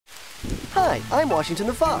Hi, I'm Washington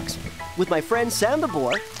the Fox. With my friend Sam the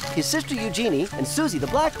boar, his sister Eugénie, and Suzie the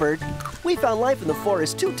blackbird, we found life in the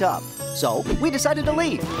forest too tough. So we decided to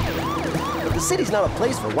leave. But the city's not a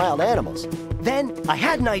place for wild animals. Then I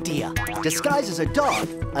had an idea. Disguised as a dog,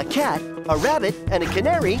 a cat, a rabbit, and a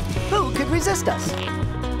canary, who could resist us?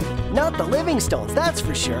 Not the Livingstones, that's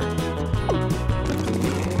for sure.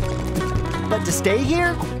 But to stay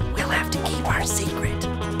here, we'll have to keep our secret.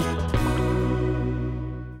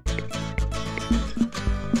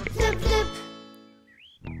 Flip, flip.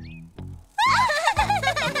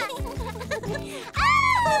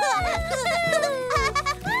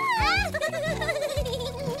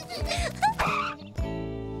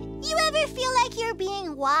 You ever feel like you're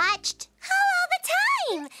being watched? Oh, all the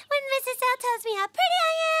time! When Mrs. L tells me how pretty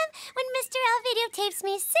I am, when Mr. L videotapes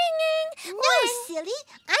me singing, No, silly.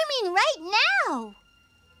 I mean right now.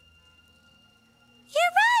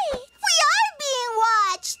 You're right! We are being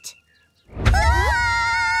watched.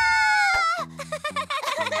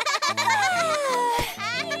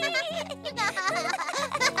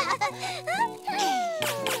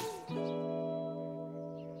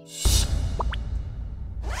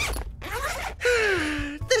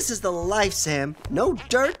 This is the life, Sam. No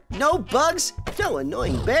dirt, no bugs, no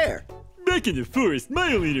annoying bear. Back in the forest,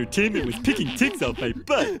 my only entertainment was picking ticks off my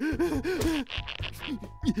butt.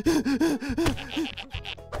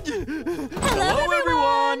 Hello,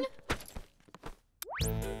 everyone!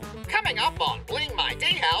 Coming up on Bling My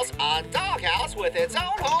Day House, a doghouse with its own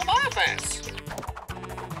home office.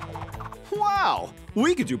 Wow,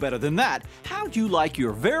 we could do better than that. How'd you like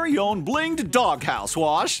your very own blinged doghouse,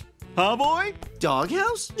 Wash? Huh, boy?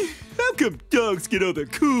 Doghouse? How come dogs get all the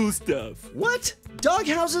cool stuff? What?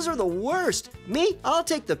 Doghouses are the worst. Me, I'll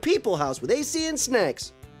take the people house with AC and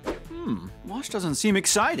snacks. Wash doesn't seem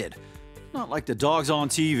excited. Not like the dogs on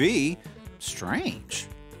TV. Strange.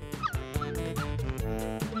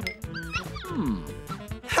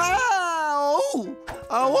 Ow!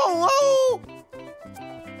 Oh,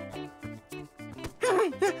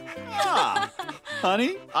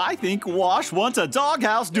 Honey, I think Wash wants a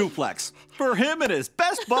doghouse duplex for him and his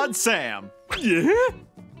best bud Sam. Yeah?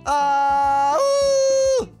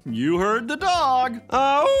 You heard the dog.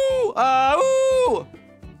 Oh,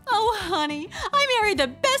 Oh, honey, I married the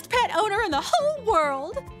best pet owner in the whole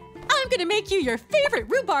world. I'm gonna make you your favorite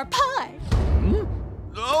rhubarb pie.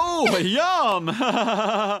 Oh, yum!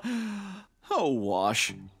 Oh,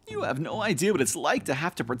 Wash, you have no idea what it's like to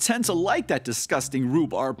have to pretend to like that disgusting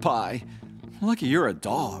rhubarb pie. Lucky you're a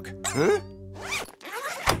dog. Huh?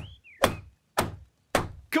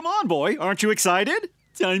 Come on, boy, aren't you excited?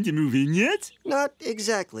 Time to move in yet? Not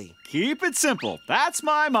exactly. Keep it simple. That's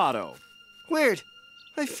my motto. Weird.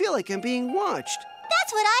 I feel like I'm being watched.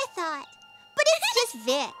 That's what I thought. But it's just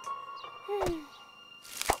Vic.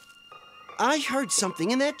 I heard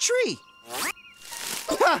something in that tree.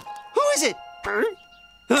 Ha! Who is it? Huh?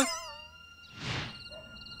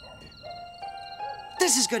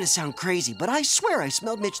 This is gonna sound crazy, but I swear I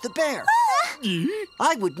smelled Mitch the bear.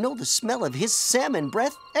 I would know the smell of his salmon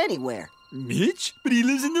breath anywhere. Mitch? But he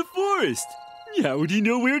lives in the forest. How would he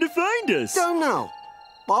know where to find us? Don't know.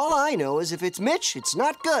 All I know is if it's Mitch, it's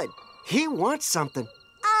not good. He wants something.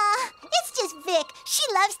 It's just Vic. She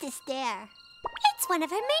loves to stare. It's one of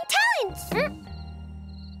her main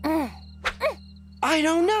talents. I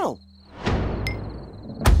don't know.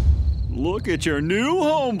 Look at your new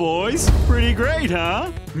home, boys. Pretty great,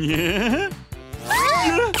 huh? Yeah?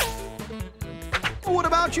 What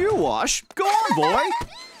about you, Wash? Go on, boy.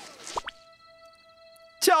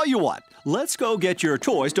 Tell you what, let's go get your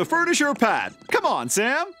toys to furnish your pad. Come on,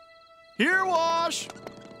 Sam. Here, Wash.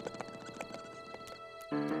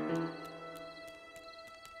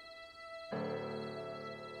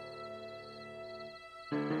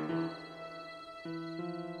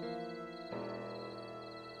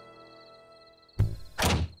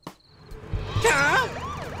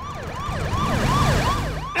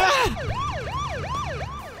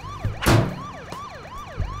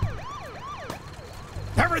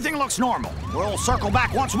 Everything looks normal. We'll circle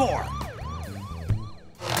back once more.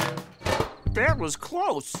 That was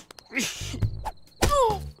close.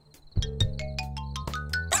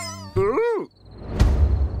 Ooh.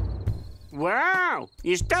 Wow,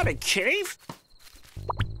 is that a cave?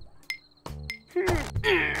 I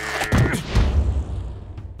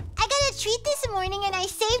got a treat this morning and I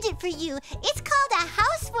saved it for you. It's called a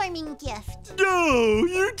housewarming gift. No,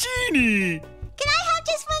 Eugénie! Can I have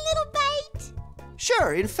just one little bite?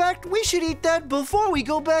 Sure, in fact, we should eat that before we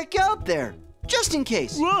go back out there. Just in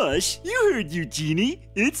case. Wash, you heard Eugénie.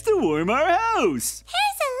 It's to warm our house.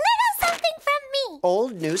 Here's a little something from me.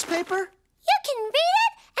 Old newspaper? You can read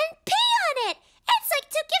it and pee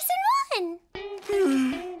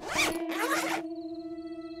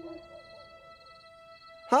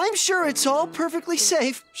I'm sure it's all perfectly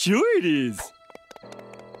safe. Sure it is.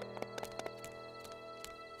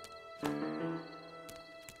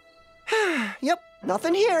 Yep,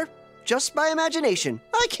 nothing here. Just my imagination.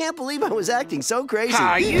 I can't believe I was acting so crazy.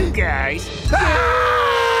 Hi, you guys.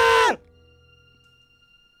 Ah!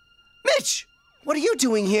 Mitch, what are you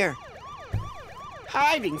doing here?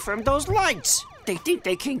 Hiding from those lights. They think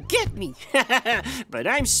they can get me. But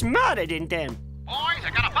I'm smarter than them. Boys,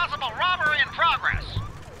 I got a possible robbery in progress.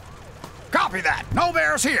 Copy that. No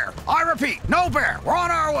bears here. I repeat, no bear. We're on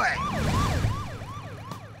our way.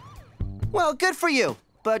 Well, good for you.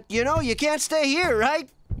 But, you know, you can't stay here, right?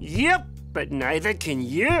 Yep, but neither can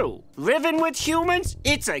you. Living with humans,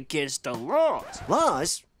 it's against the laws.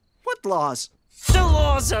 Laws? What laws? The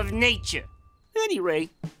laws of nature.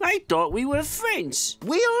 Anyway, I thought we were friends.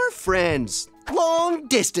 We are friends.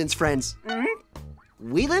 Long-distance friends.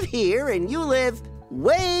 We live here and you live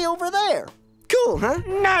way over there. Cool, huh?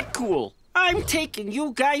 Not cool. I'm taking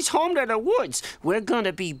you guys home to the woods. We're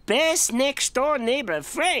gonna be best next-door neighbor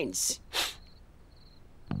friends.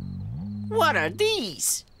 What are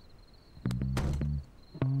these?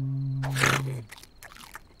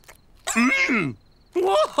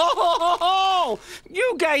 Whoa!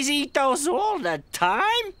 You guys eat those all the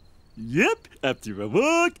time? Yep, after a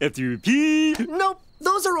walk, after a pee. Nope,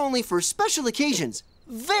 those are only for special occasions.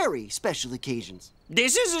 Very special occasions.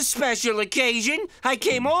 This is a special occasion. I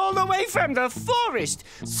came all the way from the forest.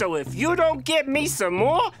 So if you don't get me some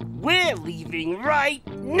more, we're leaving right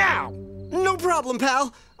now. No problem,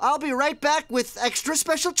 pal. I'll be right back with extra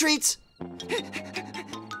special treats. What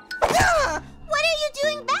are you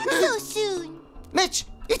doing back so soon? Mitch!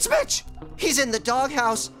 It's Mitch! He's in the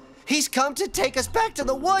doghouse. He's come to take us back to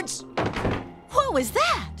the woods. What was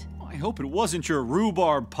that? I hope it wasn't your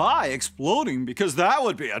rhubarb pie exploding, because that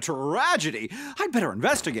would be a tragedy. I'd better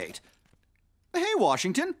investigate. Hey,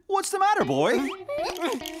 Washington, what's the matter, boy?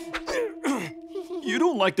 You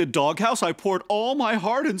don't like the doghouse I poured all my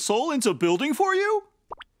heart and soul into building for you?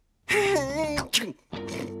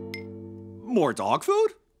 More dog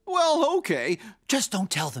food? Well, okay. Just don't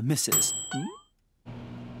tell the missus.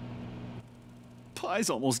 Pie's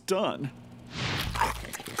almost done.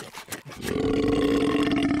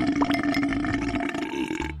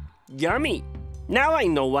 Yummy. Now I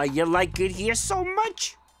know why you like it here so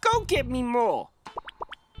much. Go get me more.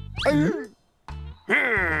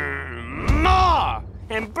 More!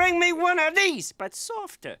 And bring me one of these, but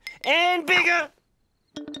softer and bigger.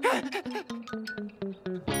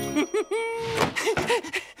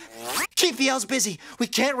 Keep the elves busy. We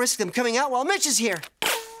can't risk them coming out while Mitch is here.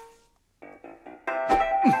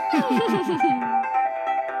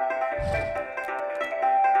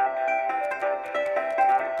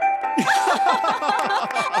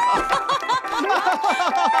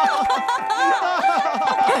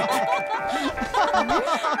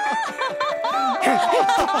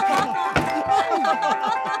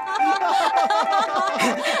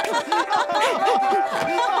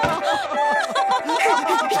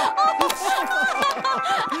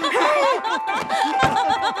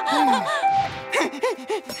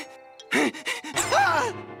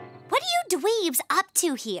 What are you dweebs up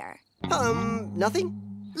to here? Nothing?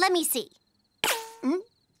 Let me see.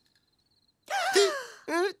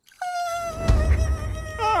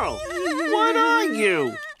 Oh, what are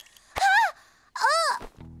you?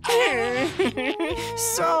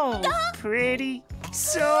 So pretty,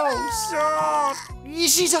 so soft.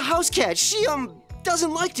 She's a house cat. She,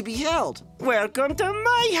 doesn't like to be held. Welcome to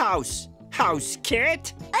my house, house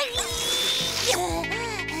cat.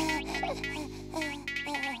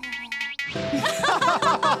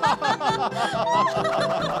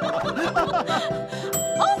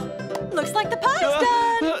 Oh, looks like the pie's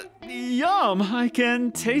done. Yum, I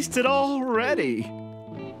can taste it already.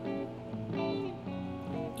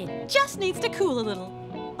 It just needs to cool a little.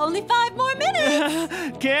 Only 5 more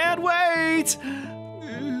minutes. Can't wait.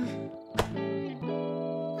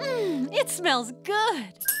 It smells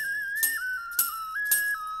good.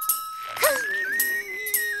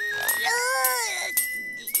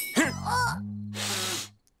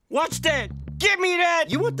 What's that? Give me that!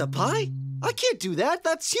 You want the pie? I can't do that.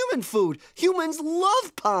 That's human food. Humans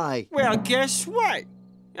love pie. Well, guess what?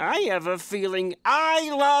 I have a feeling I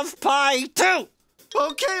love pie too!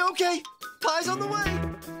 Okay. Pie's on the way.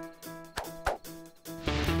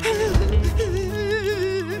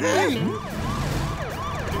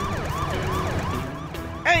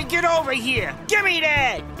 Hey, get over here! Give me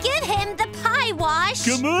that! Give him the pie, Wash.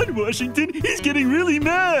 Come on, Washington. He's getting really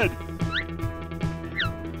mad.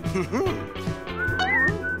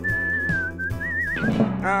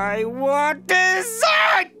 I want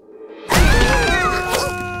dessert!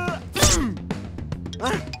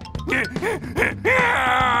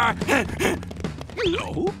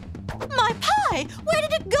 No? My pie! Where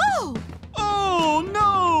did it go? Oh,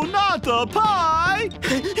 no, not the pie!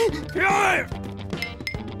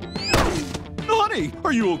 Honey,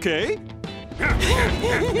 are you okay?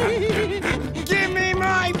 Give me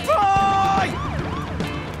my pie!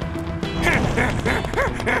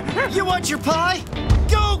 You want your pie?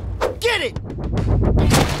 Go get it!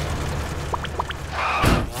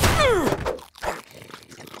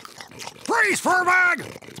 Freeze, furbag!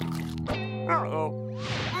 Uh-oh.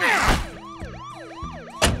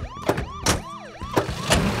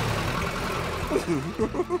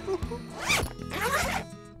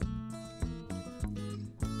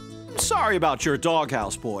 Sorry about your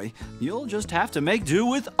doghouse, boy. You'll just have to make do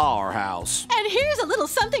with our house. And here's a little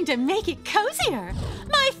something to make it cozier.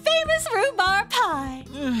 My famous rhubarb pie.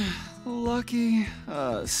 Lucky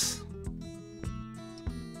us.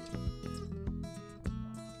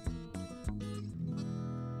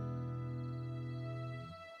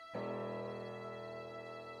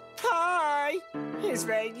 Pie! Is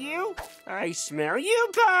that you? I smell you,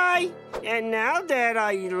 Pie. And now that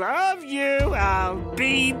I love you, I'll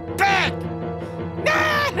be back!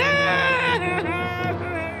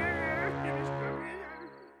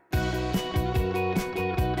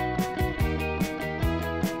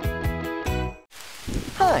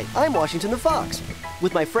 Hi, I'm Washington the Fox.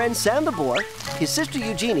 With my friend Sam the Boar, his sister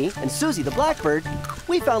Eugénie, and Suzie the Blackbird,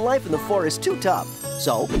 we found life in the forest too tough.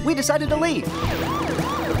 So we decided to leave.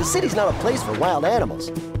 But the city's not a place for wild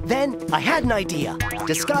animals. Then I had an idea.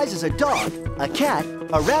 Disguised as a dog, a cat,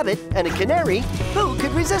 a rabbit, and a canary, who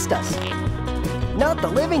could resist us? Not the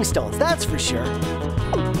Livingstones, that's for sure.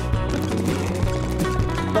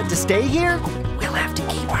 But to stay here, we'll have to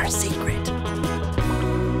keep our secret.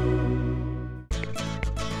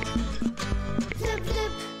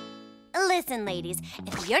 Listen, ladies,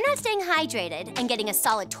 if you're not staying hydrated and getting a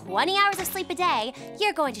solid 20 hours of sleep a day,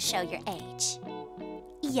 you're going to show your age.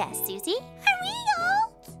 Yes, Suzie? Are we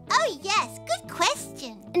old? Oh, yes. Good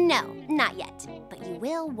question. No, not yet, but you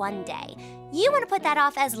will one day. You want to put that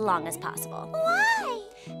off as long as possible. Why?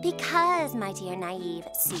 Because, my dear naive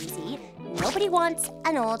Suzie, nobody wants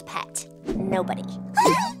an old pet. Nobody.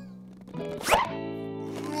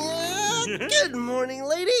 Good morning,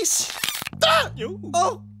 ladies. Ah!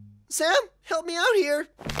 Oh, Sam, help me out here.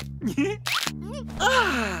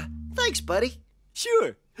 Thanks, buddy.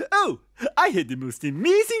 Sure. Oh, I had the most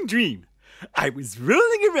amazing dream. I was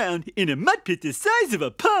rolling around in a mud pit the size of a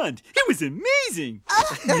pond. It was amazing.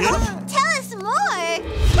 Tell us more.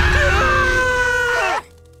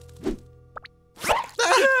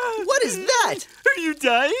 What is that? Are you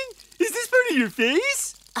dying? Is this part of your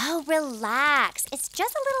face? Oh, relax. It's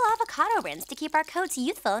just a little avocado rinse to keep our coats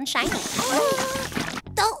youthful and shiny.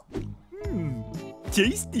 Oh.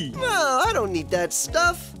 Tasty. No, I don't need that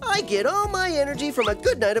stuff. I get all my energy from a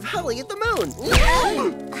good night of howling at the moon.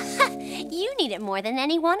 You need it more than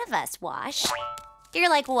any one of us, Wash. You're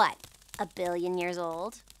like what? 1 billion years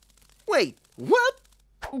old? Wait, what?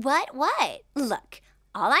 What? Look,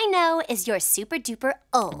 all I know is you're super duper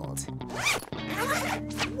old.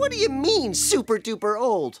 What do you mean, super duper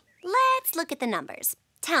old? Let's look at the numbers.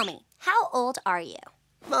 Tell me, how old are you?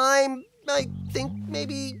 I think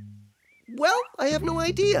maybe, well, I have no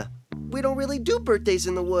idea. We don't really do birthdays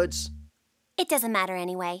in the woods. It doesn't matter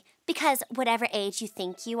anyway, because whatever age you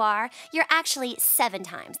think you are, you're actually 7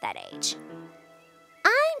 times that age.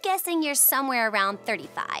 I'm guessing you're somewhere around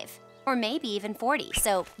 35, or maybe even 40,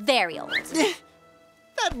 so very old.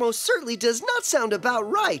 That most certainly does not sound about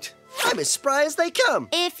right. I'm as spry as they come.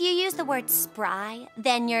 If you use the word spry,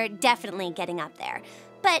 then you're definitely getting up there.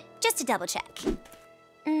 But just to double check.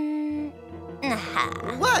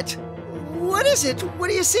 What? What is it? What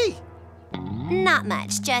do you see? Not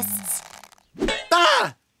much, just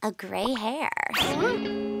a gray hair.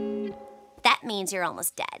 That means you're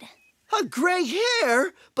almost dead. A gray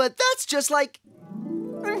hair? But that's just like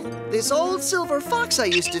this old silver fox I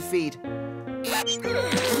used to feed.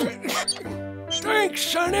 Thanks,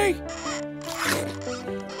 Sonny.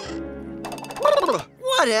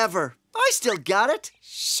 Whatever. I still got it.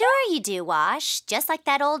 Sure you do, Wash. Just like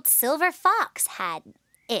that old silver fox had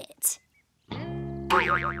it.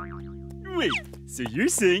 Wait, so you're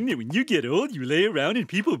saying that when you get old, you lay around and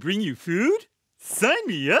people bring you food? Sign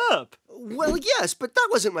me up! Well, yes, but that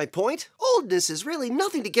wasn't my point. Oldness is really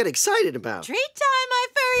nothing to get excited about. Treat time, my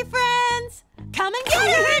furry friends! Come and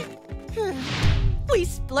get it! We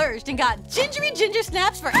splurged and got gingery ginger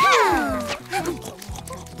snaps for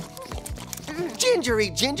Gingery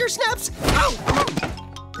ginger snaps? Ow!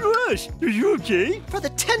 Wash, are you okay? For the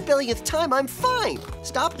 10 billionth time, I'm fine.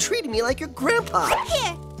 Stop treating me like your grandpa.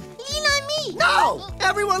 Here, me! No!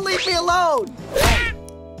 Everyone leave me alone!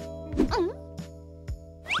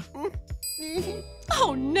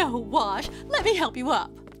 Oh no, Wash. Let me help you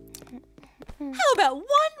up. How about one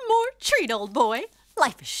more treat, old boy?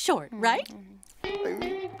 Life is short, right?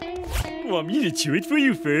 Want me to chew it for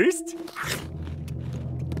you first?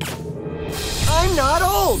 I'm not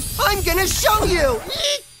old! I'm gonna show you!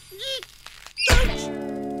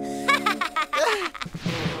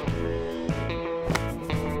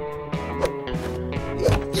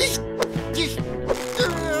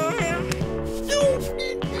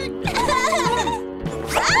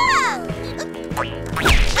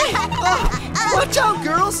 Watch out,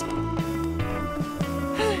 girls!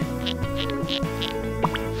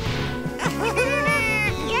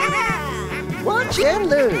 Watch and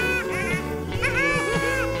learn.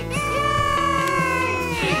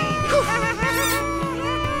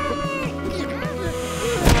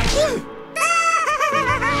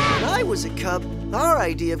 When I was a cub, our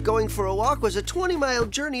idea of going for a walk was a 20-mile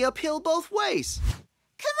journey uphill both ways.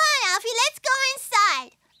 Come on, Alfie, let's go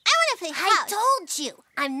inside. I want to play house. I told you,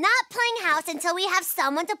 I'm not playing house until we have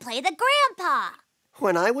someone to play the grandpa.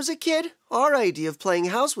 When I was a kid, our idea of playing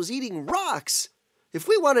house was eating rocks. If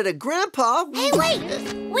we wanted a grandpa... Hey, wait!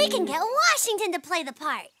 We can get Washington to play the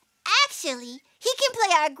part. Actually, he can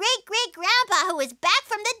play our great-great-grandpa who is back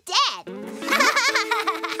from the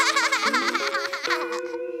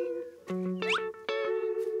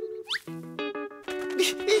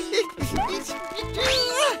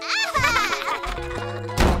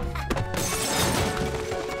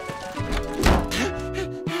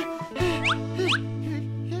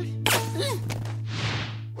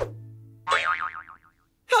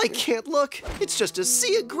I can't look. It's just a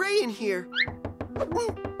sea of gray in here.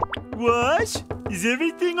 Wash? Is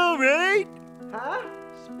everything all right? Huh?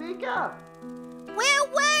 Speak up. We're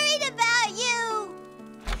worried about you.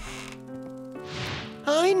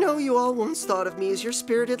 I know you all once thought of me as your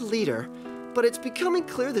spirited leader, but it's becoming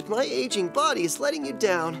clear that my aging body is letting you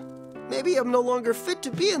down. Maybe I'm no longer fit to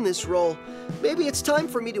be in this role. Maybe it's time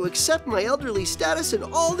for me to accept my elderly status and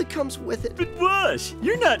all that comes with it. But Wash,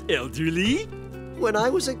 you're not elderly. When I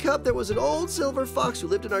was a cub, there was an old silver fox who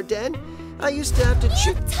lived in our den. I used to have to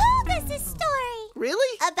chew... You've told us this story.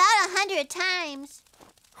 Really? About 100 times.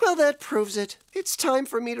 Well, that proves it. It's time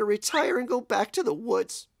for me to retire and go back to the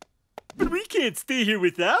woods. But we can't stay here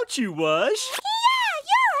without you, Wash. Yeah,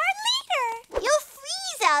 you're our leader. You'll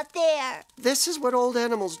freeze out there. This is what old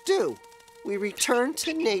animals do. We return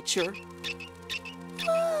to nature.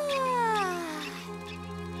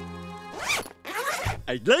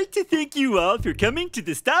 I'd like to thank you all for coming to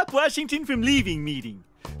the Stop Washington from Leaving meeting.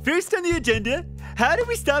 First on the agenda, how do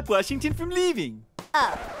we stop Washington from leaving?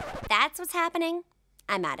 Oh, that's what's happening?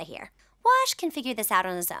 I'm out of here. Wash can figure this out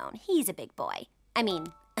on his own. He's a big boy. I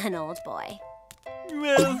mean, an old boy.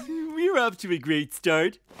 Well, we're off to a great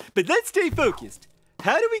start. But let's stay focused.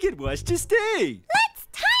 How do we get Wash to stay? Let's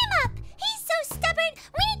tie him up. He's so stubborn,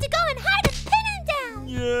 we need to go and hide and pin him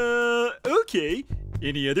down. Okay.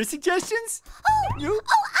 Any other suggestions? Oh,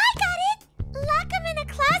 I got it. Lock him in a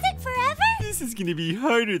closet forever. This is gonna be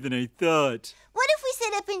harder than I thought. What if we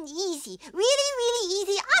set up an easy, really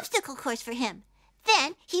easy obstacle course for him?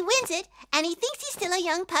 Then he wins it, and he thinks he's still a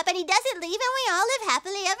young pup, and he doesn't leave, and we all live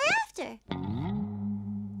happily ever after.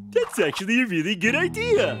 That's actually a really good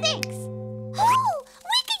idea. Thanks. Oh,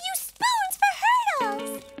 we could use spoons for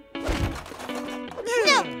hurdles.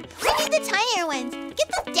 No, we need the tinier ones. Get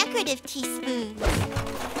the decorative teaspoons.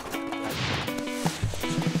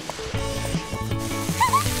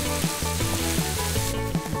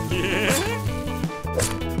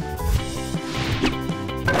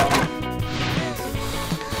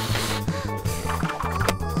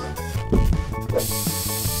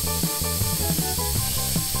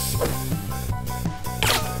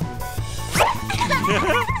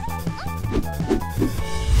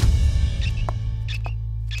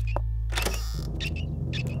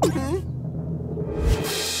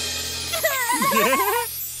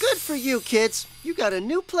 Good for you, kids. You got a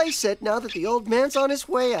new playset now that the old man's on his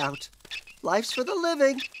way out. Life's for the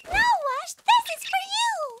living. No, Wash, this is for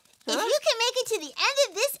you. Huh? If you can make it to the end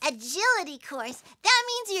of this agility course, that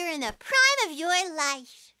means you're in the prime of your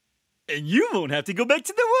life. And you won't have to go back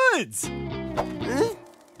to the woods.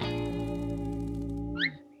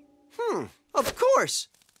 Of course.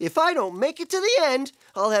 If I don't make it to the end,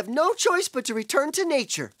 I'll have no choice but to return to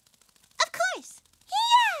nature. Of course.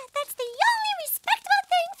 Yeah, that's the only respectable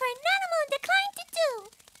thing for an animal inclined to do.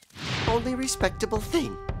 Only respectable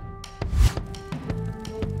thing.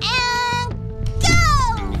 And go!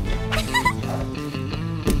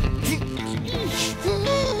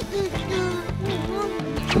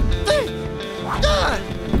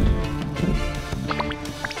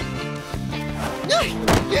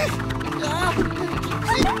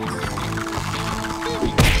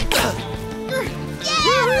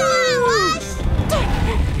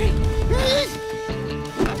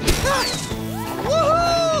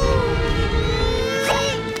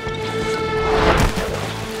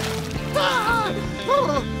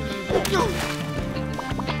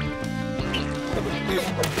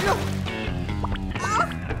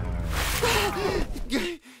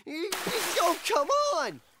 Oh, come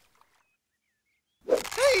on!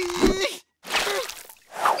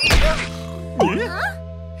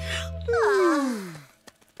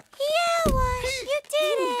 Yeah, Wash, you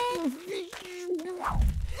did it.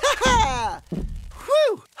 Ha-ha!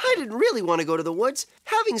 Whew! I didn't really want to go to the woods.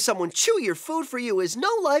 Having someone chew your food for you is no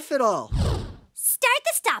life at all. Start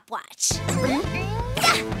the stopwatch. Oh,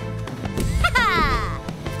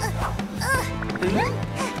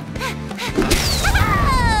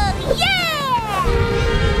 yeah!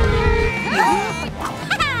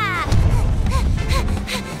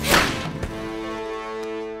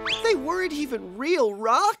 They weren't even real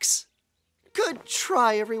rocks. Good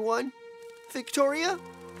try, everyone. Victoria,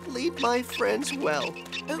 lead my friends well.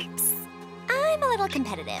 Oops. I'm a little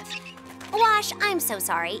competitive. Wash, I'm so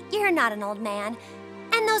sorry. You're not an old man.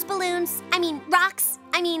 And those balloons, rocks,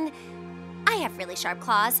 I have really sharp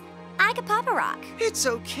claws. I could pop a rock. It's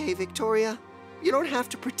okay, Victoria. You don't have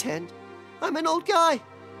to pretend. I'm an old guy.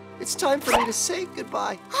 It's time for me to say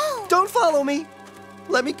goodbye. Don't follow me.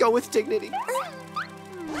 Let me go with dignity.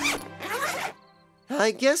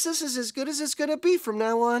 I guess this is as good as it's gonna be from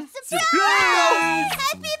now on. Surprise!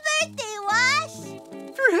 Happy birthday, Wash!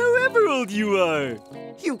 For however old you are.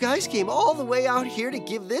 You guys came all the way out here to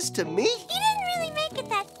give this to me? You didn't really make it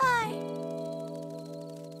that far.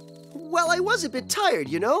 Well, I was a bit tired,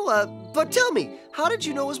 you know. But tell me, how did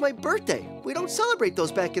you know it was my birthday? We don't celebrate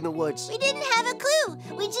those back in the woods. We didn't have a clue.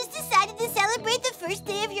 We just decided to celebrate the first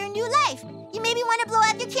day of your new life. You maybe want to blow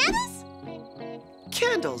out your candles?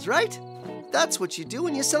 Candles, right? That's what you do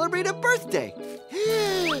when you celebrate a birthday.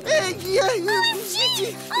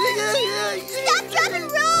 Stop, drop,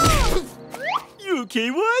 and roll! You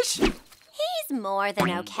okay, Wash? He's more than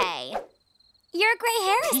okay. Your gray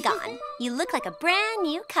hair is gone. You look like a brand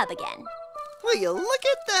new cub again. Will you look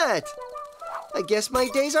at that? I guess my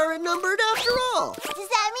days aren't numbered after all. Does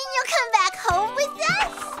that mean you'll come back home with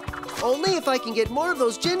us? Only if I can get more of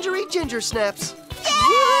those gingery ginger snaps.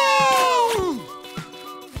 Yay!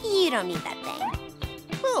 You don't need that thing.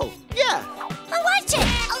 Oh, yeah. Watch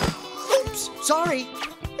it! Oops, sorry.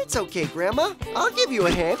 It's okay, Grandma. I'll give you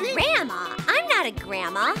a hand. Grandma? I'm not a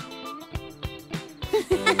grandma.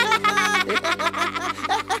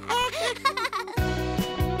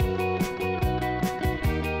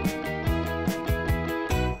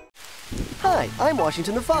 Hi, I'm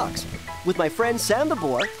Washington the Fox. With my friend Sam the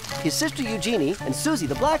boar, his sister Eugénie, and Suzie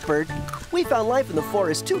the blackbird, we found life in the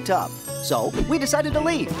forest too tough. So we decided to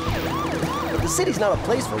leave. But the city's not a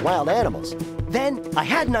place for wild animals. Then I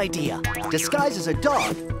had an idea. Disguised as a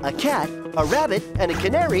dog, a cat, a rabbit, and a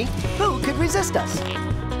canary, who could resist us?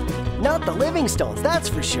 Not the Livingstones, that's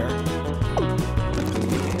for sure.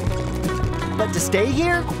 But to stay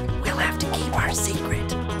here, we'll have to keep our secret.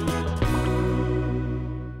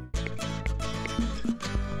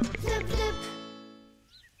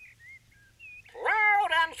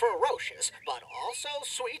 Proud and ferocious, but also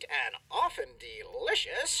sweet and often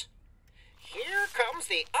delicious. Here comes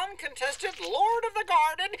the uncontested lord of the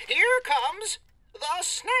garden. Here comes the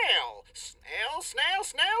snail.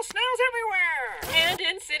 Snails everywhere. And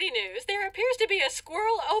in city news, there appears to be a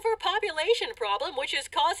squirrel overpopulation problem which is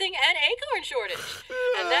causing an acorn shortage.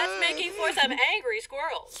 And that's making for some angry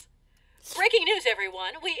squirrels. Breaking news,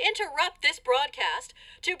 everyone. We interrupt this broadcast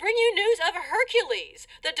to bring you news of Hercules,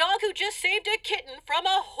 the dog who just saved a kitten from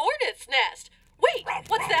a hornet's nest. Wait,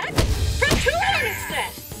 what's that? From 2 hornets'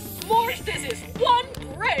 nests. Morse, this is one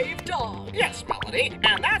brave dog. Yes, Melody,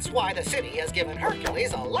 and that's why the city has given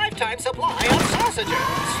Hercules a lifetime supply of sausages.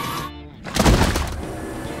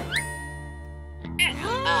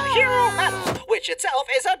 A hero medal, which itself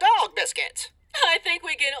is a dog biscuit. I think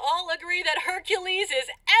we can all agree that Hercules is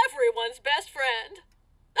everyone's best friend.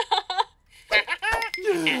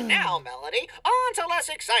 And now, Melody, on to less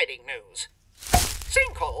exciting news.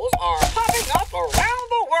 Sinkholes are popping up around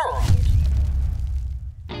the world.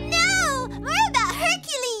 No! More about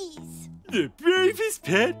Hercules! The bravest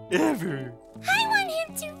pet ever. I want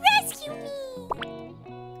him to rescue me!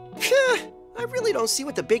 I really don't see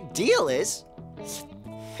what the big deal is.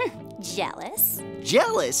 Jealous?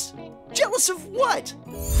 Jealous? Jealous of what?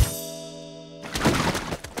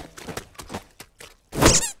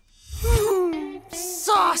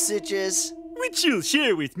 Sausages! which you'll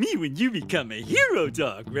share with me when you become a hero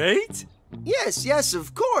dog, right? Yes,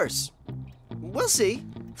 of course. We'll see.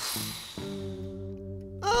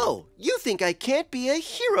 Oh, you think I can't be a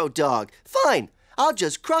hero dog? Fine, I'll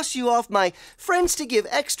just cross you off my friends to give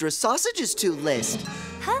extra sausages to list.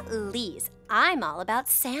 Please, I'm all about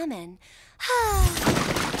salmon.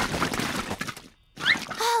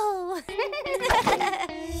 Oh,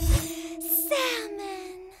 salmon.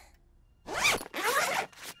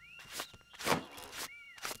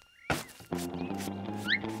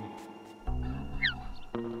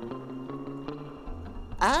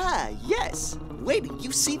 Ah, yes. Wait till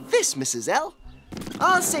you see this, Mrs. L.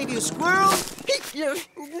 I'll save you, squirrel.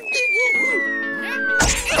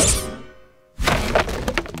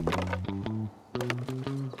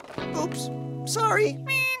 Oops, sorry.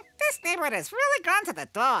 This neighborhood has really gone to the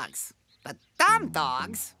dogs. The dumb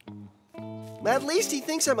dogs. At least he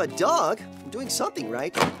thinks I'm a dog. I'm doing something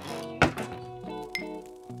right. Help!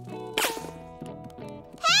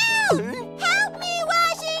 Help me,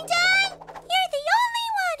 Washington! You're the only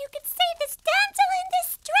one who can save this damsel in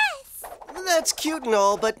distress. That's cute and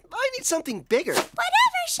all, but I need something bigger.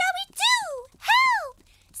 Whatever shall we do? Help!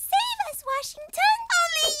 Save us, Washington!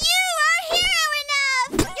 Only you are hero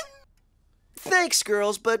enough! Thanks,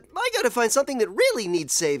 girls, but I gotta find something that really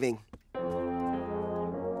needs saving. Huh?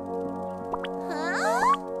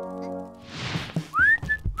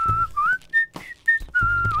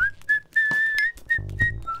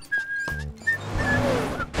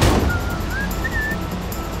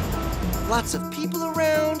 Lots of people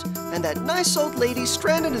around, and that nice old lady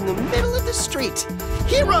stranded in the middle of the street.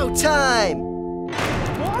 Hero time!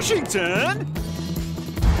 Washington!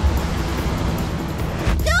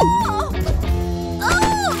 No!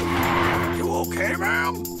 Oh! You okay,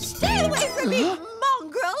 ma'am? Stay away from me,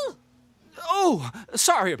 mongrel! Oh,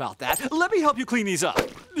 sorry about that. Let me help you clean these up.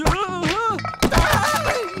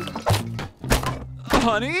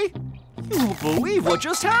 Honey, you won't believe what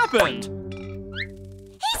just happened.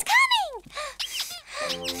 He's coming!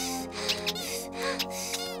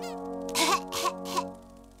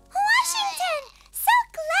 Washington! So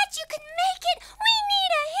glad you could make it! We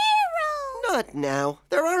need a hero! Not now.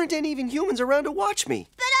 There aren't any even humans around to watch me.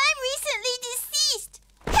 But I'm recently deceased!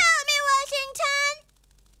 Help me,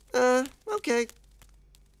 Washington! Okay.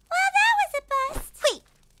 Well, that was a bust. Wait,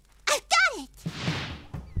 I've got it!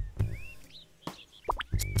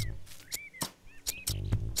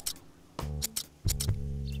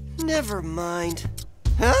 Never mind.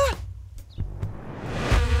 Huh?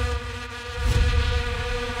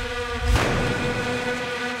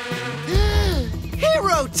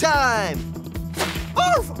 Hero time!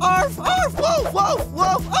 Arf, arf, arf, woof, woof,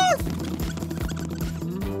 woof, arf!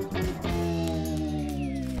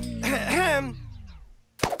 Ahem.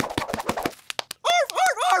 Arf,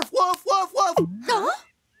 arf, arf, woof, woof, woof! Huh?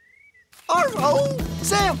 Arf, oh!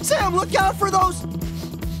 Sam, look out for those!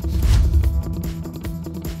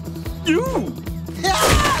 You!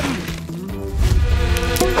 Ah!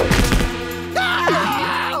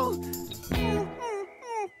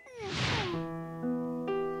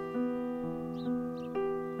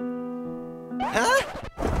 Huh?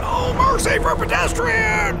 No mercy for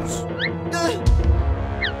pedestrians!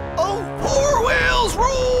 Oh, Four wheels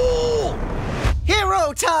rule!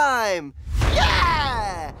 hero time!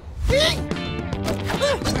 Yeah!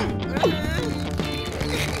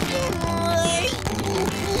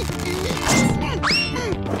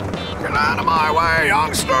 Get out of my way,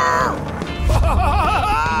 youngster!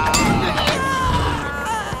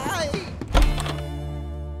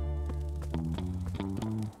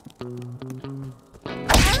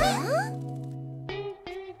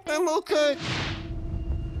 I'm okay.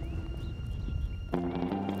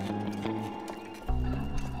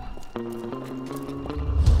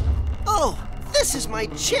 Oh, this is my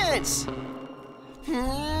chance!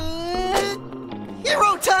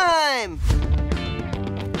 Hero time!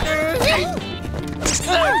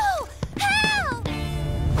 Oh, help!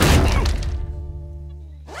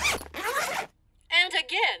 And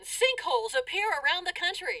again, sinkholes appear around the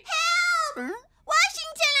country. Help!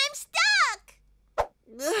 Washington, I'm stuck!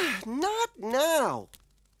 Not now.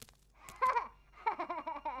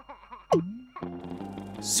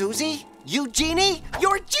 Suzie, Eugénie,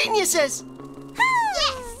 you're geniuses!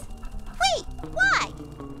 Yes! Wait, why?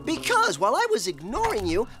 Because while I was ignoring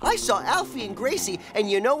you, I saw Alfie and Gracie,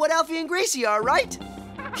 and you know what Alfie and Gracie are, right?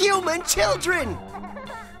 Human children!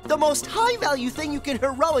 The most high-value thing you can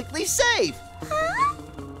heroically save! Huh?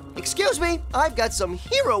 Excuse me, I've got some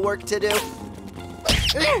hero work to do.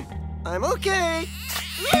 I'm okay.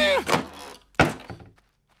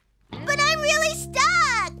 But I'm really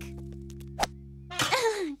stuck!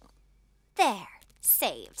 There.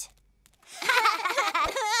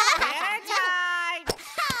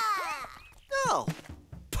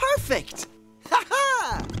 Perfect!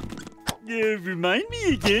 Ha-ha! Remind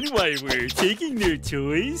me again why we're taking their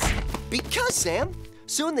toys? Because, Sam,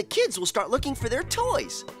 soon the kids will start looking for their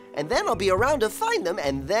toys. And then I'll be around to find them,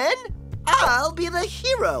 and then I'll be the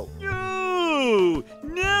hero. Oh,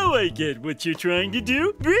 now I get what you're trying to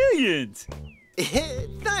do. Brilliant!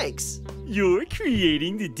 Thanks. You're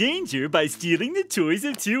creating the danger by stealing the toys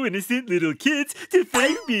of two innocent little kids to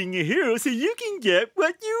fight being a hero so you can get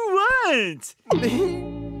what you want.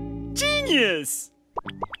 Genius!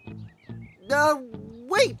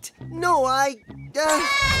 Wait. No, Our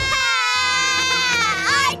toys!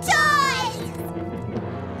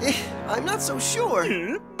 I'm not so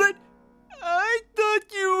sure. But I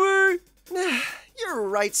thought you were... You're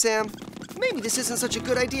right, Sam. Maybe this isn't such a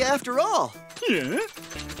good idea after all. Yeah?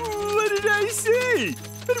 What did I say?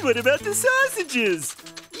 And what about the sausages?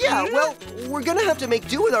 Yeah, well, we're gonna have to make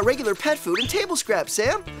do with our regular pet food and table scraps,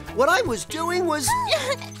 Sam. What I was doing was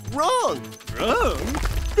wrong. Wrong?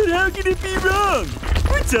 But how can it be wrong?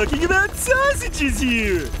 We're talking about sausages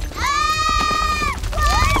here.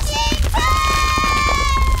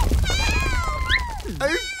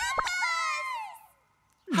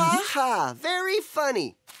 Ha ha, very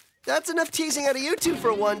funny. That's enough teasing out of you two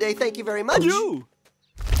for one day. Thank you very much. You!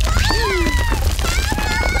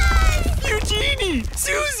 Eugénie!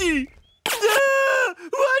 Suzie! Ah!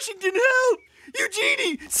 Washington, help!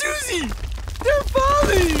 Eugénie! Suzie! They're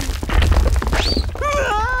falling!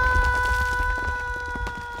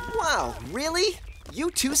 Wow, really?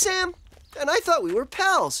 You too, Sam? And I thought we were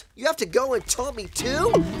pals. You have to go and taunt me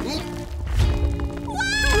too? Washington!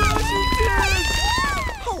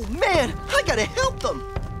 Oh man, I gotta help them.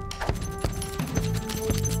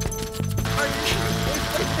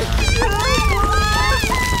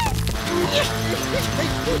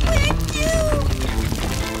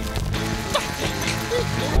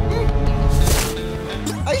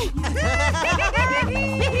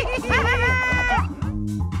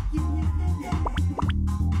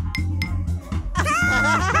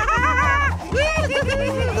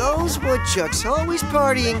 Those woodchucks always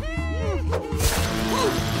partying.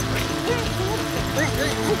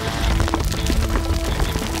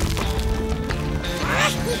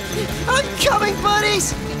 I'm coming,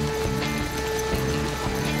 buddies!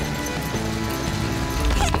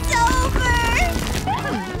 It's over!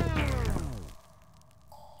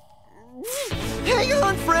 Hang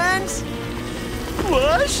on, friends!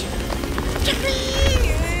 Wash?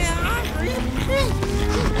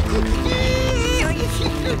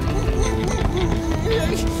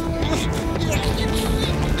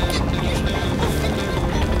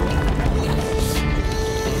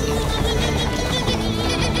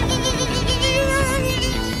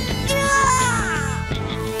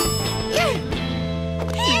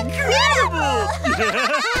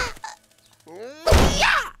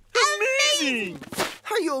 Amazing!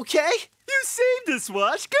 Are you okay? You saved us,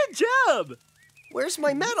 Wash. Good job! Where's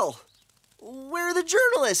my medal? Where are the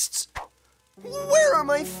journalists? Where are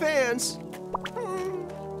my fans? Look,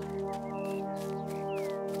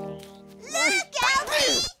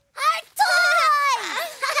 Albie! Our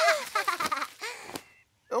toys!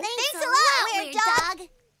 Oh. Thanks a lot, weird dog.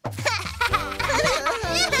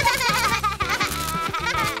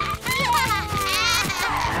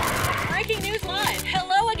 Breaking news live.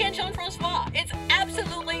 Hello again, Jean-Francois. It's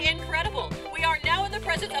absolutely incredible. We are now in the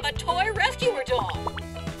presence of a toy rescuer dog.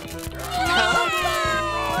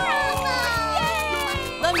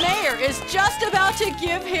 The mayor is just about to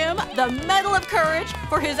give him the Medal of Courage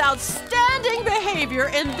for his outstanding behavior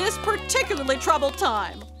in this particularly troubled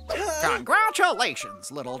time.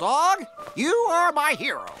 Congratulations, little dog. You are my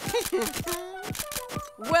hero.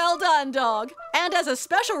 Well done, dog. And as a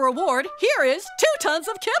special reward, here is 2 tons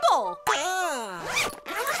of kibble.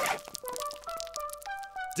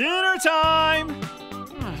 Dinner time!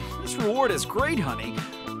 This reward is great, honey.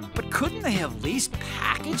 But couldn't they have at least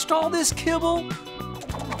packaged all this kibble?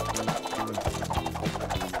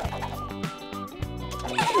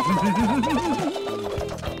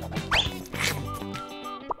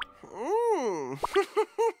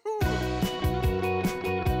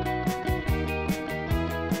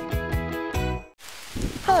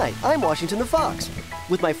 Hi, I'm Washington the Fox.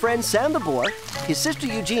 With my friend Sam the Boar, his sister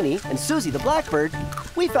Eugénie, and Suzie the Blackbird,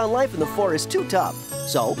 we found life in the forest too tough,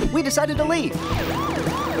 so we decided to leave.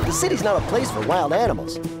 But the city's not a place for wild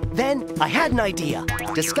animals. Then I had an idea.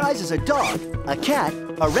 Disguised as a dog, a cat,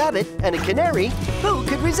 a rabbit, and a canary, who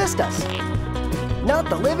could resist us? Not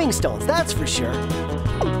the Livingstones, that's for sure.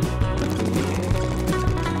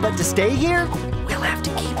 But to stay here, we'll have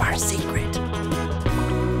to keep our secret.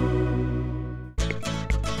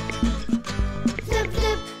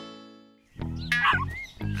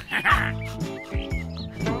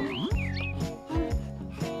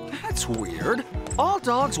 weird. All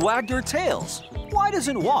dogs wag their tails. Why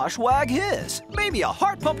doesn't Wash wag his? Maybe a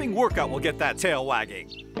heart-pumping workout will get that tail wagging.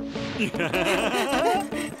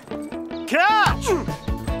 Catch!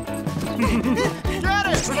 Get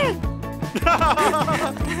it!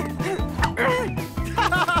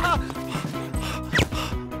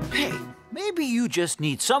 Hey, maybe you just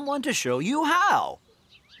need someone to show you how.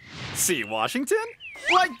 See, Washington?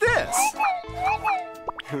 Like this.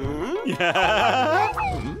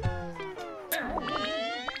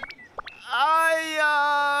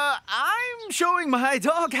 I'm showing my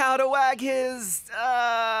dog how to wag his,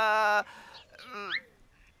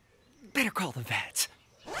 better call the vet.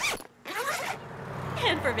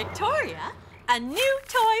 And for Victoria, a new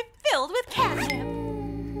toy filled with catnip.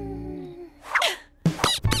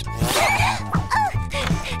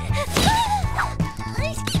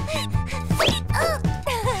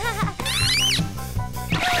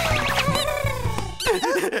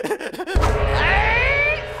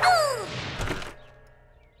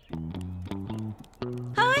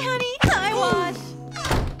 Hi, honey. Hi, Wash.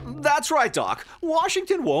 That's right, Doc.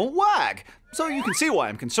 Washington won't wag, so you can see why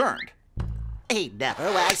I'm concerned. He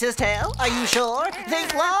never wags his tail. Are you sure?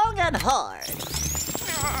 Think long and hard.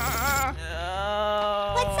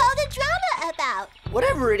 What's all the drama about?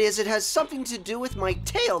 Whatever it is, it has something to do with my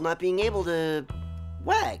tail not being able to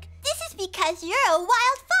wag. This is because you're a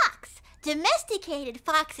wild fox. Domesticated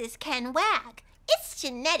foxes can wag. It's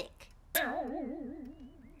genetic.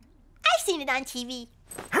 I've seen it on TV.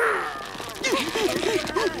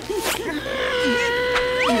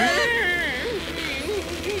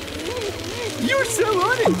 You're so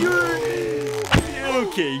on it, you're...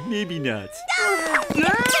 Okay, maybe not.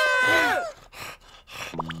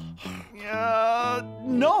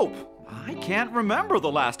 Nope. I can't remember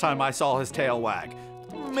the last time I saw his tail wag.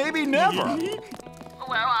 Maybe never.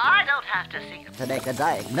 Well, I don't have to see him to make a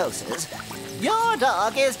diagnosis. Your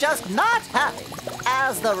dog is just not happy.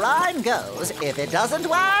 As the rhyme goes, if it doesn't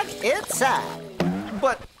wag, it's sad.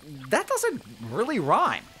 But that doesn't really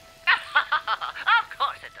rhyme. Of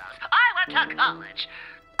course it does. I went to college.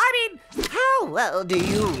 I mean, how well do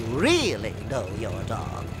you really know your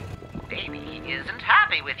dog? Maybe he isn't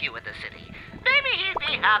happy with you in the city. Maybe he'd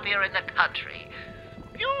be happier in the country.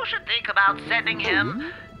 You should think about sending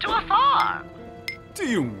him to a farm. Do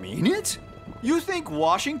you mean it? You think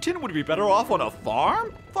Washington would be better off on a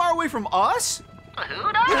farm? Far away from us?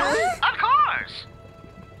 Who knows? Of course.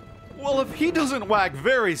 Well, if he doesn't wag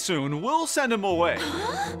very soon, we'll send him away.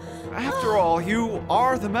 After all, you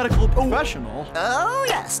are the medical professional. Oh,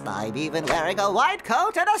 yes. I'm even wearing a white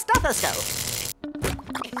coat and a stethoscope.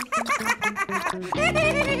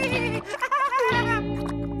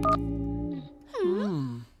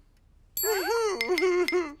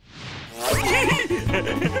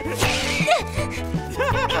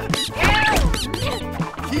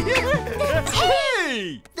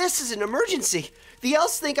 Hey! This is an emergency. The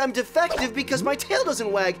elves think I'm defective because my tail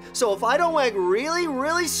doesn't wag. So if I don't wag really,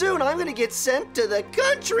 really soon, I'm gonna get sent to the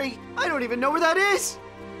country. I don't even know where that is.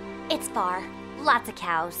 It's far. Lots of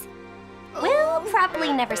cows. We'll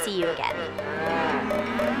probably never see you again.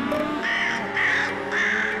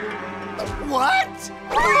 What?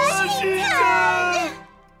 Washington!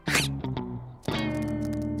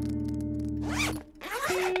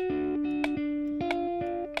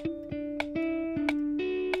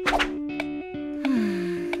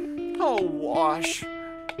 Oh, Wash.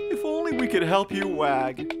 If only we could help you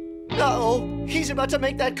wag. Uh-oh, he's about to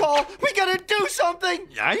make that call. We gotta do something.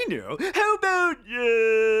 I know. How about,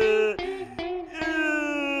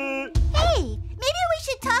 Hey, maybe we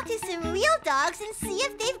should talk to some real dogs and see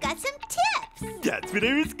if they've got some tips. That's what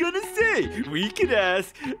I was gonna say. We could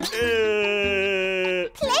ask, Plato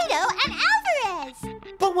and Alvarez.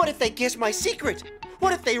 But what if they guess my secret?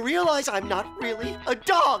 What if they realize I'm not really a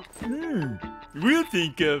dog? We'll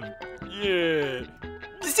think of,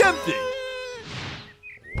 something.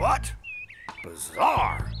 What?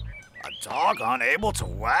 Bizarre. A dog unable to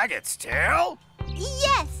wag its tail?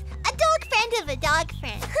 Yes, a dog friend of a dog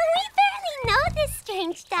friend. We barely know this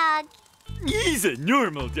strange dog. He's a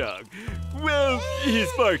normal dog. Well, his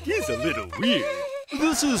bark is a little weird.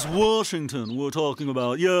 This is Washington we're talking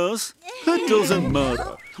about, yes? It doesn't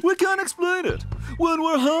matter. We can't explain it. When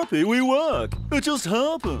we're happy, we wag. It just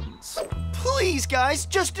happens. Please, guys,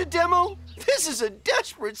 just a demo? This is a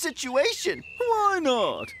desperate situation. Why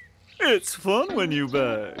not? It's fun when you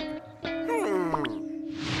bag.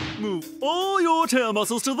 Move all your tail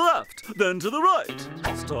muscles to the left, then to the right.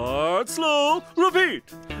 Start slow, repeat.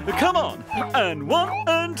 Come on. And 1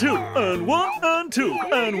 and 2, and 1 and 2,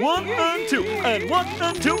 and 1 and 2, and 1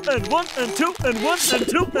 and 2, and 1 and 2, and 1 and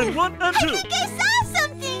 2, and 1 and 2. I think I saw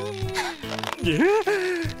something.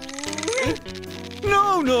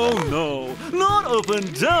 No, no, no. Not up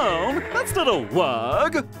and down. That's not a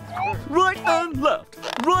wag. Right and left.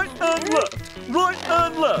 Right and left. Right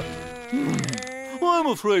and left. I'm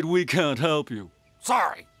afraid we can't help you.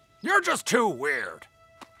 Sorry, you're just too weird.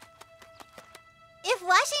 If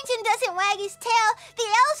Washington doesn't wag his tail, the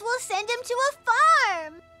elves will send him to a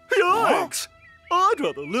farm. Yikes! I'd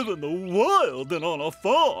rather live in the wild than on a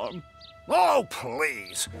farm. Oh,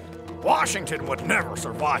 please. Washington would never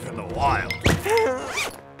survive in the wild.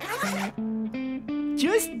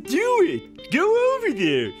 Just do it. Go over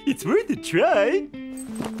there. It's worth a try.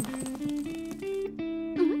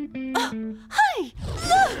 Hey!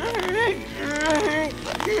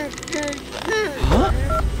 Huh?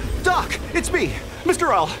 Doc, it's me,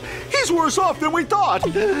 Mr. Owl. He's worse off than we thought.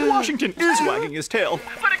 Washington is wagging his tail.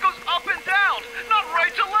 But it goes up and down, not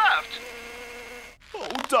right to left. Oh,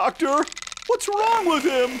 Doctor, what's wrong with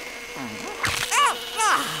him?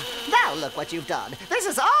 Now look what you've done. This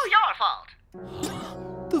is all your fault.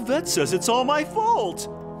 The vet says it's all my fault.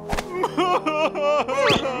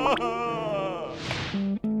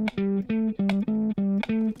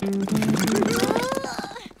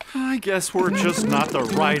 I guess we're just not the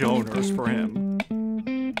right owners for him.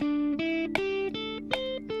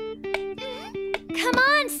 Come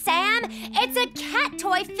on, Sam. It's a cat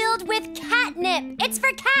toy filled with catnip. It's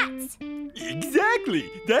for cats. Exactly.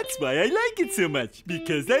 That's why I like it so much,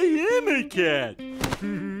 because I am a cat.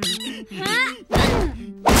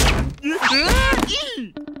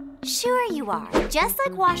 Sure you are. Just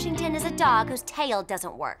like Washington is a dog whose tail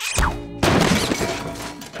doesn't work. Look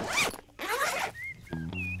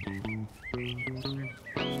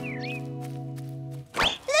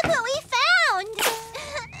what we found!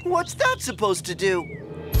 What's that supposed to do?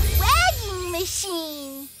 Wagging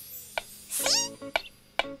machine. See?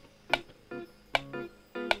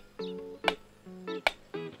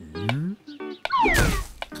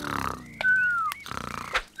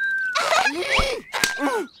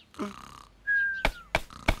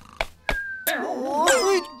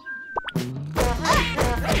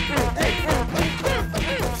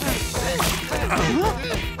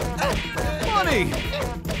 Funny.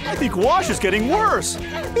 I think Wash is getting worse.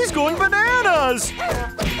 He's going bananas.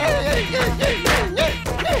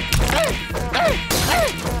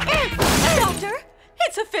 Doctor,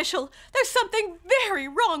 it's official. There's something very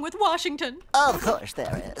wrong with Washington. Of course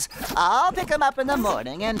there is. I'll pick him up in the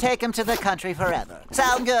morning and take him to the country forever.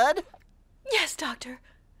 Sound good? Yes, Doctor.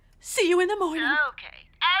 See you in the morning. Okay.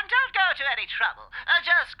 And don't go to any trouble.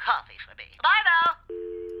 Just coffee for me. Bye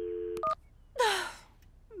now.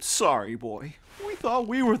 Sorry, boy. We thought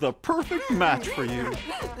we were the perfect match for you. We've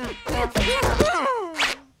got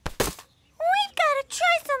to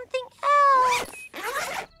try something else.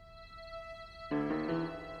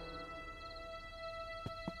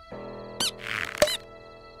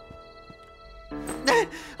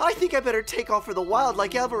 I think I better take off for the wild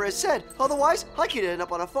like Alvarez said. Otherwise, I could end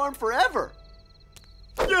up on a farm forever.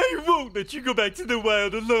 I won't let you go back to the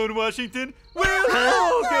wild alone, Washington. We'll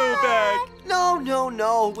all go back. No, no,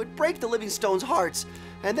 no. It would break the Livingstones' hearts.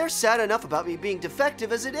 And they're sad enough about me being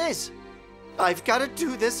defective as it is. I've got to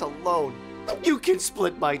do this alone. You can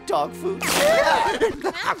split my dog food.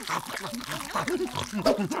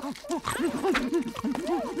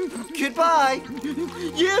 Goodbye.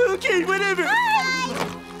 Yeah, okay, whatever.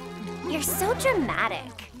 You're so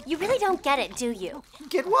dramatic. You really don't get it, do you?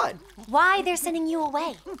 Get what? Why they're sending you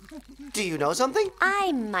away. Do you know something?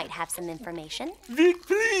 I might have some information. Vic,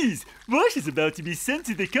 please. Wash is about to be sent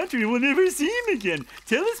to the country and we'll never see him again.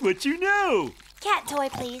 Tell us what you know. Cat toy,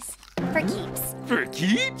 please. For keeps. For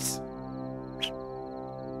keeps?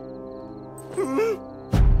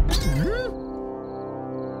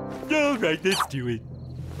 All right, let's do it.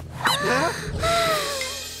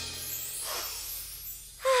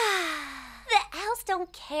 The elves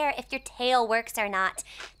don't care if your tail works or not.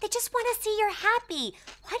 They just want to see you're happy.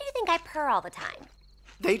 Why do you think I purr all the time?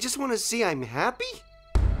 They just want to see I'm happy?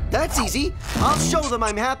 That's easy. I'll show them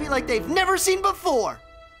I'm happy like they've never seen before.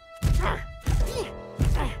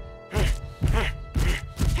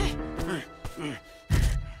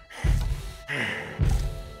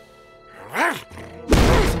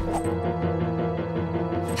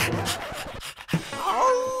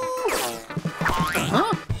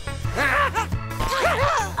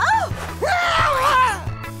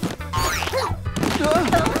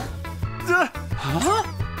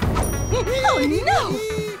 Oh, no!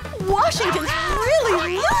 Washington's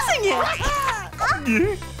really losing it!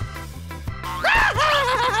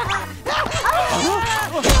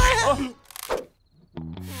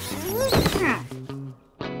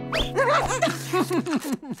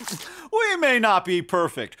 We may not be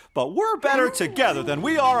perfect, but we're better together than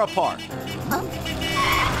we are apart.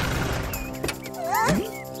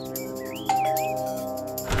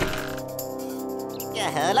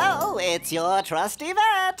 Hello, it's your trusty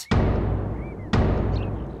vet.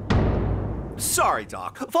 Sorry,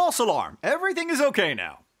 Doc. False alarm. Everything is okay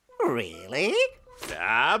now. Really?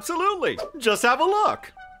 Absolutely. Just have a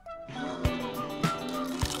look.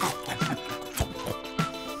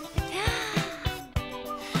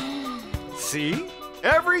 See?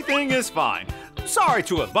 Everything is fine. Sorry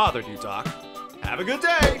to have bothered you, Doc. Have a good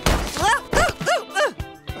day.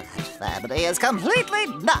 That family is completely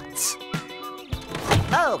nuts.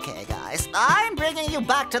 Okay, guys, I'm bringing you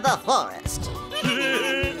back to the forest.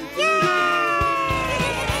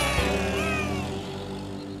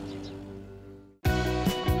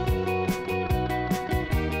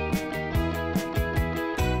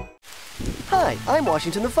 Hi, I'm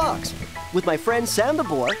Washington the Fox. With my friend Sam the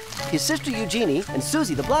Boar, his sister Eugénie, and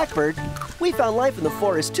Suzie the Blackbird, we found life in the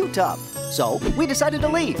forest too tough, so we decided to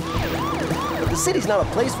leave. But the city's not a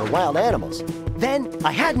place for wild animals. Then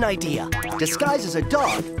I had an idea. Disguised as a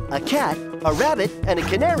dog, a cat, a rabbit, and a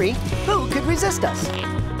canary, who could resist us?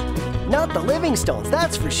 Not the Livingstones,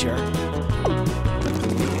 that's for sure.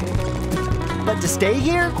 But to stay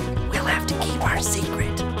here, we'll have to keep our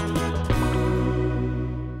secret.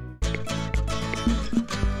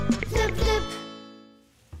 Flip, flip.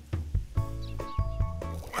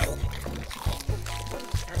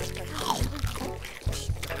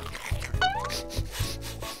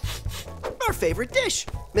 Our favorite dish.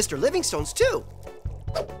 Mr. Livingstone's too.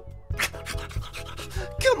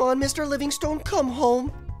 Come on, Mr. Livingstone, come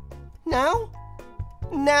home. Now?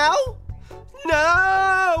 Now?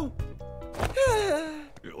 No!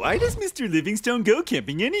 Why does Mr. Livingstone go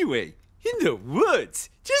camping anyway? In the woods.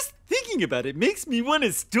 Just thinking about it makes me want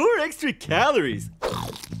to store extra calories.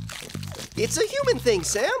 It's a human thing,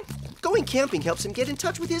 Sam. Going camping helps him get in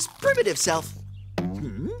touch with his primitive self.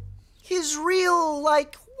 His real,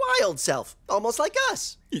 wild self. Almost like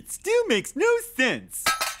us. It still makes no sense.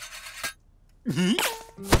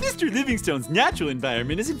 Mr. Livingstone's natural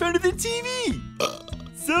environment is in front of the TV.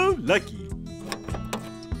 So lucky.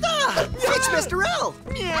 Ah! It's Mr. L!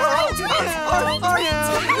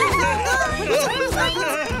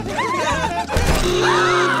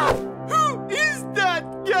 Who is that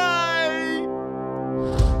guy?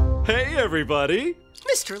 Hey, everybody.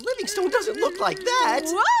 Mr. Livingstone doesn't look like that.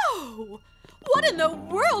 Whoa! What in the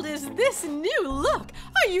world is this new look?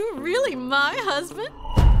 Are you really my husband?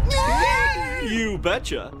 You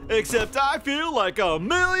betcha. Except I feel like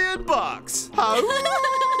 $1,000,000. How?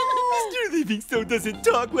 Mr. Livingstone doesn't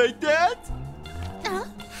talk like that.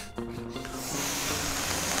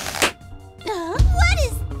 What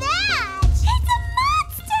is that? It's a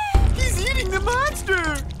monster! He's eating the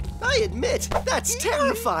monster. I admit, that's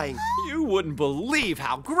terrifying. You wouldn't believe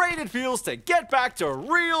how great it feels to get back to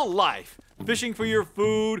real life. Fishing for your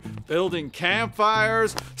food, building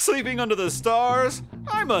campfires, sleeping under the stars.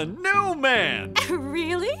 I'm a new man.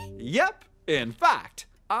 Really? Yep. In fact,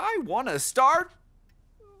 I want to start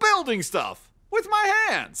building stuff with my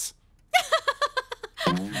hands.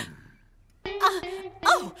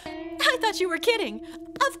 Oh, I thought you were kidding.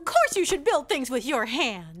 Of course you should build things with your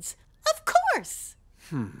hands. Of course.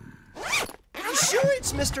 Sure,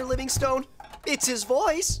 it's Mr. Livingstone. It's his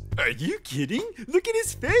voice. Are you kidding? Look at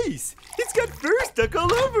his face. He's got fur stuck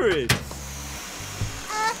all over it.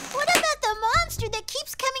 What about the monster that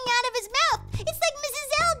keeps coming out of his mouth? It's like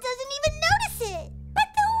Mrs. L doesn't even notice it. But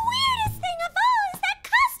the weirdest thing of all is that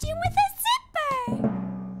costume with a zipper.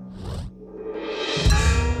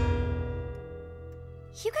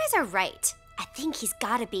 You guys are right. I think he's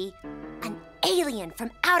gotta be an alien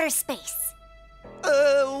from outer space.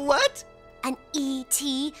 What? An ET,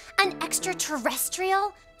 an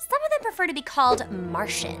extraterrestrial. Some of them prefer to be called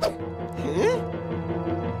Martian.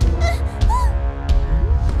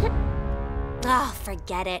 Oh,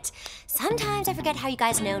 forget it. Sometimes I forget how you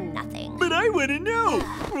guys know nothing. But I want to know.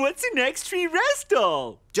 What's an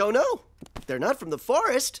extraterrestrial? Don't know. They're not from the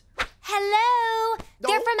forest. Hello.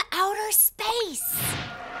 They're Oh. from outer space.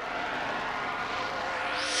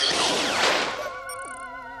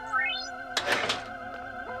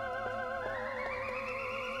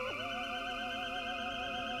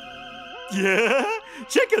 Yeah?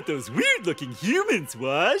 Check out those weird-looking humans,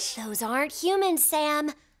 Wash. Those aren't humans,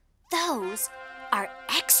 Sam. Those are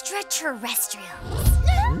extraterrestrials. Look!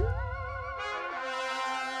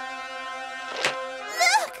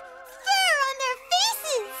 Fur on their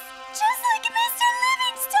faces! Just like Mr.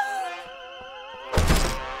 Livingstone!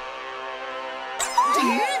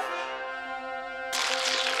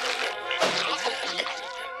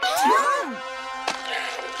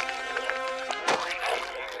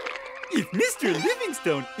 Mr.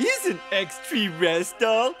 Livingstone isn't X-Tree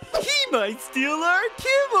Restall. He might steal our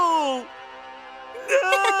kibble.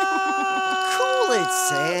 No! Cool it,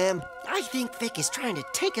 Sam. I think Vic is trying to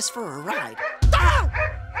take us for a ride. Ah!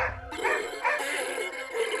 Those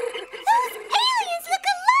aliens look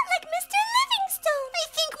a lot like Mr. Livingstone. I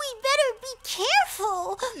think we better be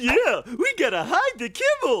careful. Yeah, we gotta hide the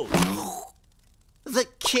kibble. The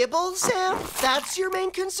kibble, Sam? That's your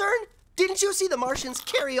main concern? Didn't you see the Martians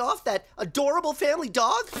carry off that adorable family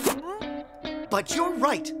dog? But you're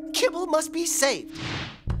right. Kibble must be saved.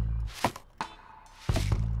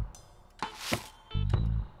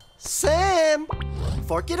 Sam,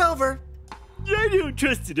 fork it over. I don't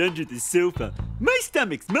trust it under the sofa. My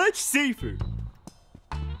stomach's much safer.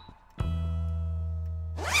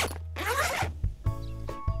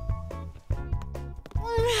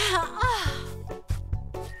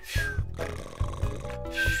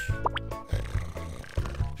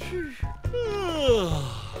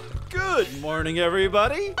 Good morning,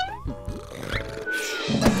 everybody.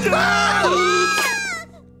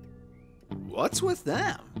 What's with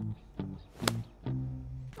them?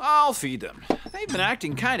 I'll feed them. They've been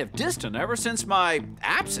acting kind of distant ever since my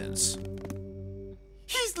absence.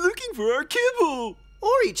 He's looking for our kibble.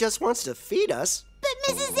 Or he just wants to feed us. But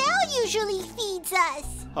Mrs. L usually feeds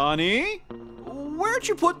us. Honey, where'd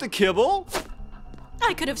you put the kibble?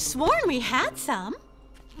 I could have sworn we had some.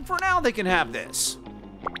 For now, they can have this.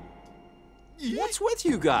 What's with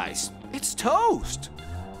you guys? It's toast.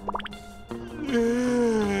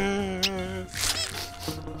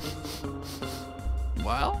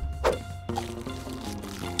 Well,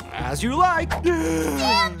 as you like.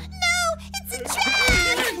 Sam, no, it's a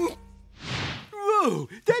trap! Whoa,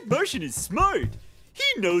 that Martian is smart.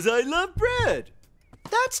 He knows I love bread.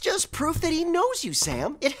 That's just proof that he knows you,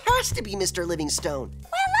 Sam. It has to be Mr. Livingstone.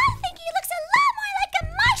 Well, I think he looks a lot more like a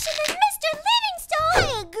Martian than Mr. Livingstone.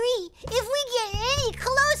 I agree. If we get any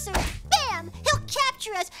closer, bam, he'll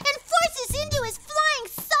capture us and force us into his flying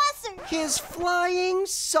saucer. His flying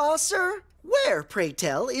saucer? Where, pray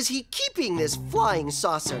tell, is he keeping this flying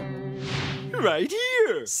saucer? Right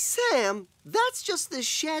here. Sam, that's just this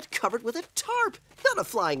shed covered with a tarp, not a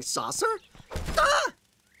flying saucer. Ah!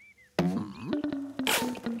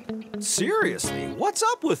 Seriously, what's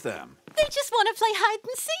up with them? They just want to play hide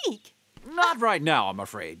and seek. Not right now, I'm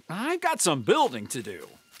afraid. I've got some building to do.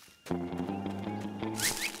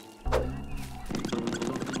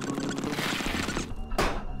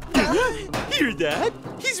 Hear that?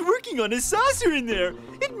 He's working on his saucer in there.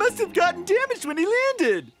 It must have gotten damaged when he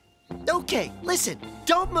landed. Okay, listen,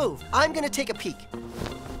 don't move. I'm gonna take a peek.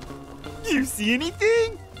 You see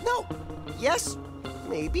anything? No. Yes?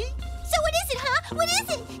 Maybe? So what is it, huh? What is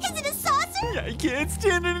it? Is it a saucer? I can't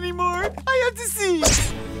stand it anymore. I have to see.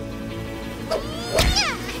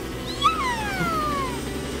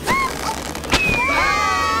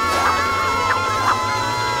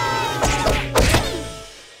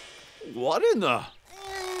 What in the...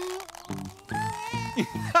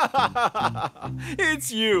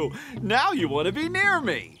 It's you. Now you want to be near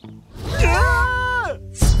me. Ah!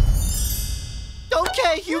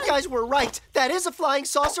 Okay, you guys were right. That is a flying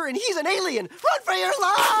saucer and he's an alien. Run for your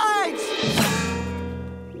lives!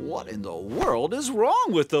 What in the world is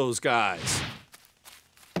wrong with those guys?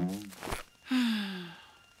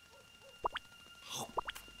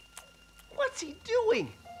 What's he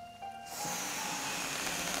doing?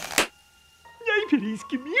 I bet he's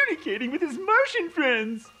communicating with his Martian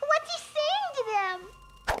friends. What's he saying to them?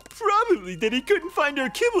 Probably that he couldn't find our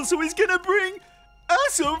kibble, so he's gonna bring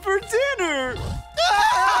us home for dinner.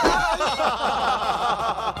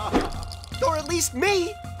 Or at least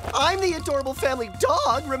me. I'm the adorable family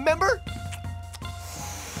dog, remember?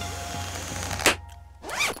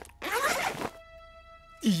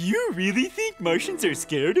 You really think Martians are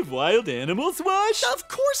scared of wild animals, Wash? Of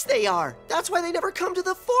course they are. That's why they never come to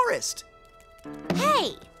the forest.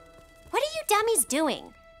 Hey, what are you dummies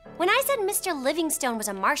doing? When I said Mr. Livingstone was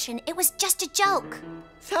a Martian, it was just a joke.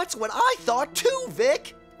 That's what I thought too,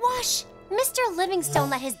 Vic. Wash, Mr.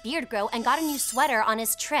 Livingstone let his beard grow and got a new sweater on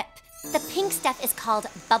his trip. The pink stuff is called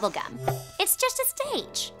bubblegum. It's just a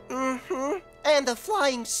stage. Mm-hmm. And the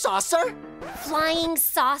flying saucer? Flying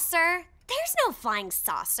saucer? There's no flying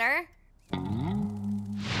saucer.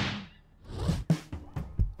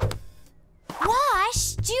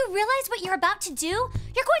 Wash, do you realize what you're about to do?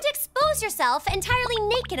 You're going to expose yourself entirely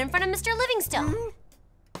naked in front of Mr. Livingstone.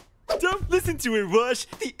 Don't listen to her, Wash.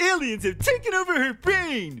 The aliens have taken over her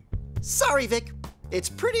brain. Sorry, Vic. It's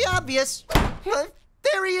pretty obvious.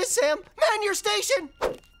 There he is, Sam. Man your station.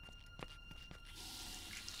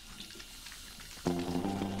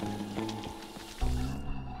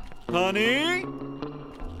 Honey?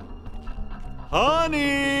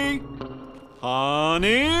 Honey?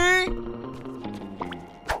 Honey?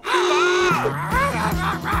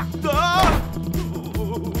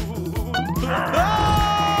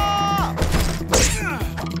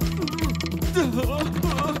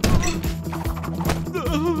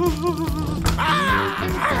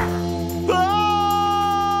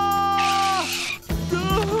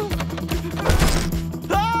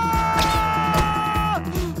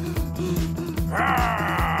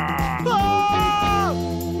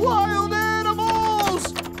 Wild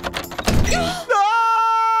animals!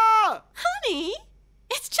 Honey,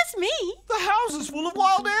 it's just me. The house is full of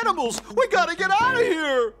wild animals. We gotta get out of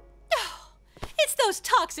here. It's those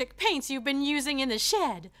toxic paints you've been using in the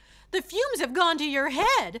shed. The fumes have gone to your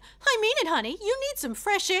head. I mean it, honey. You need some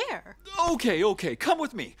fresh air. Okay, come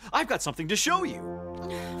with me. I've got something to show you.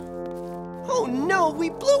 Oh no, we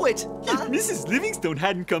blew it! If Mrs. Livingstone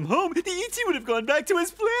hadn't come home, the E.T. would have gone back to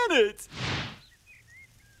his planet.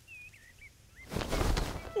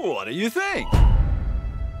 What do you think?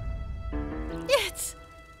 It's...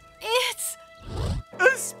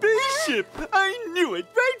 A spaceship! I knew it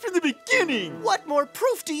right from the beginning! What more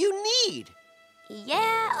proof do you need?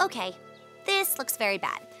 Yeah, okay. This looks very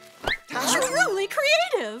bad. Truly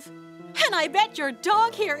creative. And I bet your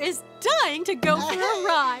dog here is dying to go for a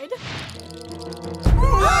ride.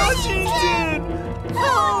 Washington!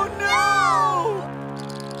 Oh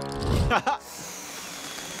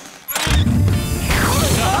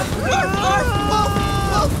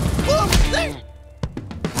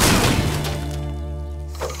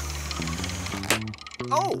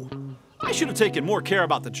Oh, I should have taken more care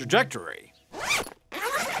about the trajectory.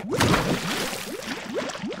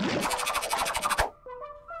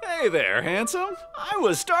 Hey there, handsome. I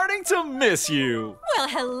was starting to miss you. Well,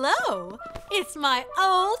 hello. It's my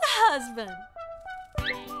old husband.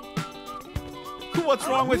 What's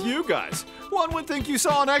wrong with you guys? One would think you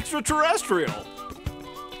saw an extraterrestrial.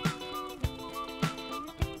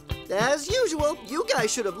 As usual, you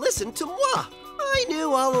guys should have listened to moi. I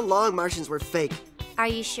knew all along Martians were fake. Are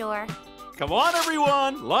you sure? Come on,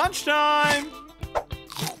 everyone. Lunchtime.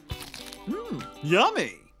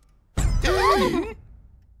 Yummy.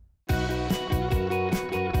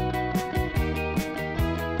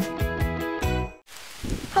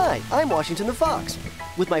 Hi, I'm Washington the Fox.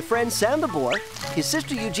 With my friend Sam the boar, his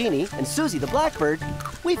sister Eugénie, and Suzie the blackbird,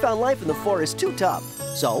 we found life in the forest too tough.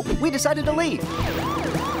 So we decided to leave.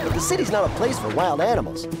 But the city's not a place for wild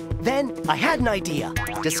animals. Then I had an idea.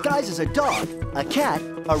 Disguised as a dog, a cat,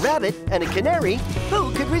 a rabbit, and a canary,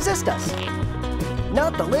 who could resist us?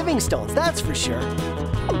 Not the Livingstones, that's for sure.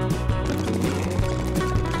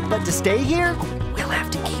 But to stay here, we'll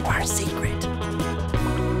have to keep our secret.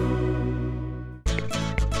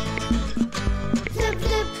 Flip,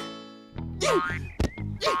 flip.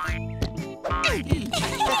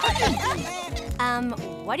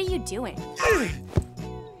 What are you doing?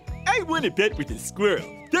 I want to bet with a squirrel.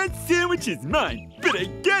 That sandwich is mine, but I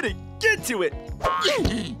gotta get to it.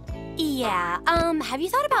 Yeah, have you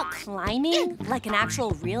thought about climbing like an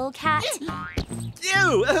actual real cat?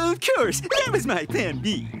 Oh, of course. That was my plan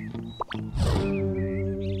B.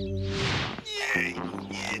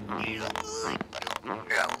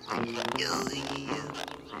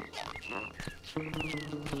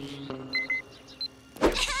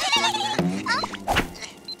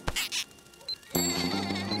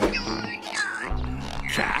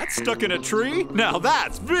 Cat stuck in a tree? Now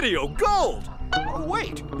that's video gold. Oh,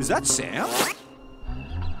 wait, is that Sam?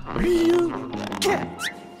 Real cat.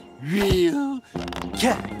 Real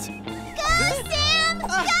cat. Go, Sam!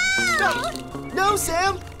 Go! No,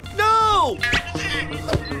 Sam! No!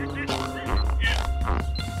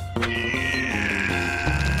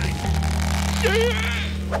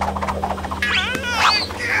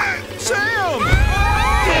 Sam!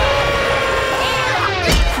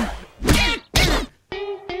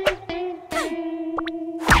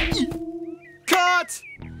 Cut!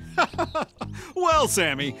 Well,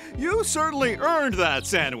 Sammy, you certainly earned that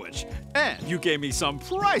sandwich. And you gave me some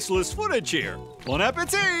priceless footage here. Bon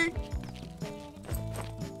appetit!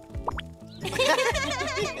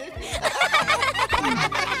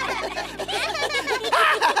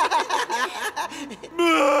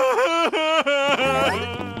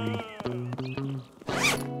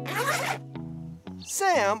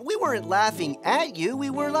 Sam, we weren't laughing at you. We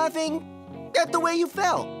were laughing at the way you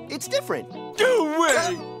fell. It's different. No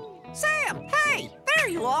way! Sam, hey, there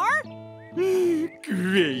you are.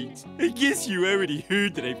 Great. I guess you already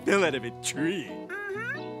heard that I fell out of a tree.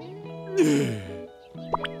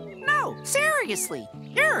 No, seriously,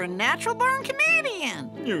 you're a natural-born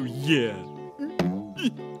comedian. Oh, yeah.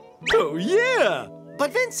 Oh, yeah!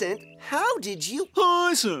 But Vincent, how did you...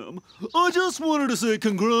 Hi, Sam. I just wanted to say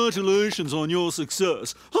congratulations on your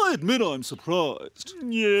success. I admit I'm surprised.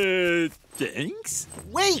 Yeah, thanks?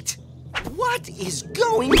 Wait! What is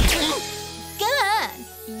going... Good.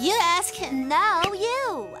 You ask him. No,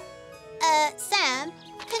 you. Sam,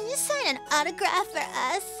 can you sign an autograph for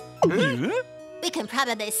us? Yeah? We can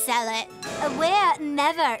probably sell it. We're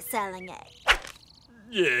never selling it.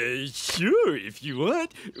 Yeah, sure, if you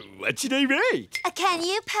want. What should I write? Can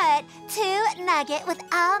you put 2 Nugget with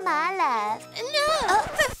all my love? No,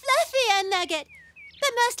 for Fluffy and Nugget,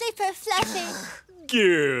 but mostly for Fluffy.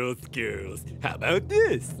 Girls. How about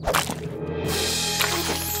this?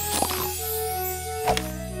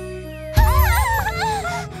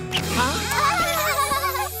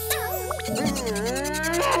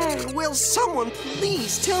 Will someone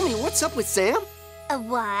please tell me what's up with Sam?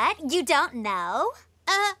 What? You don't know?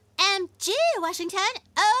 MG, Washington.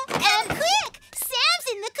 Oh, and quick! Sam's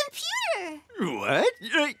in the computer. What?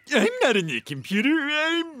 I'm not in the computer.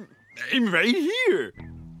 I'm right here.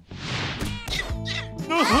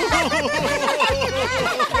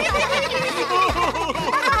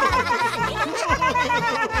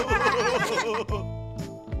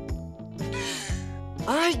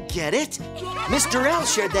 I get it. Mr. L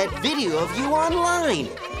shared that video of you online.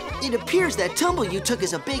 It appears that tumble you took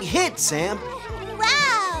is a big hit, Sam.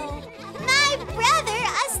 Wow! My brother,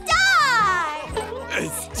 a star! A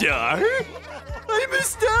star? I'm a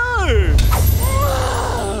star!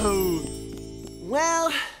 Whoa!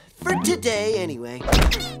 Well, for today anyway.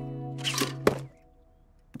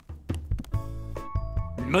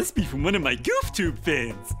 Must be from one of my GoofTube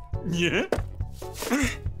fans. Yeah?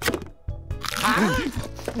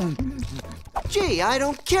 Gee, I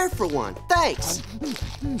don't care for one. Thanks.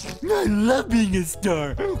 I love being a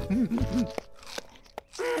star.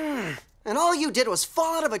 And all you did was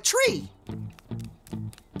fall out of a tree.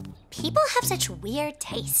 People have such weird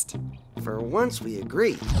taste. For once, we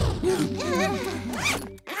agree.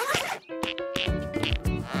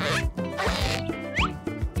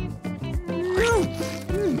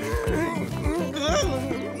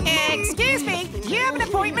 Excuse me, do you have an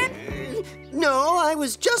appointment? No, I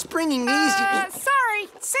was just bringing these... Sorry,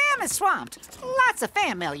 Sam is swamped. Lots of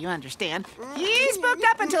fan mail, you understand. He's booked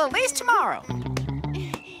up until at least tomorrow.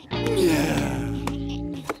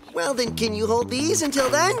 Well, then can you hold these until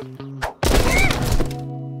then?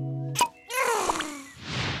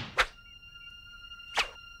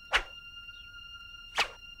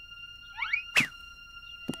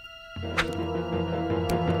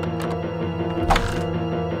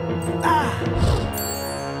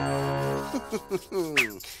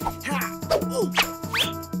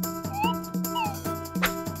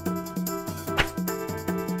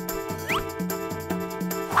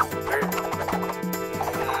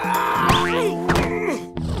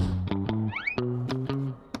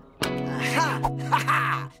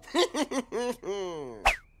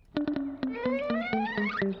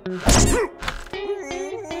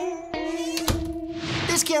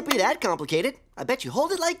 This can't be that complicated. I bet you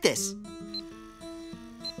hold it like this.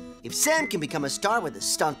 If Sam can become a star with a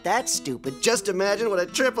stunt that stupid, just imagine what a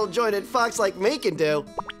triple-jointed fox like me can do.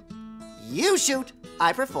 You shoot,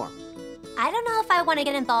 I perform. I don't know if I want to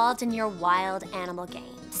get involved in your wild animal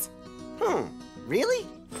games. Really?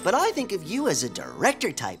 But I think of you as a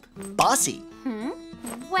director type, bossy.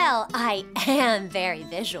 Well, I am very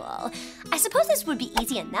visual. I suppose this would be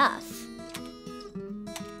easy enough.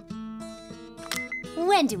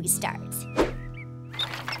 When do we start?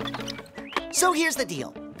 So here's the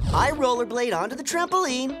deal. I rollerblade onto the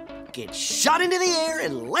trampoline, get shot into the air,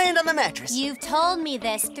 and land on the mattress. You've told me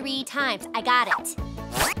this 3 times. I got it.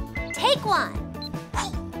 Take one.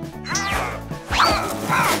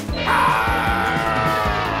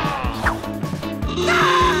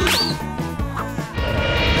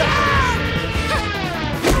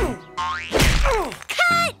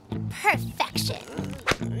 Cut! Perfection.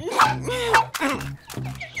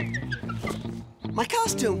 My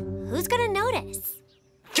costume. Who's gonna notice?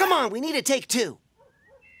 Come on, we need to take 2.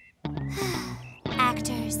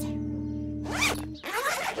 Actors.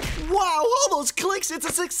 Wow, all those clicks, it's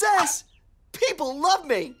a success. People love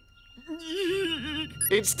me.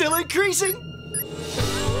 It's still increasing.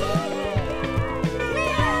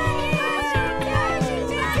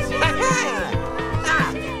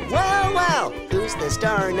 Well, who's the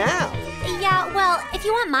star now? Yeah, well, if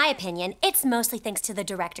you want my opinion, it's mostly thanks to the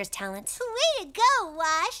director's talent. Way to go,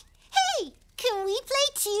 Wash. Hey, can we play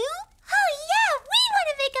too? Oh, yeah, we want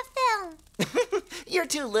to make a film. You're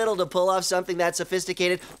too little to pull off something that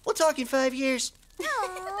sophisticated. We'll talk in 5 years.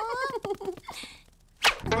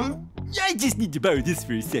 Aww. Hey, I just need to borrow this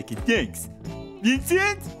for a second, thanks.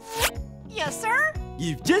 Vincent? Yes, sir?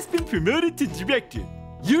 You've just been promoted to director.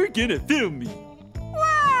 You're gonna film me.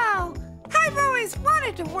 Wow! I've always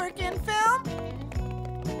wanted to work in film.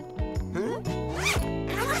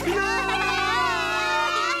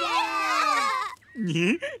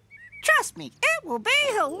 Trust me, it will be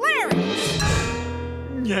hilarious.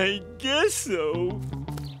 I guess so.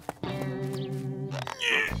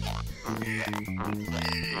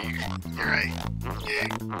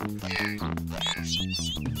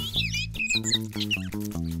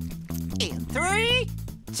 In 3,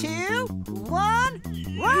 2, 1,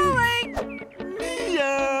 rolling!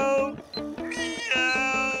 Meow!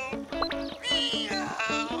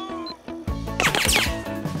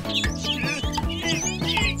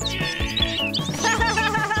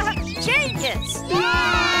 Genius!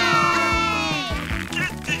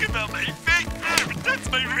 Can't think about my fake hair, but that's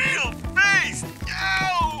my real face!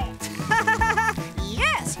 Ow!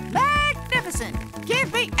 Yes, magnificent!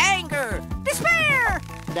 Give me anger, despair,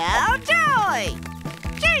 now joy!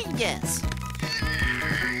 Genius!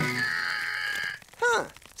 Huh,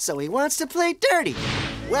 so he wants to play dirty.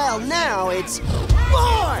 Well, now it's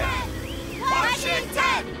boar!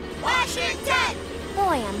 Washington! Washington!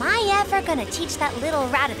 Boy, am I ever gonna teach that little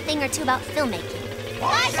rat a thing or two about filmmaking.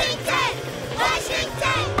 Washington!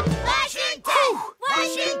 Washington! Washington!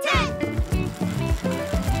 Washington!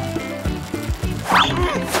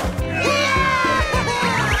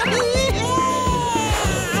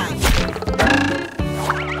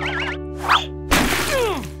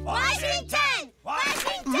 Washington!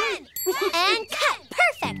 Washington! And cut!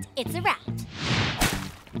 Perfect! It's a wrap.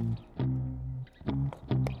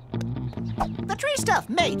 The tree stuff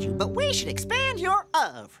made you, but we should expand your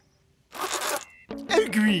oeuvre.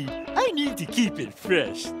 Agreed. I need to keep it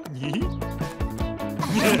fresh.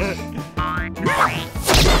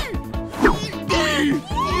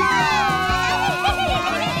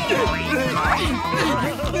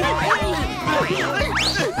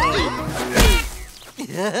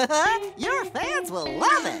 Your fans will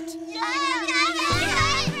love it.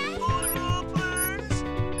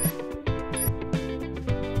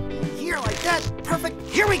 Here like that, perfect.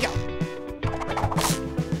 Here we go.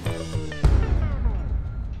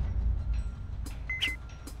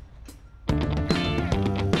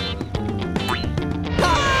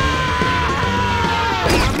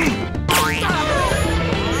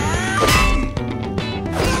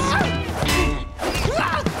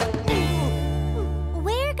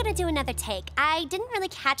 We're gonna do another take. I didn't really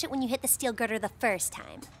catch it when you hit the steel girder the first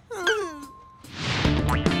time.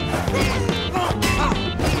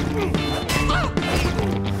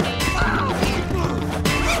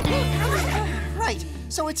 Right,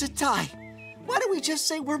 so it's a tie. Why don't we just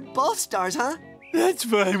say we're both stars, huh? That's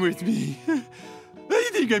fine with me. I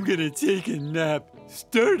think I'm gonna take a nap.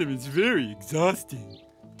 Stardom is very exhausting.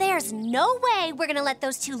 There's no way we're gonna let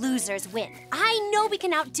those two losers win. I know we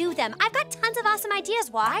can outdo them. I've got tons of awesome ideas,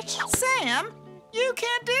 Watch. Sam, you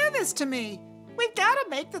can't do this to me. We've got to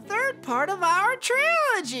make the third part of our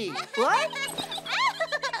trilogy. What?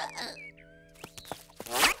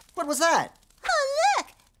 What was that? Oh, look!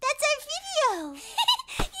 That's our video!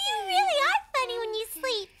 You really are funny when you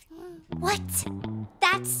sleep. What?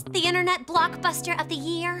 That's the internet blockbuster of the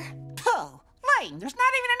year? Oh, lame. There's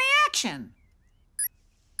not even any action.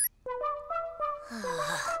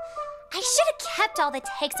 I should have kept all the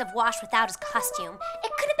takes of Wash without his costume.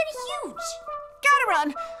 It could have been huge. Gotta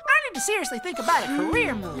run. I need to seriously think about a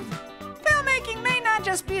career move. Filmmaking may not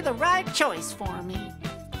just be the right choice for me.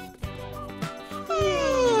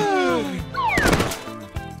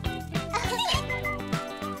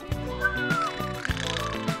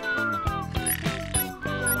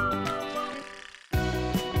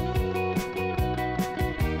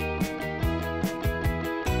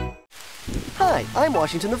 Hi, I'm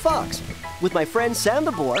Washington the Fox. With my friend Sam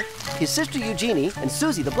the Boar, his sister Eugénie, and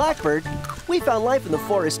Suzie the Blackbird, we found life in the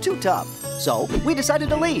forest too tough, so we decided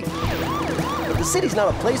to leave. But the city's not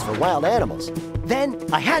a place for wild animals. Then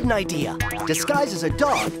I had an idea. Disguised as a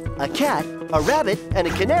dog, a cat, a rabbit, and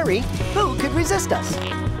a canary, who could resist us?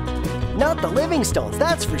 Not the Livingstones,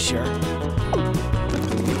 that's for sure.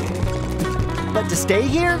 But to stay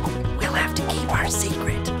here, we'll have to keep our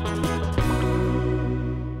secret.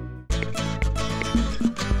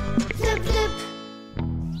 Flip, flip.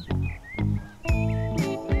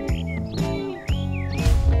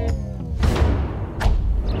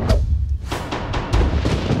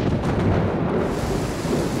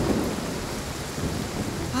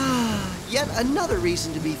 Yet another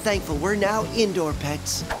reason to be thankful we're now indoor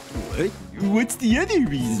pets. What? What's the other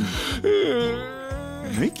reason?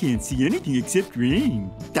 I can't see anything except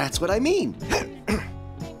rain. That's what I mean.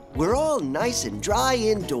 We're all nice and dry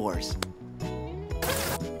indoors.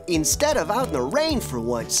 Instead of out in the rain for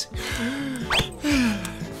once.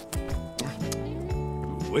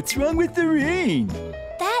 What's wrong with the rain?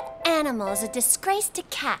 That animal's a disgrace to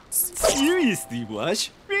cats. Seriously,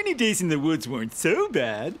 Wash. Rainy days in the woods weren't so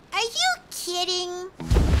bad. Are you kidding?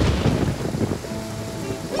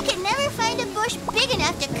 We can never find a bush big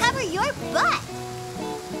enough to cover your butt.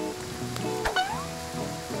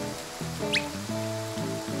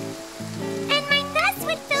 And my nuts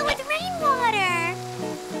would fill with rainwater.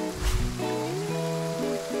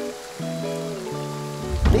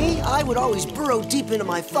 Me, I would always burrow deep into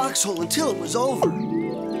my foxhole until it was over.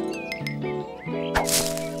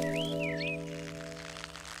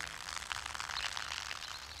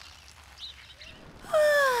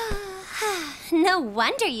 No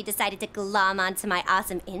wonder you decided to glom onto my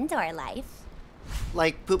awesome indoor life.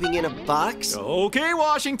 Like pooping in a box? Okay,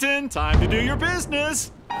 Washington, time to do your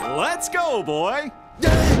business. Let's go, boy.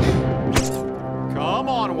 Come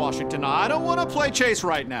on, Washington, I don't want to play chase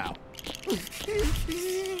right now.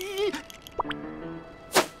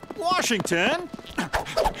 Washington!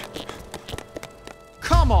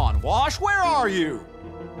 Come on, Wash, where are you?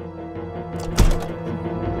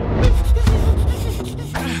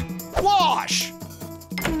 Wash!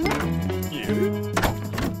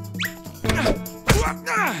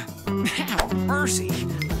 Mercy.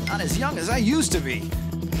 Not as young as I used to be.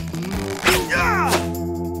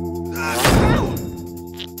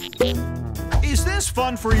 Is this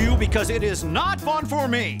fun for you? Because it is not fun for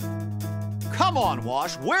me. Come on,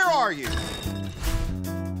 Wash, where are you?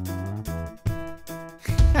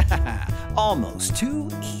 Almost too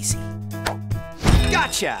easy.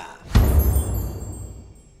 Gotcha!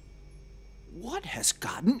 What has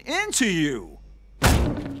gotten into you?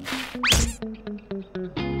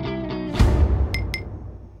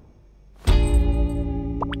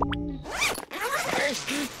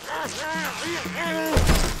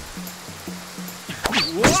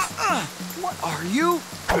 What are you?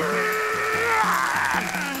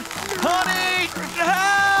 Honey,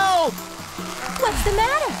 help! What's the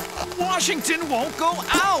matter? Washington won't go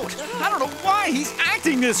out. I don't know why he's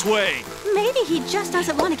acting this way. Maybe he just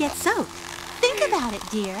doesn't want to get soaked. Think about it,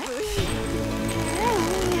 dear.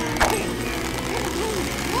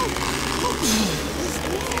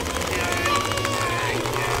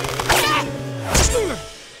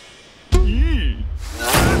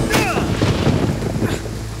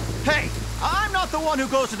 Hey, I'm not the one who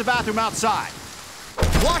goes to the bathroom outside.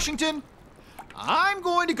 Washington, I'm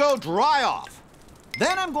going to go dry off.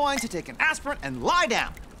 Then I'm going to take an aspirin and lie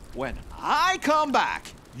down. When I come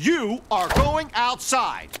back, you are going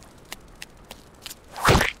outside.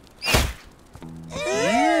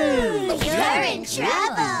 You're in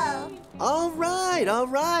trouble. All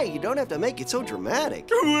right. You don't have to make it so dramatic.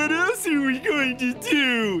 What else are we going to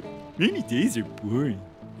do? Rainy days are boring.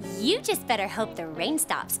 You just better hope the rain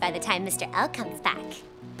stops by the time Mr. L comes back.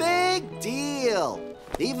 Big deal.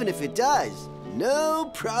 Even if it does,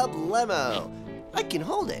 no problemo. I can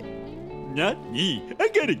hold it. Not me. I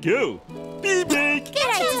gotta go. Be back. Good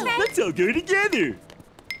idea. Let's all go together.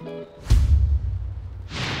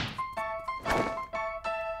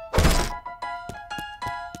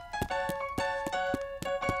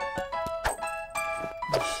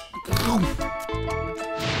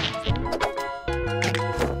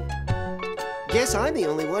 Guess I'm the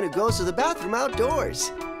only one who goes to the bathroom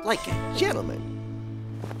outdoors, like a gentleman.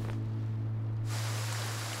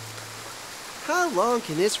 How long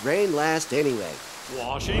can this rain last anyway?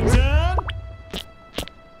 Washington!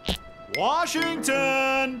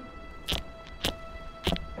 Washington!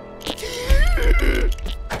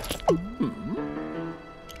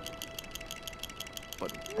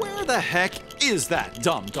 But where the heck is that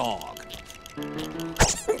dumb dog?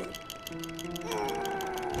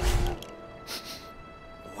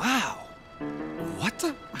 Wow. What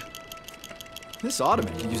the? This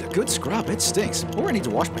ottoman could use a good scrub. It stinks. Or I need to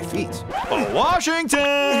wash my feet. Oh,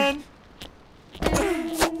 Washington!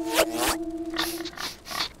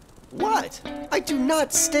 What? I do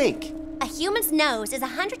not stink. A human's nose is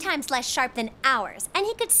 100 times less sharp than ours, and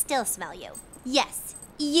he could still smell you. Yes,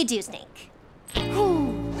 you do stink. After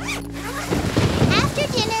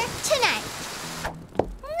dinner tonight.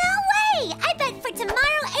 No way! I bet for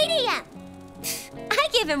tomorrow 8 a.m. I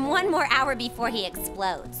give him 1 more hour before he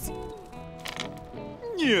explodes.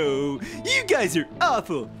 No, you guys are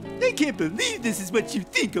awful. I can't believe this is what you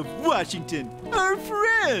think of Washington, our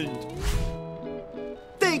friend.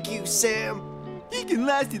 Thank you, Sam. He can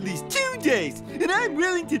last at least 2 days, and I'm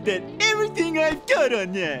willing to bet everything I've got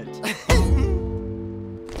on that.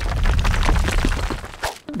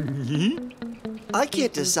 I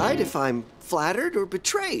can't decide if I'm flattered or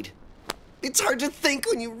betrayed. It's hard to think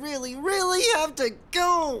when you really, really have to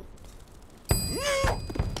go.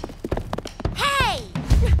 Hey!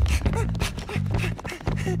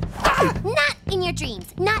 Not in your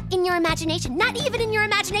dreams, not in your imagination, not even in your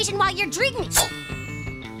imagination while you're dreaming.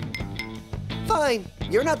 Fine,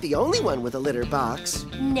 you're not the only one with a litter box.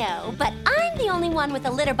 No, but I'm the only one with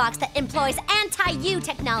a litter box that employs anti-you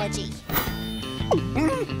technology.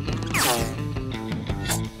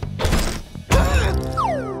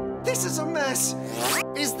 This is a mess.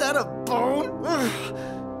 Is that a bone?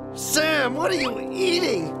 Sam, what are you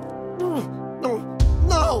eating?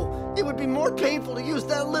 No! It would be more painful to use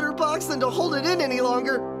that litter box than to hold it in any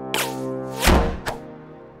longer.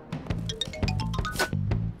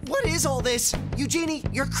 What is all this? Eugénie,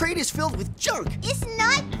 your crate is filled with junk. It's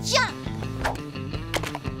not junk.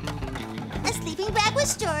 A sleeping bag with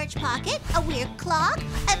storage pocket, a weird clock,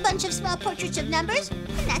 a bunch of small portraits of numbers,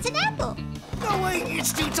 and that's an apple. No way,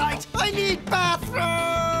 it's too tight. I need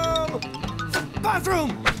bathroom!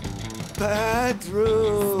 Bathroom!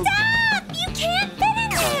 Bathroom! Stop! You can't fit in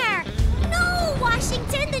there! No,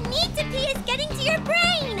 Washington, the need to pee is getting to your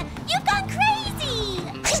brain! You've gone crazy!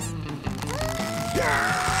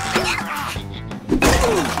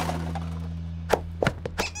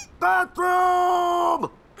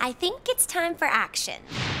 Bathroom! I think it's time for action.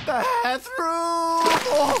 Bathroom!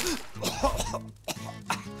 Oh.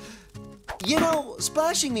 You know,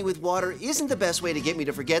 splashing me with water isn't the best way to get me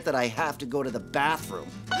to forget that I have to go to the bathroom.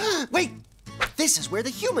 Wait! This is where the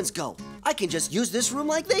humans go. I can just use this room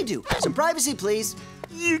like they do. Some privacy, please.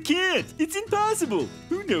 You can't. It's impossible.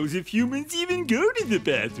 Who knows if humans even go to the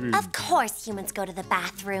bathroom? Of course humans go to the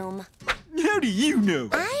bathroom. How do you know?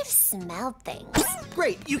 I've smelled things.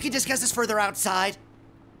 Great, you can discuss this further outside.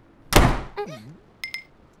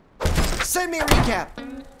 Send me a recap.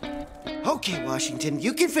 Okay, Washington,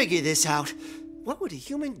 you can figure this out. What would a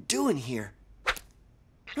human do in here?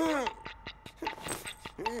 No,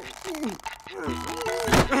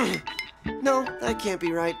 that can't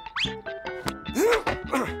be right.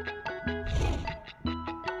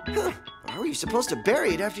 How are you supposed to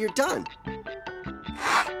bury it after you're done?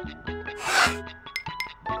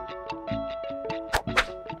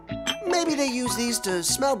 Maybe they use these to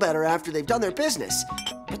smell better after they've done their business.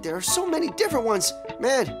 But there are so many different ones.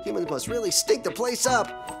 Man, humans must really stink the place up.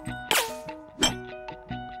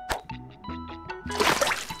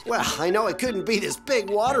 Well, I know it couldn't be this big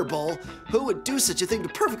water bowl. Who would do such a thing to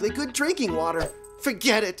perfectly good drinking water?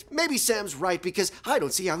 Forget it. Maybe Sam's right, because I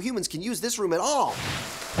don't see how humans can use this room at all.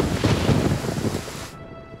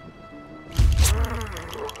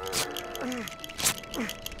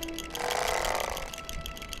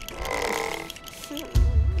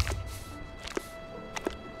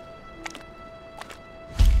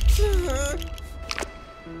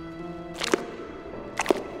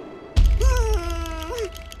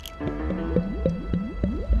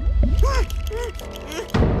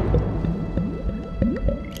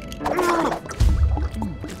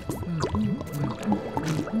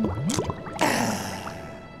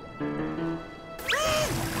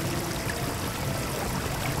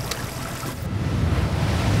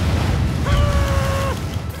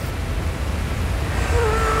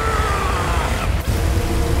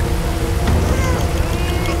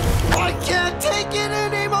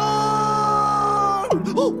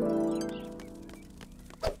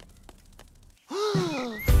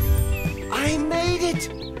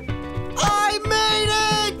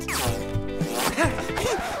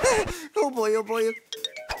 Oh boy.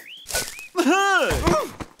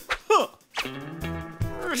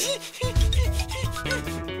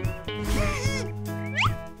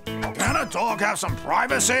 Can a dog have some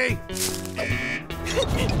privacy?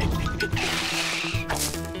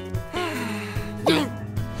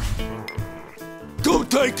 Go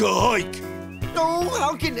take a hike. No,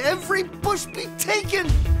 how can every bush be taken?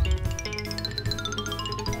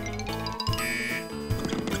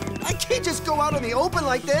 I can't just go out in the open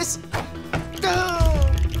like this.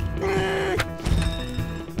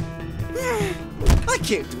 I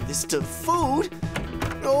can't do this to food.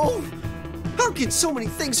 Oh, how can so many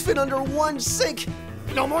things fit under one sink?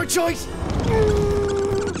 No more choice.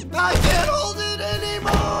 I can't hold it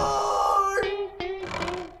anymore.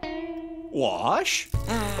 Wash?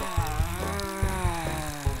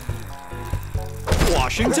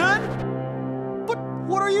 Washington? But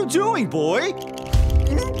what are you doing, boy?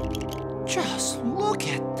 Just look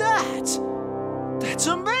at that. That's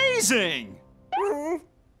amazing.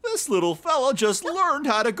 This little fella just learned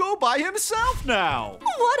how to go by himself now.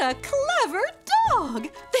 What a clever dog!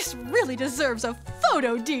 This really deserves a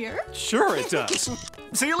photo, dear. Sure it does.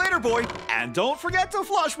 See you later, boy. And don't forget to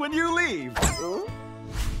flush when you leave.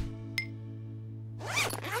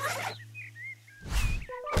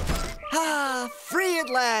 Ah, free at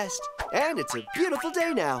last. And it's a beautiful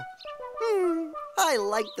day now. I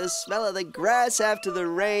like the smell of the grass after the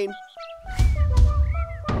rain.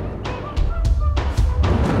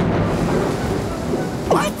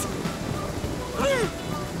 What?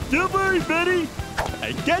 Don't worry, Betty.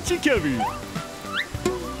 I got you covered.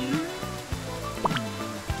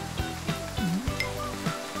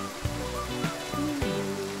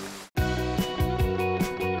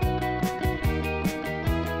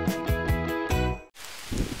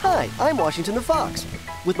 Hi, I'm Washington the Fox.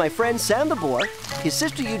 With my friend Sam the boar, his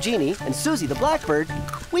sister Eugénie, and Suzie the blackbird,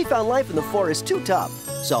 we found life in the forest too tough.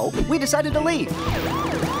 So we decided to leave.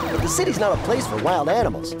 But the city's not a place for wild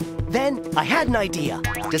animals. Then I had an idea.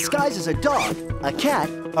 Disguised as a dog, a cat,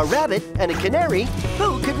 a rabbit, and a canary,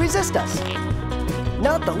 who could resist us?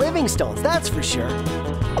 Not the Livingstones, that's for sure.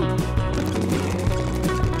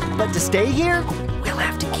 But to stay here, we'll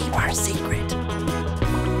have to keep our secret.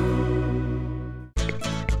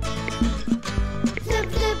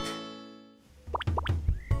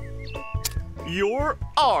 You're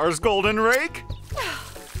ours, Golden Rake.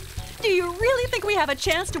 Do you really think we have a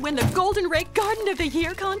chance to win the Golden Rake Garden of the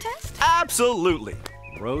Year contest? Absolutely.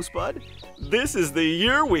 Rosebud, this is the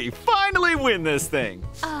year we finally win this thing.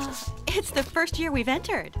 It's the first year we've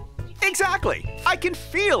entered. Exactly. I can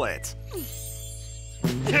feel it.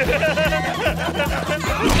 No,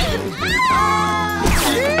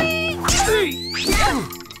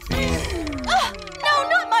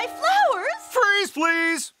 not my flowers! Freeze,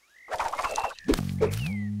 please.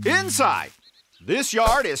 Inside. This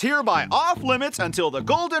yard is hereby off limits until the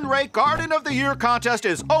Golden Rake Garden of the Year contest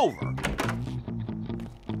is over.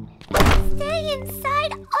 Stay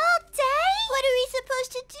inside all day? What are we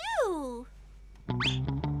supposed to do?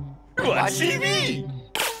 Watch TV!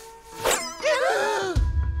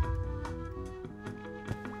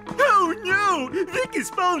 Oh no! Vic has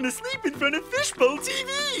fallen asleep in front of Fishbowl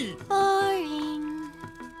TV! Boring.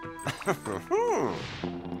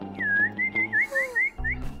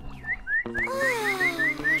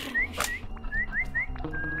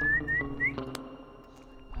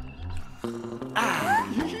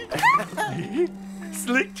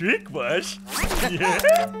 Slick trick, Wash. Yeah.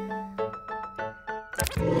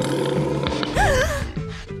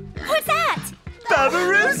 What's that?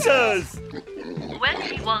 Barbarousas! When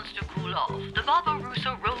he wants to cool off, the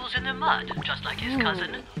Barbaroussa rolls in the mud, just like his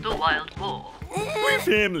cousin, the wild boar. We're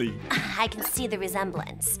family. I can see the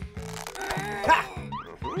resemblance.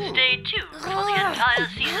 Stay tuned for the entire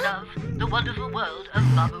season of The Wonderful World of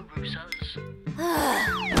Barbaroussas.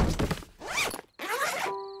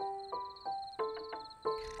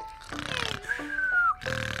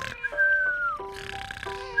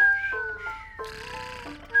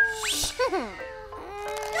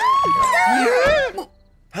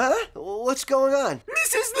 Huh? What's going on?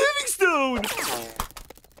 Mrs. Livingstone!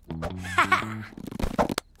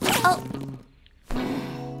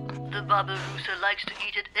 The Barbaroussa likes to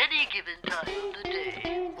eat at any given time of the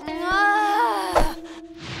day.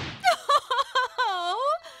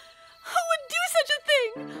 Who would do such a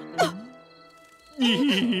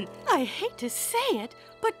thing? I hate to say it,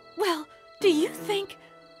 but, well, do you think...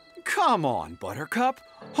 Come on, Buttercup.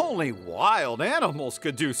 Only wild animals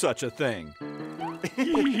could do such a thing. Did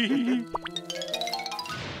you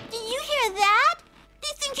hear that?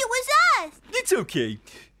 They think it was us. It's okay.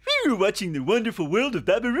 We were watching The Wonderful World of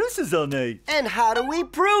Barbaroussas all night. And how do we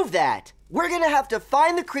prove that? We're gonna have to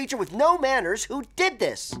find the creature with no manners who did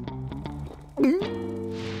this.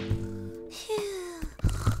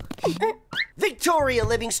 Victoria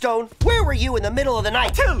Livingstone, where were you in the middle of the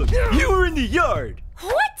night? Tell him you were in the yard.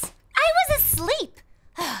 What? I was asleep.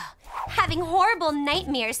 Having horrible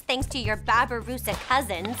nightmares thanks to your Barbaroussa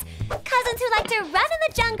cousins. Cousins who like to run in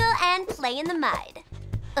the jungle and play in the mud.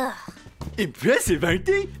 Ugh. Impressive, aren't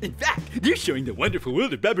they? In fact, they're showing The Wonderful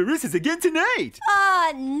World of Barbaroussas again tonight.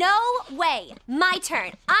 No way. My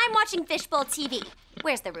turn. I'm watching Fishbowl TV.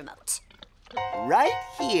 Where's the remote? Right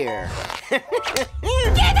here. Give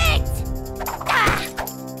it!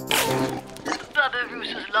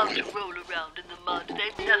 Barbaroussas love to roll around in the mud.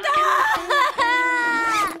 They've never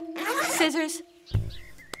Scissors.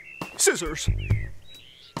 Scissors.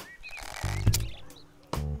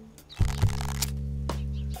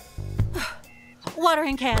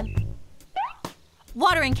 Watering can.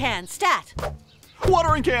 Watering can. Stat.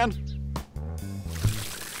 Watering can.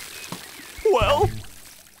 Well,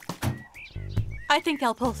 I think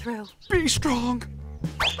they'll pull through. Be strong.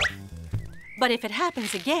 But if it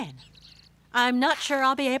happens again, I'm not sure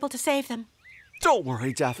I'll be able to save them. Don't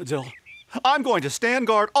worry, Daffodil. I'm going to stand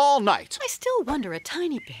guard all night. I still wonder a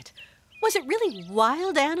tiny bit. Was it really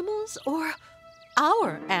wild animals or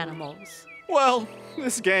our animals? Well,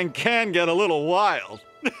 this gang can get a little wild.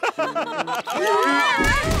 They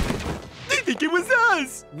think it was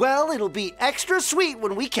us. Well, it'll be extra sweet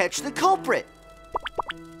when we catch the culprit.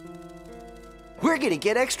 We're gonna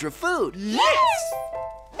get extra food. Yes!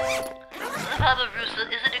 The babirusa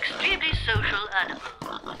is an extremely social animal.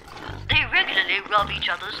 They regularly rub each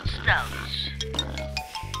other's snouts.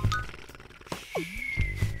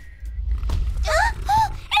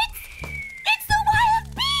 It's the wild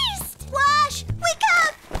beast! Wash, wake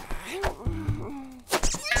up!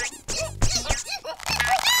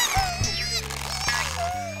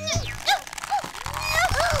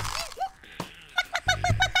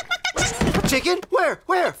 Chicken? Where?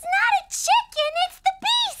 It's not a chicken, it's the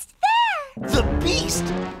beast! There! The beast?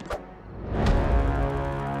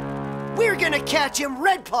 We're gonna catch him,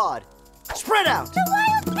 Red Pod! Spread out! The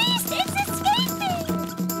wild beast, it's escaping!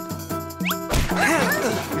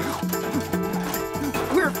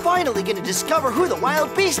 We're finally gonna discover who the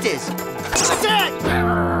wild beast is! Attack!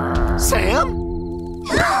 Sam?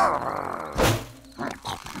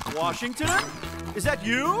 Washington? Is that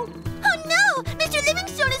you? Oh no! Mr.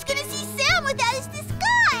 Livingstone is gonna see Sam without his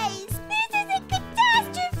disguise! This is a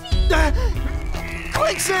catastrophe!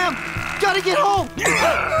 Quick, Sam! Gotta get home!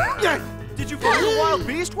 Did you find the wild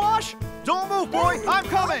beast, Wash? Don't move, boy! I'm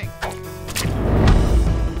coming!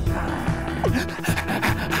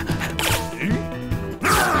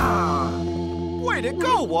 Way to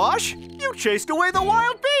go, Wash! You chased away the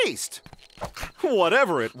wild beast!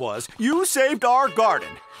 Whatever it was, you saved our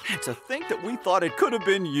garden. And to think that we thought it could have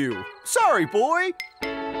been you. Sorry, boy!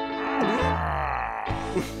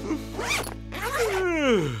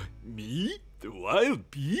 Me? The wild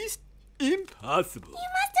beast? Impossible. You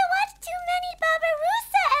must have watched too many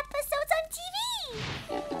Babirusa episodes on TV.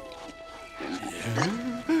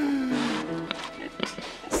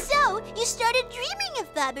 So, you started dreaming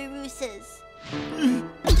of Babirusas.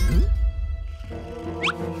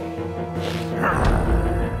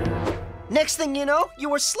 Next thing you know, you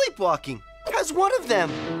were sleepwalking as one of them.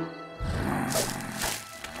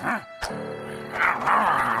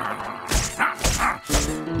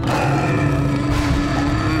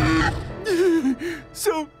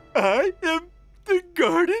 So, I am the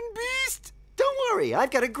garden beast? Don't worry, I've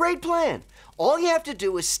got a great plan. All you have to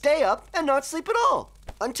do is stay up and not sleep at all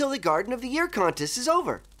until the Garden of the Year contest is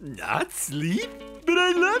over. Not sleep? But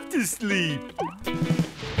I love to sleep.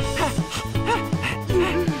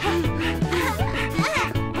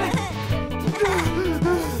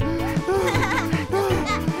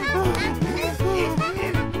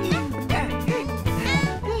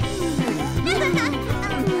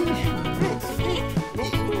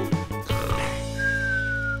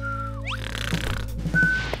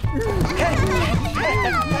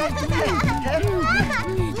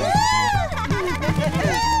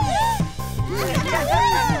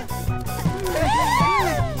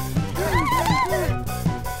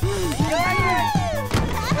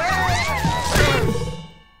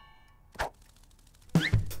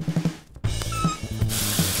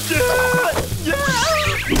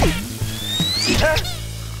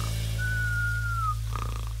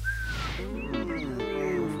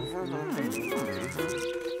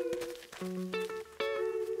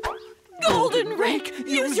 Golden Rake,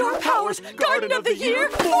 use your powers, Garden of the Year,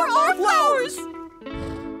 for our flowers!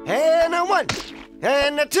 And a 1,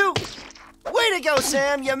 and a 2. Way to go,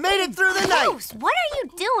 Sam. You made it through the night. Gross, what are you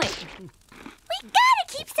doing? We gotta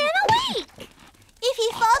keep Sam awake! If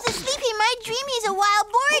he falls asleep, he might dream he's a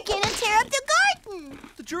wild boar again and tear up the garden.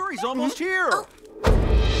 The jury's almost here.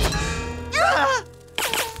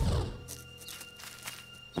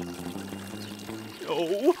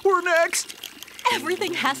 Oh, we're next.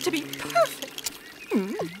 Everything has to be perfect.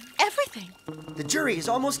 Everything. The jury is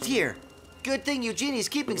almost here. Good thing Eugenie's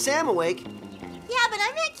keeping Sam awake. Yeah, but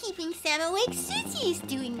I'm not keeping Sam awake. Suzie is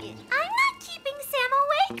doing it. I'm not keeping Sam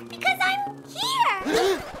awake because I'm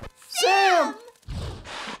here. Sam!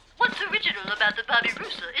 What's original about the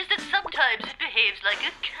babirusa is that sometimes it behaves like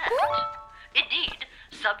a cat. Indeed,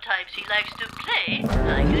 sometimes he likes to play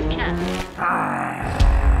like a cat.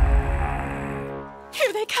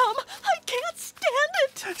 Here they come. I can't stand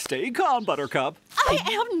it. Stay calm, Buttercup. I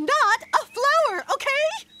am not a flower, okay?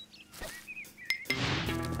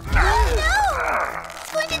 Oh, no!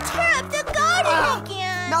 It's going to tear up the garden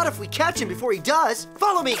again. Not if we catch him before he does.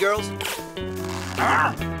 Follow me, girls.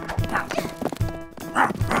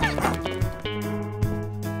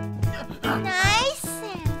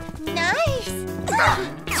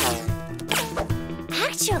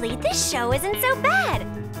 Actually, this show isn't so bad.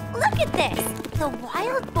 Look at this. The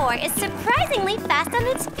wild boar is surprisingly fast on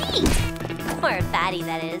its feet. Or fatty,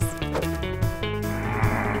 that is.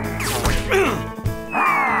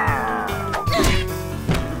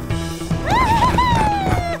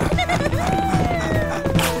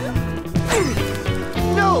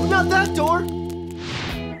 No, not that door!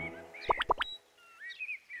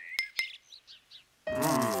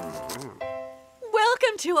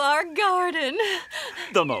 Welcome to our garden.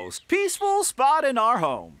 The most peaceful spot in our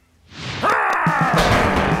home.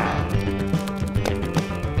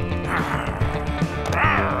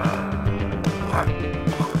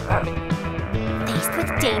 Faced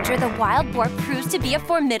with danger, the wild boar proves to be a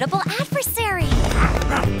formidable adversary.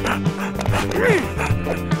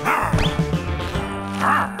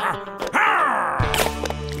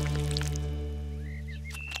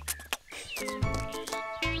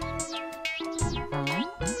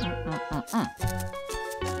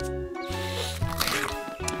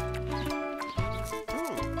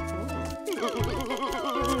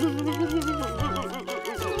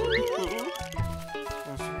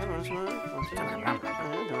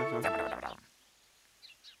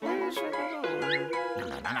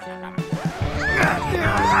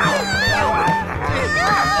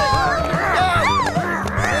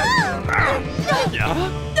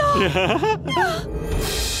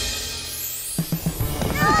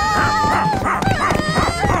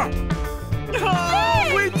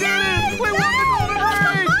 We did it! We won the golden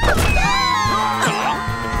ring!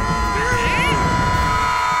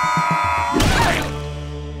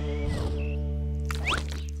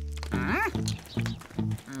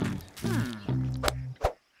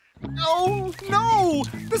 Oh, no!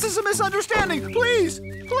 This is a misunderstanding! Please!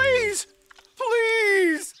 Please!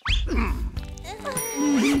 Please!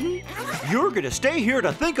 You're gonna stay here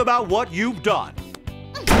to think about what you've done.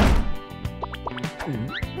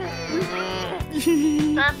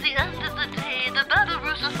 At the end of the day, the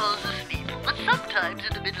Babarusa falls asleep, but sometimes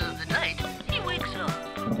in the middle of the night, he wakes up.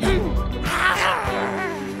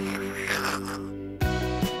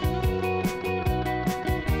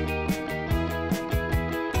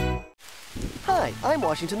 Hi, I'm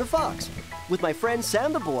Washington the Fox. With my friend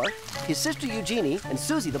Sam the Boar, his sister Eugénie, and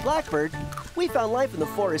Suzie the Blackbird, we found life in the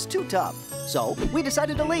forest too tough, so we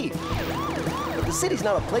decided to leave. But the city's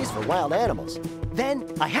not a place for wild animals. Then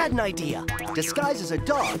I had an idea. Disguised as a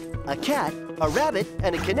dog, a cat, a rabbit,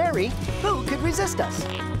 and a canary, who could resist us?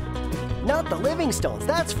 Not the Livingstones,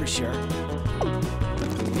 that's for sure.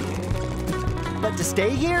 But to stay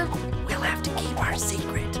here, we'll have to keep our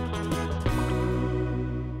secret.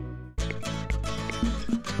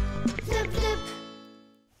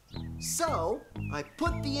 So, I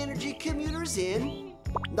put the energy commuters in,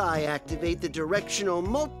 I activate the directional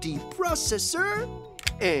multiprocessor,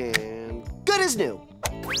 and good as new.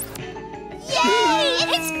 Yay!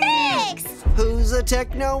 It's fixed! Who's a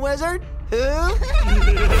techno wizard? Who? It's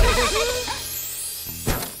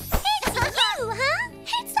you, huh?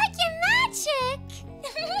 It's like your magic.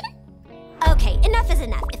 Okay, enough is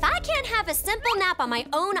enough. If I can't have a simple nap on my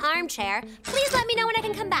own armchair, please let me know when I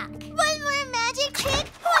can come back. One more magic trick.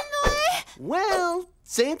 One more. Well,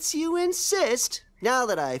 since you insist, now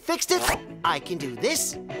that I fixed it, I can do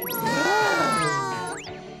this.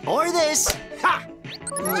 Or this. Ha!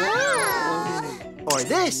 Or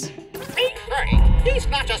this. Meet Furry. He's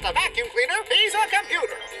not just a vacuum cleaner, he's a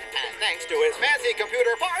computer. And thanks to his fancy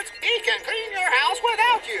computer parts, he can clean your house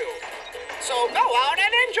without you. So go out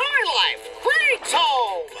and enjoy life. Craig's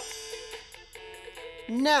home!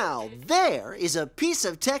 Now, there is a piece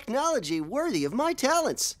of technology worthy of my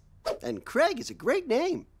talents. And Craig is a great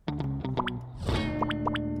name.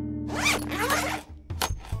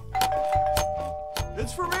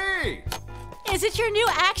 It's for me! Is it your new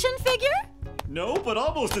action figure? No, but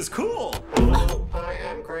almost as cool. Hello, I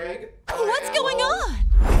am Craig. What's going on?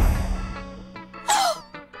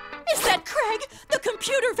 Is that Craig, the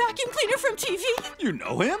computer vacuum cleaner from TV? You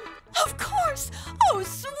know him? Of course! Oh,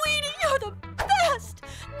 sweetie, you're the best!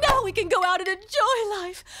 Now we can go out and enjoy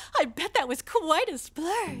life. I bet that was quite a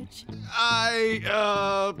splurge.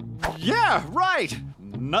 Yeah, right.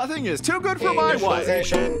 Nothing is too good for my wife.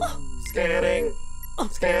 Initialization. Scanning.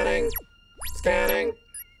 Scanning. Scanning.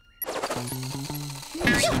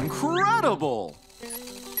 Incredible!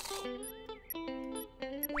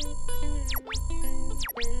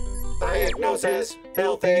 Diagnosis.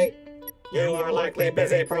 Healthy. You are likely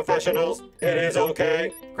busy professionals. It is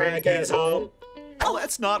okay. Craig is home.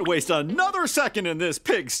 Let's not waste another second in this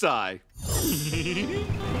pigsty.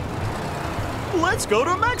 Let's go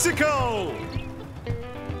to Mexico!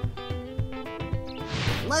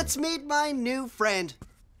 let's meet my new friend.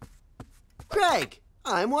 Craig,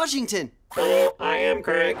 I'm Washington. Hello, I am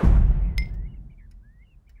Craig.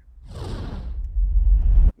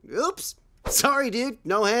 Oops. Sorry, dude.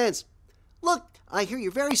 No hands. Look, I hear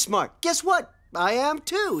you're very smart. Guess what? I am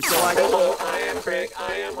too, so I... Hello, I am Craig.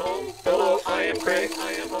 I am home. Hello, I am Craig.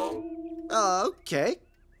 I am home. Okay.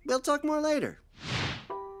 We'll talk more later.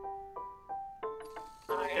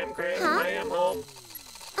 I am Craig. I am home.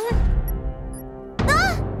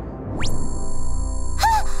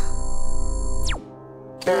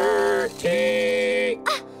 Dirty!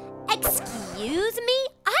 Excuse me?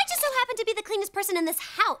 I just so happen to be the cleanest person in this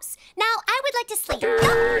house. Now, I would like to sleep.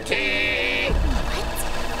 Dirty! What?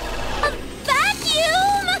 A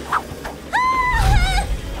vacuum?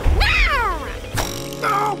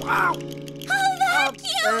 Oh, wow! A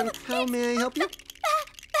vacuum! And how may I help you?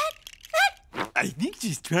 I think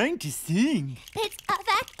she's trying to sing. It's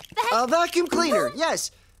A vacuum cleaner,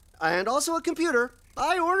 yes. And also a computer.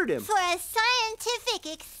 I ordered him. For a scientific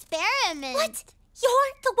experiment. What?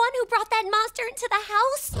 You're the one who brought that monster into the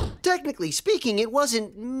house? Technically speaking, it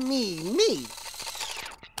wasn't me.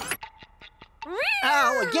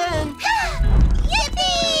 Ow, again!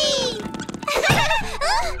 Yippee!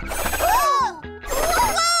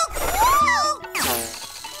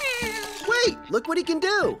 Wait, look what he can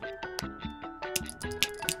do.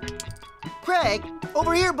 Craig,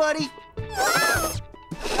 over here, buddy.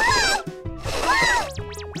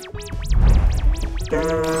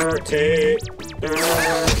 Dirty!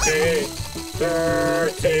 Dirty!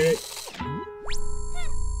 Dirty!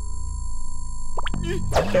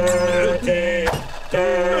 Dirty!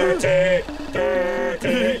 Dirty!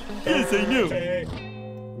 Dirty! Yes, I know.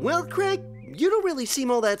 Well, Craig, you don't really seem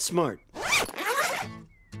all that smart.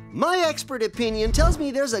 My expert opinion tells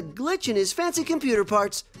me there's a glitch in his fancy computer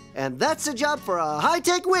parts, and that's a job for a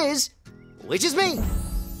high-tech whiz, which is me.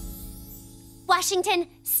 Washington,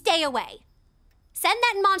 stay away. Send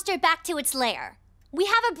that monster back to its lair. We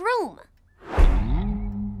have a broom.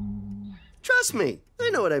 Trust me, I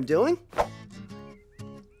know what I'm doing.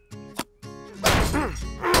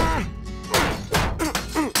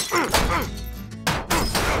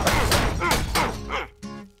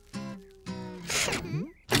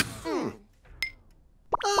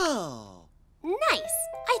 Oh. Nice.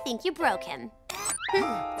 I think you broke him.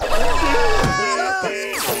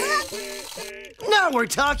 Now we're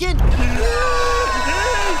talking.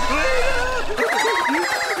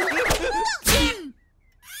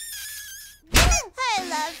 I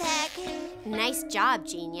love hacking. Nice job,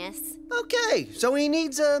 genius. Okay, so he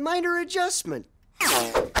needs a minor adjustment.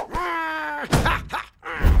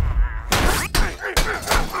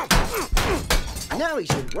 Now he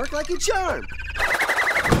should work like a charm.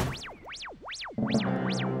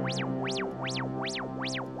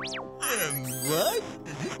 What?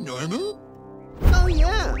 Is it normal? Oh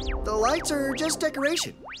yeah, the lights are just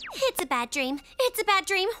decoration. It's a bad dream. It's a bad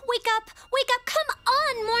dream. Wake up. Wake up. Come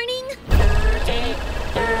on, morning. Dirty!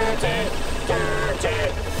 Dirty!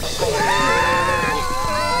 Dirty!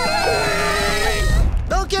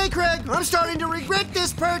 Okay, Craig, I'm starting to regret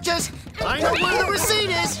this purchase. I know where the receipt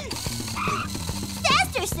is.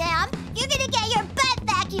 Faster, Sam. You're gonna get your butt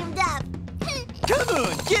vacuumed up. Come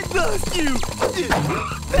on, get lost, you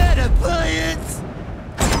bad appliance!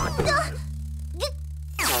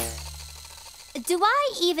 Do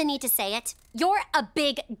I even need to say it? You're a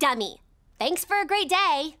big dummy. Thanks for a great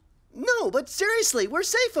day. No, but seriously, we're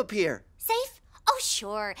safe up here. Safe? Oh,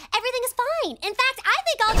 sure. Everything is fine. In fact, I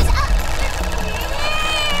think I'll just...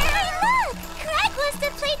 Hey, look! Craig wants to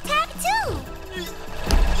play tag, too.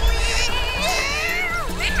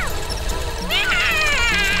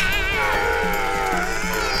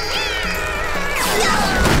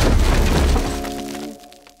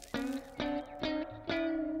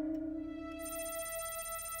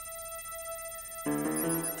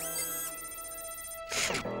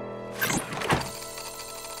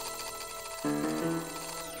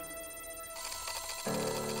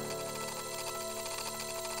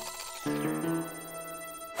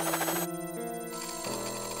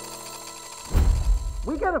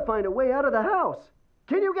 We gotta find a way out of the house.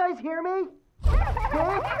 Can you guys hear me?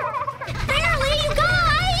 Barely, you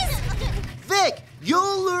guys! Vic,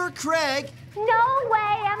 you'll lure Craig. No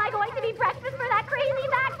way am I going to be breakfast for that crazy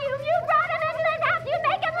vacuum. You brought him into this house. You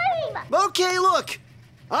make him leave. Okay, look.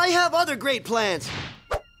 I have other great plans.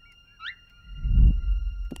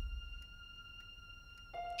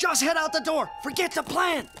 Just head out the door. Forget the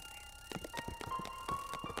plan.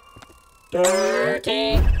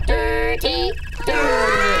 Dirty! Dirty!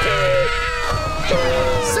 Dirty!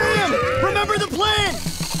 Sam, remember the plan.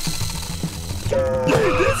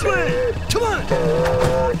 This way! Come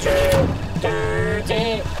on.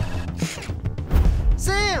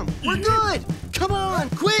 Sam, we're good! Come on,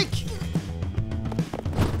 quick!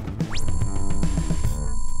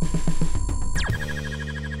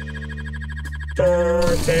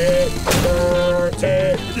 Dirty,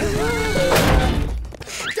 dirty.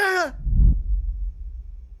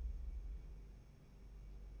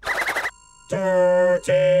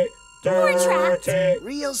 Dirty, We're trapped. dirty.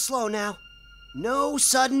 Real slow now. No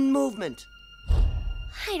sudden movement.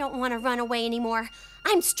 I don't want to run away anymore.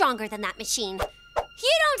 I'm stronger than that machine.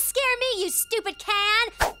 You don't scare me, you stupid can!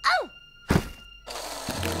 Oh!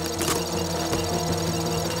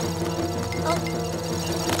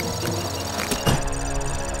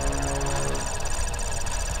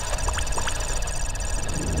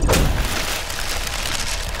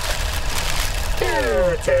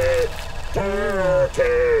 Dirty,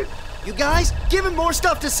 dirty. You guys, give him more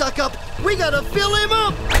stuff to suck up. We gotta fill him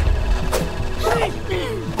up!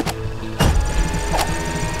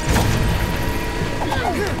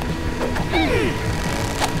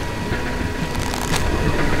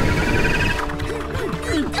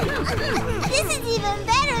 This is even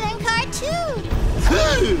better than cartoons.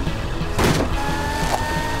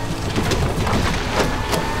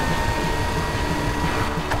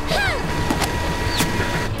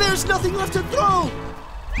 There's nothing left to throw!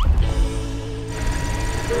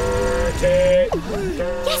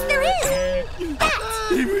 Yes, there is! That!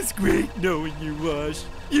 It was great knowing you, Wash.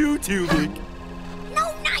 You too, Vic.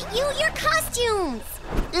 No, not you! Your costumes!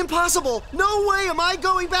 Impossible! No way am I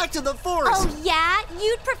going back to the forest! Oh, yeah?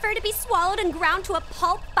 You'd prefer to be swallowed and ground to a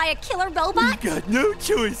pulp by a killer robot? You got no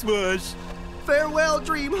choice, Wash. Farewell,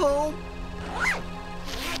 dream home!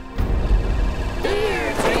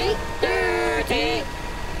 Dirty, dirty,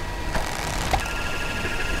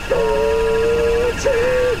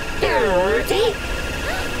 dirty.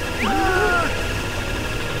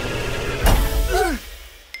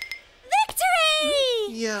 Victory!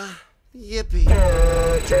 Yeah, yippee.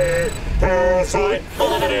 Dirty, parasite,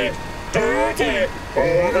 full of it. Dirty, full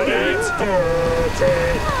of it.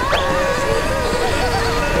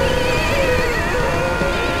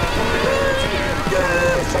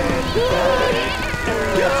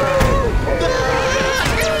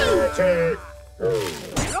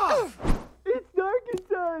 It's dark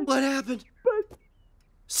inside. What happened?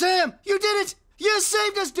 Sam, you did it! You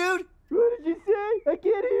saved us, dude! What did you say? I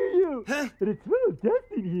can't hear you. Huh? And it's full of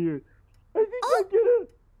dust in here. I think I'm gonna...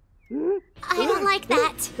 I don't like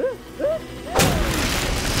that.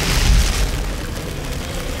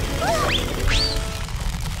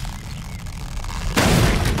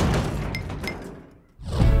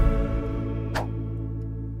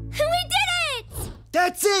 We did it!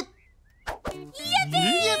 That's it!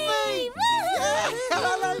 Yippee!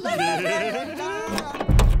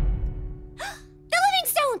 The living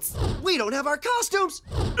stones! We don't have our costumes!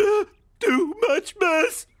 Too much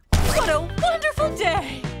mess. What a wonderful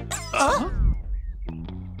day!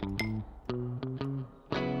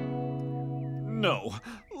 No.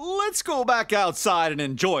 Let's go back outside and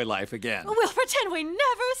enjoy life again. We'll pretend we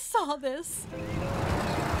never saw this.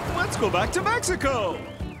 Let's go back to Mexico.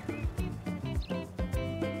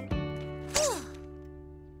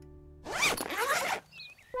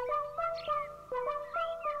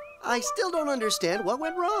 I still don't understand what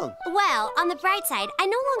went wrong. Well, on the bright side, I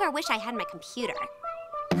no longer wish I had my computer.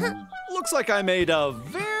 Looks like I made a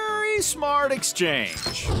very smart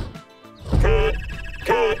exchange. Cut,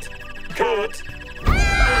 cut, cut.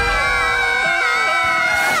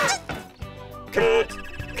 Cut,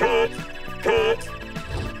 cut, cut.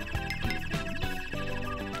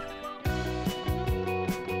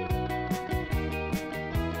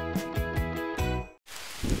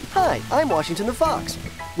 Hi, I'm Washington the Fox.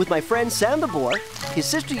 With my friend Sam the boar, his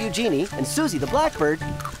sister Eugénie, and Suzie the blackbird,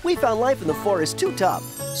 we found life in the forest too tough.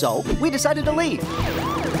 So we decided to leave.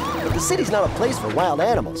 But the city's not a place for wild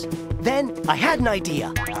animals. Then I had an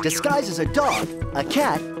idea. Disguised as a dog, a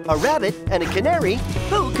cat, a rabbit, and a canary,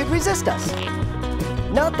 who could resist us?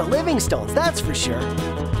 Not the Livingstones, that's for sure.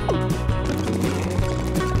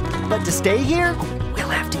 But to stay here, we'll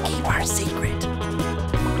have to keep our secret.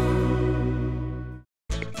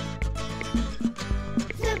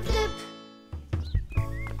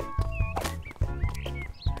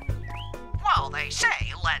 Well, they say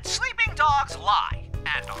let sleeping dogs lie.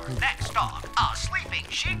 And our next dog, a sleeping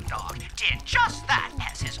sheepdog, did just that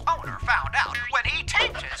as his owner found out when he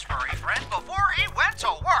taped his furry friend before he went to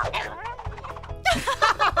work.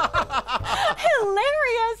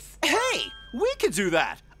 Hilarious! Hey, we could do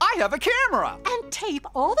that. I have a camera. And tape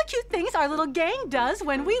all the cute things our little gang does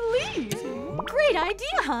when we leave. Great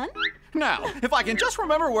idea, hon. Now, if I can just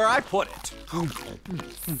remember where I put it.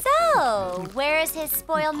 So, where is His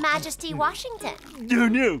Spoiled Majesty Washington?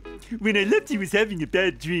 Don't know. When I left, he was having a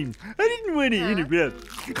bad dream. I didn't want to interrupt.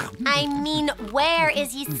 I mean, where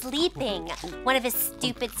is he sleeping? One of his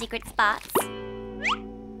stupid secret spots?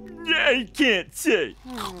 I can't say.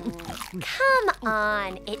 Come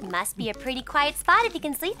on. It must be a pretty quiet spot if he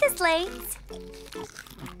can sleep this late.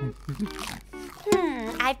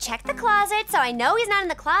 I've checked the closet, so I know he's not in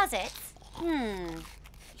the closet.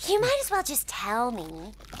 You might as well just tell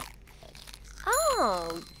me.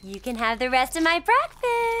 Oh, you can have the rest of my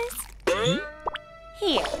breakfast.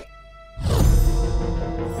 Here.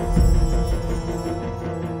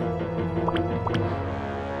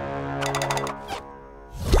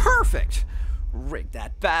 Perfect. Rig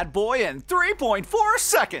that bad boy in 3.4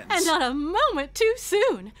 seconds. And not a moment too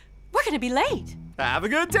soon. We're gonna be late. Have a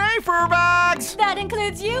good day, furbags. That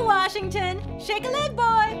includes you, Washington. Shake a leg,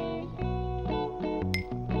 boy.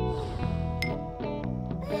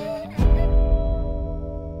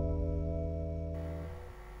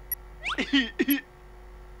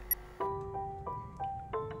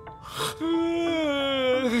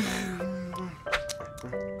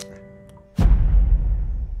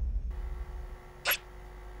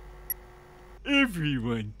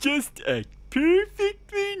 Everyone, just act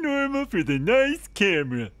perfectly normal for the nice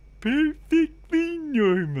camera. Perfectly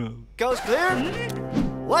normal. Coast clear?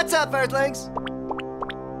 What's up, Earthlings?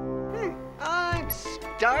 I'm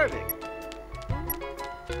starving.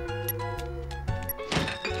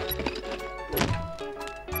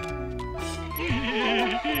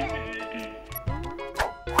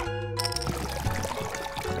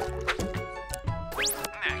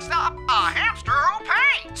 Next up, a hamster who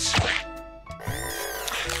paints.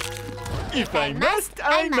 If I must,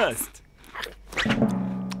 I must.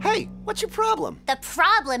 Hey, what's your problem? The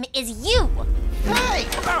problem is you. Hey!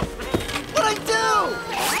 What'd I do?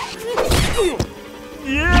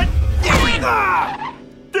 Yeah.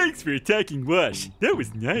 Thanks for attacking Wash. That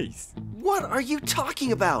was nice. What are you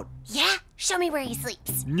talking about? Yeah? Show me where he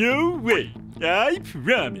sleeps. No way. I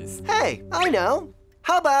promise. Hey, I know.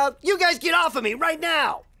 How about you guys get off of me right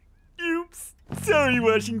now? Oops. Sorry,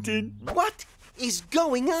 Washington. What is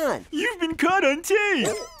going on? You've been caught on tape.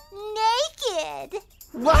 Naked.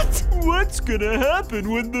 What? What's gonna happen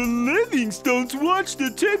when the Livingstones watch the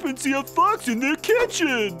tape and see a fox in their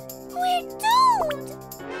kitchen? We're doomed.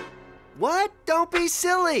 What? Don't be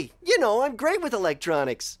silly. You know, I'm great with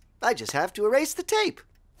electronics. I just have to erase the tape.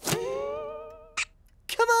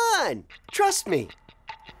 Come on, trust me.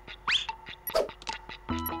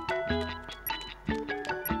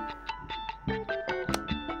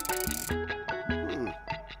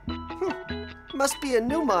 Must be a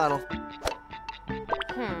new model.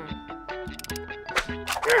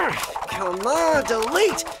 Come on,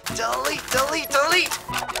 delete! Delete, delete, delete!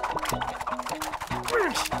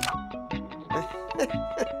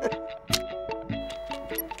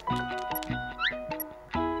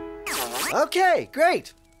 Okay,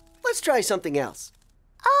 great. Let's try something else.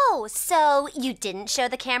 Oh, so you didn't show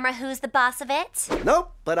the camera who's the boss of it?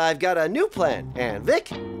 Nope, but I've got a new plan. And Vic,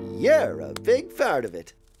 you're a big part of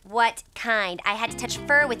it. What kind? I had to touch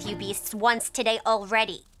fur with you beasts once today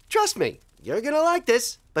already. Trust me, you're gonna like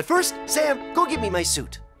this. But first, Sam, go get me my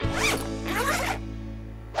suit.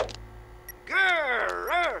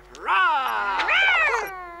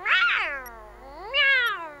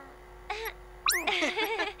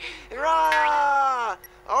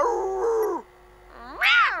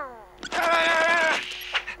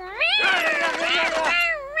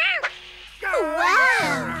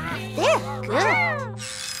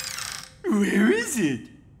 Where is it?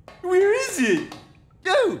 Where is it?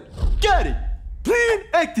 Oh, got it. Plan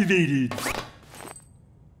activated.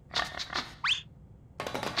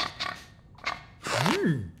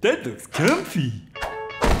 That looks comfy.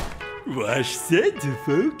 Wash said to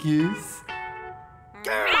focus.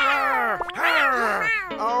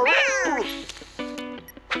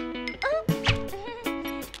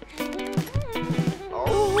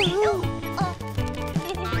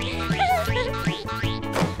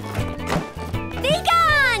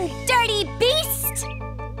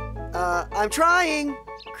 I'm trying.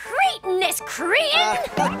 Cretinous cretin!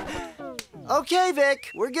 Okay, Vic,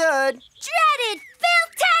 we're good. Dreaded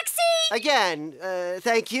filth taxi! Again,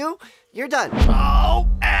 thank you. You're done.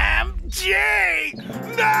 OMG!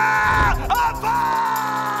 Nah! A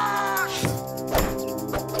fox!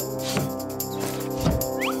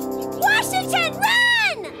 Washington,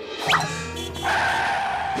 run!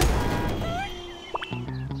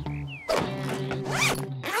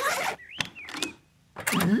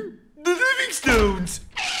 The Livingstones!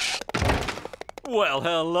 Well,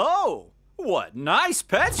 hello. What nice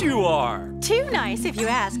pets you are. Too nice if you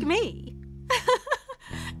ask me.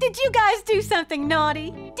 Did you guys do something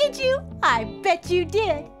naughty? Did you? I bet you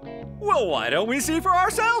did. Well, why don't we see for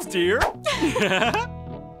ourselves, dear?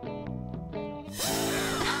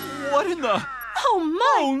 What in the... Oh,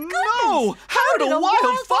 my goodness! No! How did a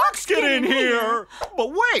wild fox get in here?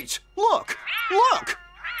 But wait! Look! Look!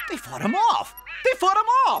 They fought him off! They fought him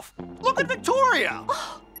off! Look at Victoria!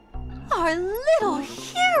 Oh, our little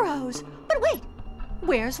heroes! But wait,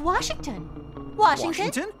 where's Washington?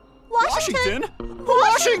 Washington? Washington?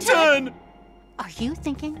 Washington! Are you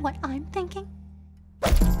thinking what I'm thinking?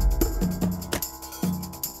 Good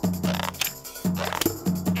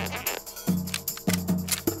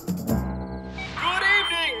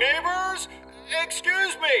evening, neighbors.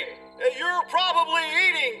 Excuse me. You're probably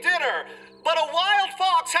eating dinner, but a wild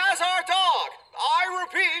fox has our dog. I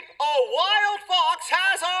repeat, a wild fox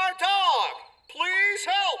has our dog. Please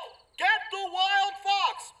help. Get the wild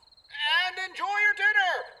fox and enjoy your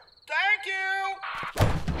dinner. Thank you.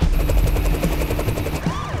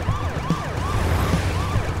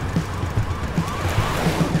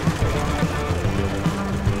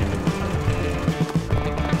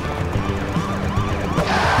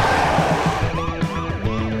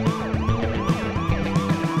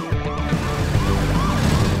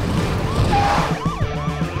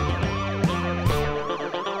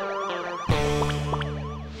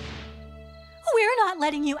 We're not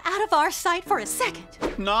letting you out of our sight for a second.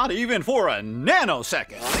 Not even for a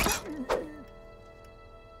nanosecond.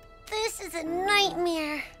 This is a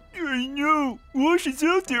nightmare. I know. Wash is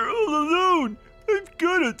out there all alone. I've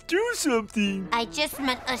gotta do something. I just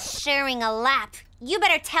meant us sharing a lap. You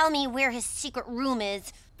better tell me where his secret room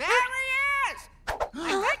is. There he is! I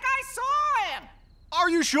think I saw him! Are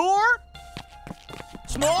you sure?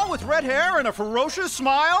 Small with red hair and a ferocious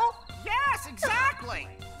smile? Yes, exactly!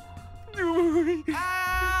 Oops,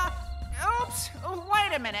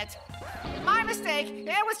 wait a minute. My mistake,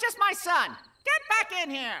 it was just my son. Get back in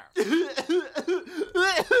here!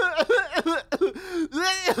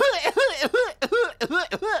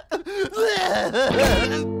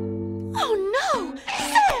 Oh no!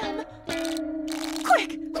 Sam!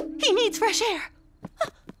 Quick! He needs fresh air.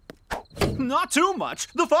 Not too much.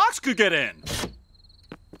 The fox could get in.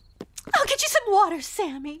 I'll get you some water,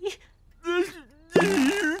 Sammy.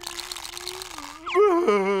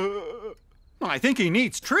 I think he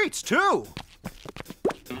needs treats, too.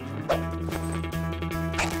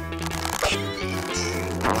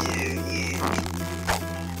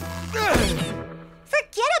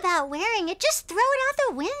 Forget about wearing it. Just throw it out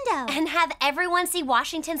the window. And have everyone see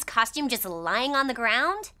Washington's costume just lying on the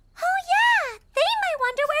ground? Oh, yeah. They might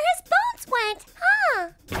wonder where his bones went, huh?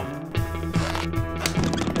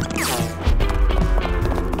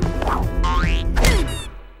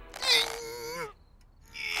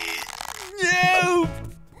 No!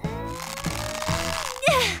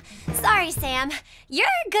 Sorry, Sam. You're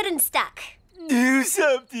good and stuck. Do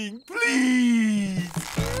something, please.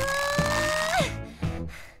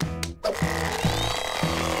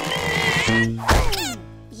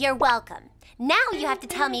 You're welcome. Now you have to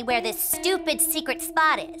tell me where this stupid secret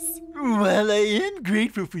spot is. While I am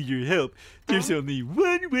grateful for your help, there's only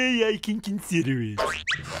one way I can consider it.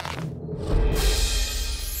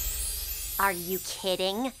 Are you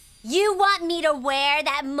kidding? You want me to wear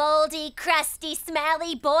that moldy, crusty,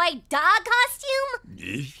 smelly boy dog costume?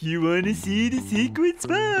 If you want to see the secret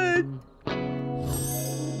spot.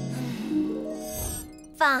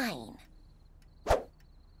 Fine.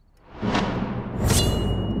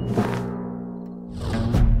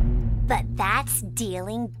 But that's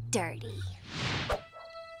dealing dirty.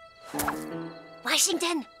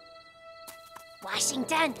 Washington!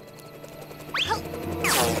 Washington!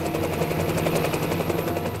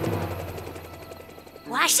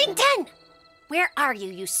 Washington! Where are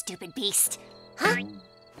you, you stupid beast? Huh?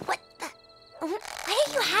 What the? Why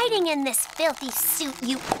are you hiding in this filthy suit,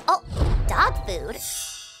 you... Oh, dog food?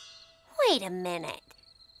 Wait a minute.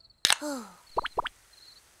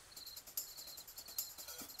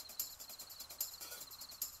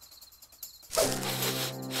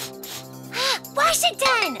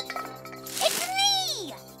 Washington! It's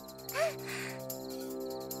me!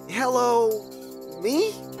 Hello,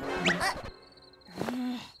 me?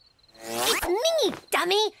 It's me,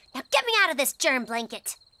 dummy! Now get me out of this germ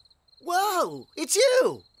blanket. Whoa, it's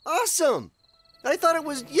you! Awesome! I thought it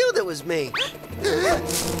was you that was me.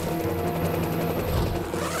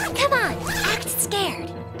 Come on, act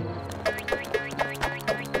scared.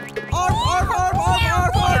 Arf, arf, arf, arf,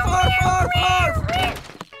 arf, arf, arf, arf, arf!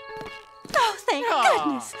 Oh, thank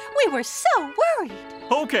goodness. We were so worried.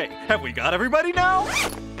 Okay, have we got everybody now?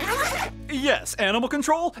 Yes, animal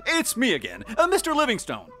control, it's me again, Mr.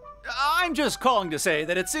 Livingstone. I'm just calling to say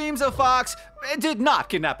that it seems a fox did not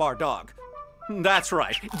kidnap our dog. That's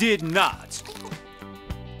right, did not.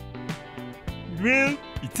 Well,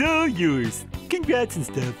 it's all yours. Congrats and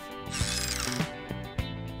stuff.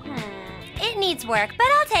 It needs work, but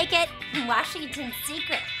I'll take it. Washington's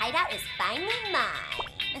secret hideout is finally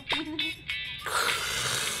mine.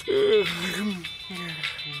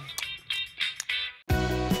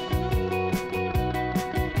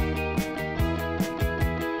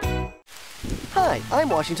 Hi, I'm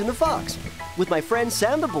Washington the Fox. With my friend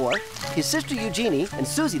Sam the boar, his sister Eugénie, and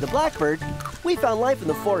Suzie the blackbird, we found life in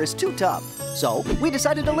the forest too tough, so we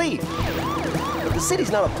decided to leave. But the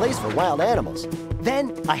city's not a place for wild animals.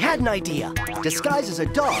 Then I had an idea. Disguised as a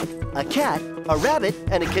dog, a cat, a rabbit,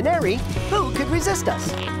 and a canary, who could resist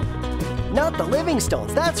us? Not the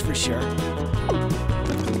Livingstones, that's for sure.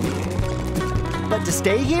 But to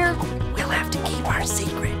stay here, we'll have to keep our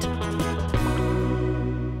secret.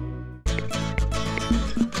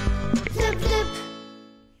 Flip, flip.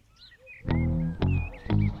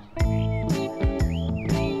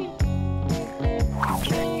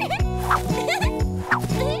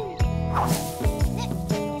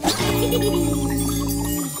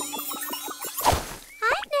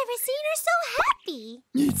 I've never seen her so happy.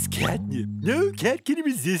 It's catnip. No cat can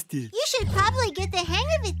resist it. You should probably get the hang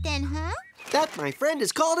of it then, huh? That, my friend,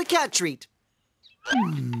 is called a cat treat.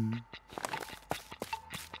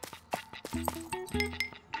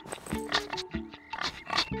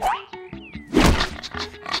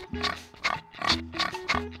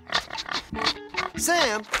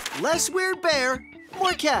 Sam, less weird bear,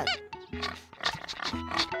 more cat.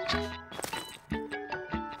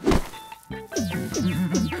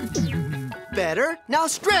 Better. Now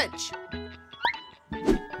stretch.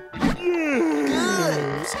 Good.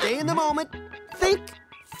 Stay in the moment. Think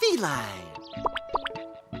feline.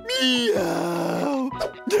 Meow.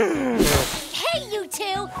 Hey, you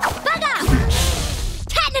two! Bug up!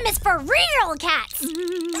 Catnip is for real cats!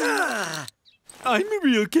 I'm a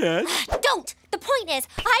real cat. Don't! The point is,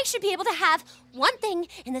 I should be able to have one thing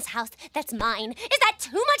in this house that's mine. Is that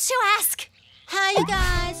too much to ask? Hi, you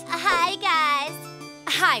guys. Hi, guys.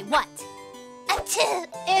 Hi, what?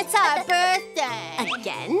 It's our birthday.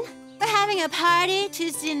 Again? We're having a party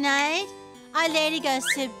Tuesday night. Our lady goes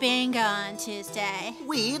to bingo on Tuesday.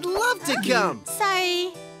 We'd love to come.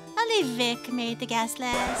 Sorry, only Vic made the guest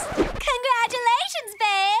list. Congratulations,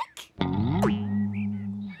 Vic!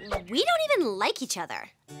 We don't even like each other.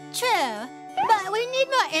 True, but we need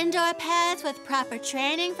more indoor pets with proper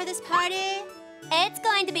training for this party. It's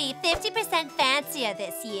going to be 50% fancier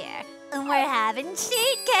this year. We're having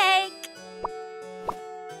sheet cake.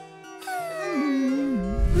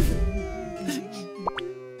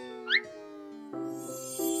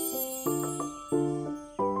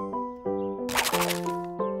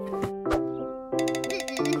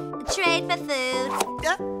 Trade for food.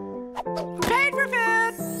 Trade for food.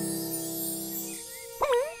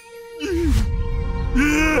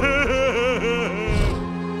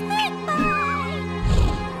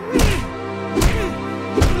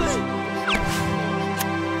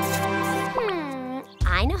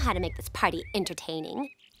 I know how to make this party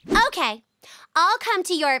entertaining. Okay, I'll come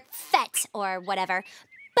to your fete or whatever,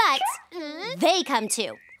 but they come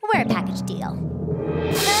too. We're a package deal.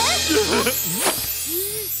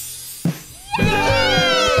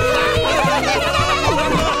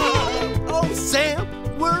 Oh, Sam,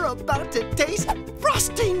 we're about to taste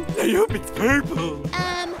frosting. I hope it's purple.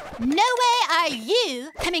 No way are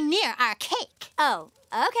you coming near our cake. Oh,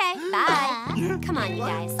 okay, bye. Come on, you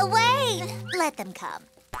guys. Wait, let them come.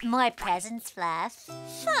 More presents, Fluff.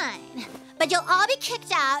 Fine, but you'll all be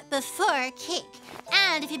kicked out before cake.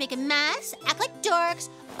 And if you make a mess, act like dorks,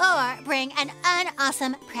 or bring an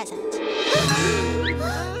unawesome present.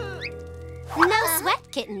 No sweat,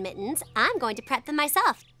 Kitten Mittens. I'm going to prep them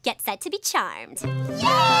myself. Get set to be charmed.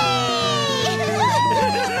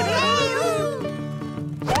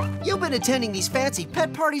 You've been attending these fancy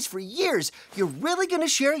pet parties for years. You're really gonna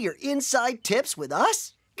share your inside tips with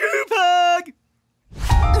us? Group hug!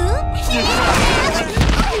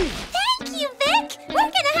 Thank you, Vic. We're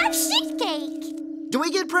gonna have sheet cake. Do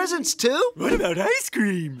we get presents too? What about ice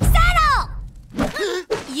cream? Settle!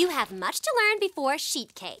 You have much to learn before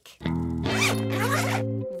sheet cake.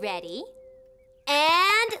 Ready?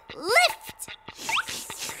 And lift!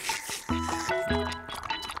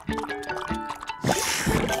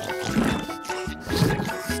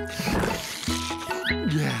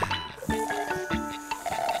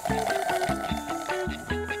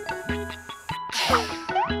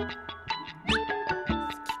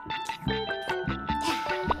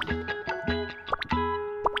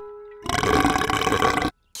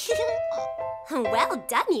 Well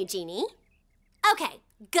done, Eugénie. Okay,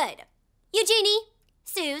 good. Eugénie,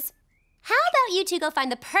 Suze, how about you two go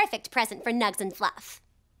find the perfect present for Nugs and Fluff?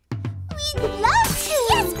 We'd love to!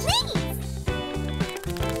 Yes, please!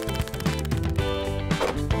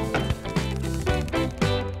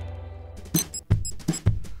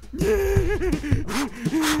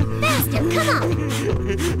 Faster, come on!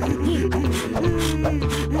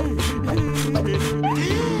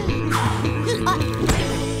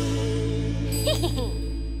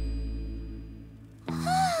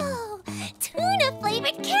 Oh,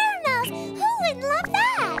 tuna-flavored caramels! Who wouldn't love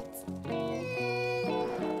that?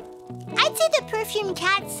 I'd say the perfumed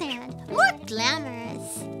cat sand. More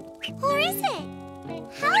glamorous. Or is it?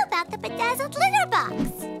 How about the bedazzled litter box?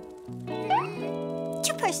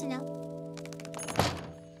 Too personal.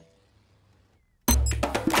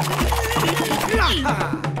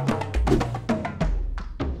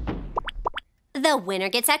 The winner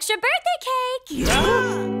gets extra birthday cake!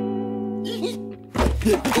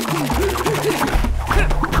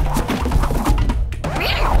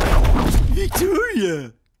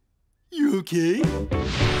 Victoria! You okay?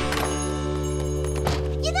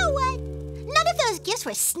 You know what? None of those gifts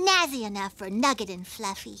were snazzy enough for Nugget and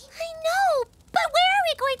Fluffy. I know, but where are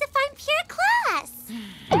we going to find pure class?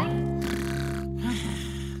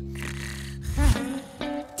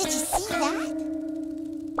 Did you see that?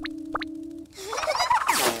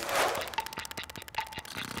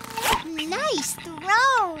 Nice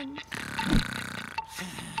throne.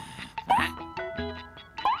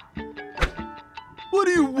 What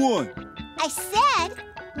do you want? I said,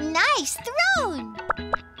 nice throne.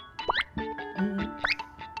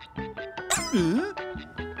 Maybe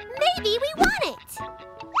we want it.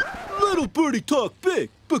 Little birdie talk big,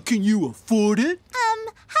 but can you afford it?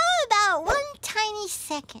 How about one tiny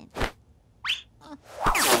second?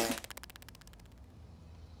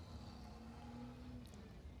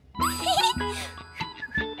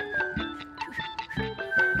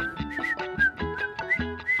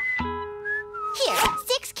 Here,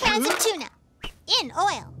 6 cans of tuna. In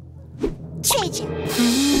oil. Trade you.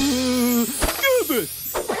 Give it!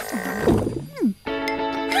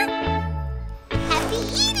 Happy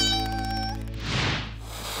eating!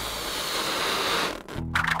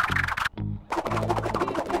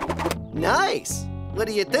 Nice! What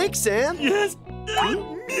do you think, Sam? Yes, a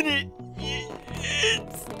minute.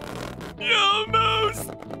 It's almost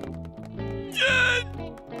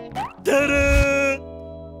done. Ta-da!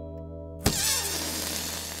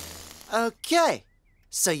 Okay,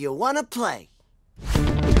 so you want to play.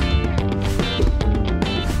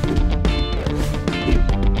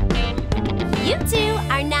 You two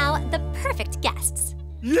are now the perfect guests.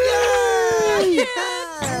 Yay!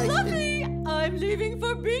 Fluffy, I'm leaving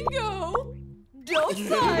for bingo. Don't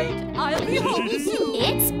fight. I'll be home soon.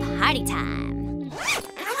 It's party time.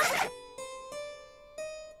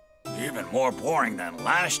 Even more boring than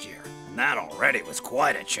last year, and that already was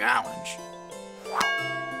quite a challenge.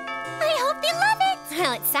 I hope they love it.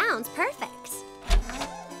 Well, it sounds perfect.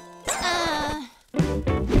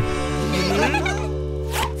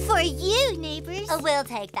 For you, neighbors. Oh, we'll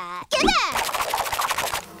take that. Get that!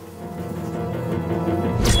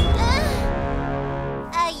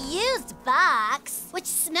 A used box, which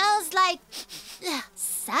smells like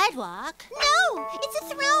sidewalk. No, it's a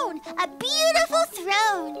throne, a beautiful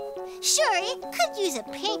throne. Sure, it could use a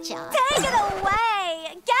paint job. Take it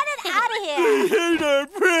away. Get it out of We here. hate our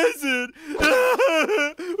present.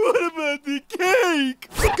 What about the cake?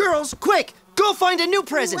 Girls, quick! Go find a new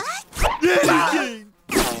present! Anything.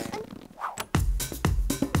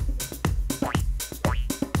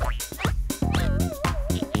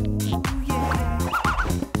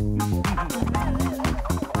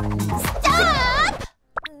 Stop!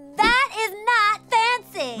 That is not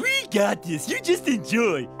fancy. We got this. You just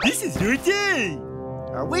enjoy. This is your day.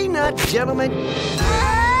 Are we not gentlemen? Are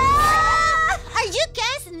you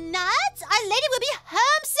guys nuts? Our lady will be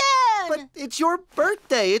home soon. But it's your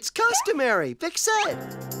birthday. It's customary. Fix it.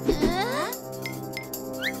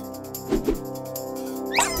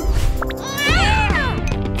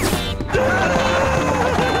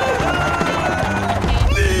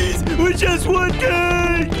 Please, we just want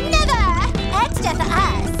cake. Never! Extra for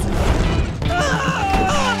us.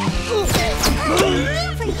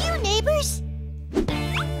 Room for you, neighbors.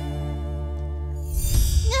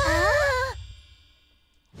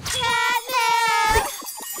 Catnip!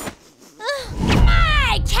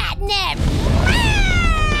 My catnip.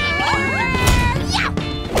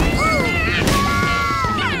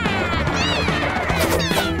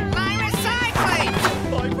 My recycling!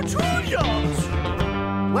 My petunias!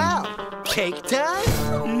 Well, cake time?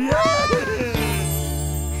 Yeah.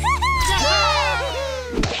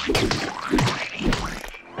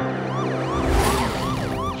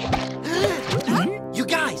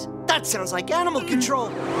 sounds like animal control.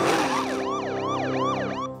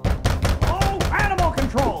 Oh, animal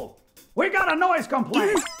control! We got a noise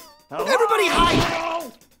complaint. Everybody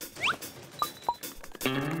hide!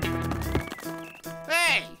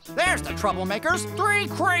 Hey, there's the troublemakers. 3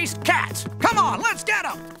 crazed cats. Come on, let's get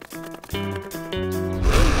them.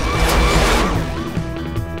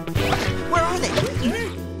 Where are they?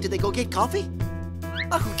 Did they go get coffee?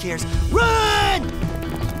 Oh, who cares? Run!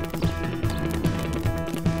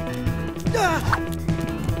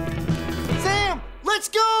 Sam, let's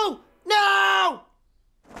go! Now!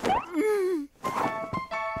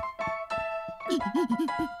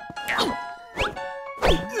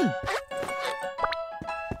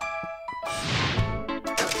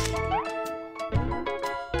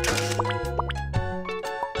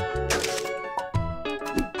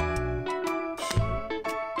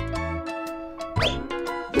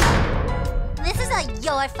 This is all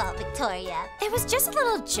your fault, Victoria. It was just a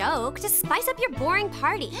little joke to spice up your boring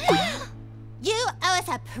party. You owe us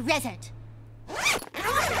a present.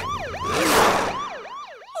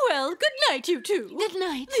 Well, good night, you two. Good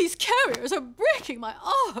night. These carriers are breaking my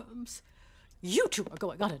arms. You two are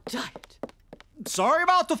going on a diet. Sorry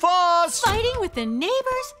about the fuss. Fighting with the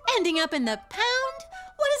neighbors, ending up in the pound?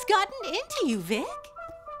 What has gotten into you, Vic?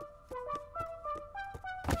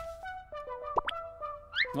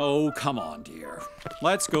 Oh, come on, dear.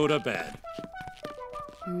 Let's go to bed.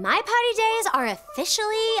 My potty days are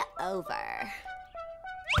officially over.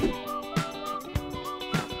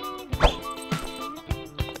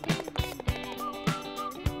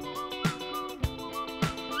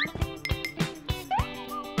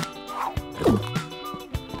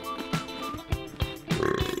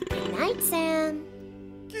 Good night, Sam.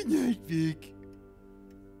 Good night, Vic.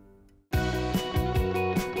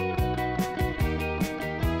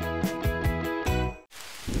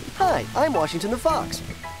 Hi, I'm Washington the Fox.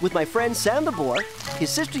 With my friend Sam the Boar, his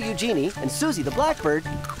sister Eugénie, and Suzie the Blackbird,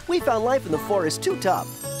 we found life in the forest too tough,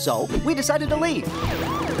 so we decided to leave.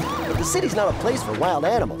 But the city's not a place for wild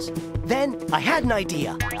animals. Then I had an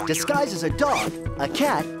idea. Disguised as a dog, a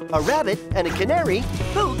cat, a rabbit, and a canary,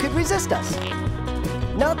 who could resist us?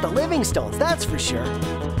 Not the Livingstones, that's for sure.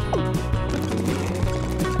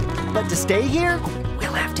 But to stay here,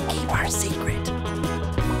 we'll have to keep our secret.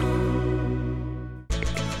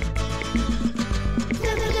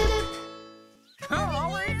 Come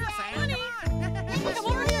over here, Sam. Come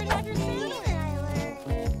over here and have your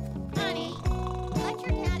Honey, let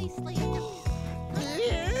your daddy sleep.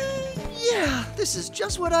 Yeah, this is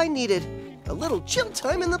just what I needed. A little chill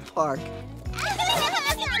time in the park.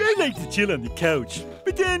 I like to chill on the couch,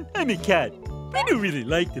 but then I'm a cat. I don't really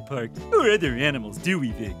like the park or other animals, do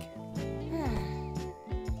we, Vic?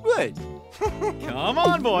 Good. Come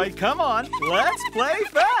on, boy, come on. Let's play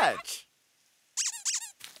fetch.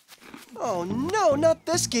 Oh no, not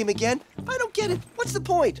this game again. I don't get it. What's the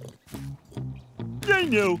point? I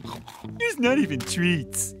know. There's not even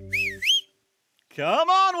treats. Come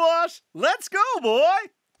on, Wash. Let's go, boy.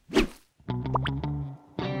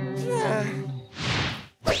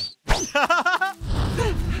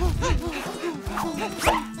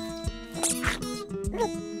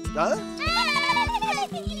 Huh?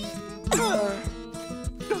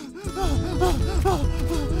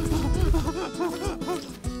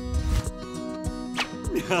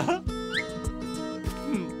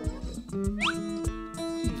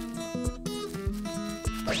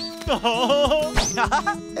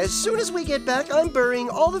 As soon as we get back, I'm burying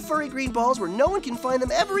all the furry green balls where no one can find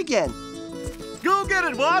them ever again. Go get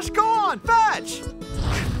it, Wash. Go on, fetch.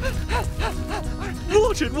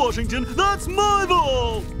 Watch it, Washington. That's my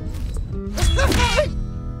ball.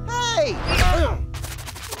 Hey!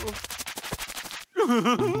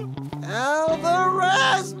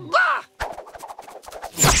 Alvarez! Bah!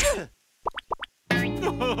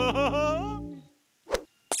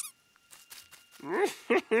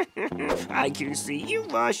 I can see you,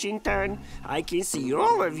 Washington. I can see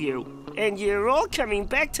all of you. And you're all coming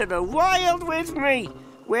back to the wild with me,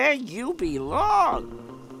 where you belong.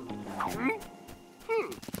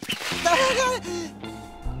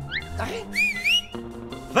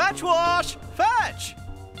 Fetch, Wash. Fetch.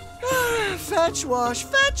 Fetch, Wash.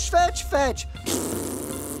 Fetch, fetch, fetch.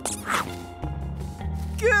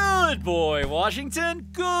 Good boy, Washington.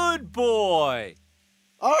 Good boy.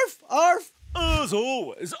 Arf, arf. As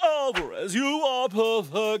always, Alvarez, you are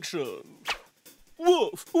perfection.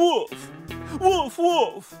 Woof, woof. Woof,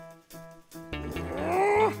 woof.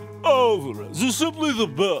 Alvarez is simply the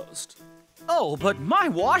best. Oh, but my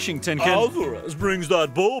Washington can... Alvarez brings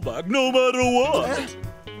that ball back no matter what.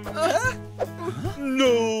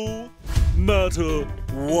 No matter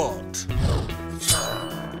what.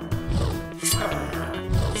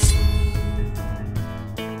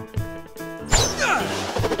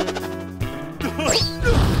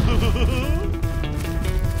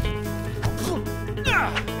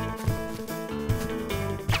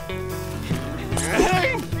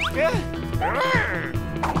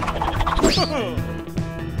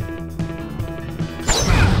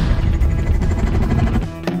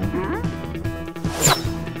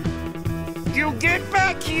 You get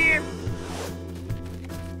back here!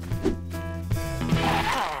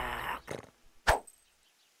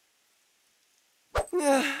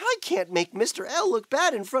 I can't make Mr. L look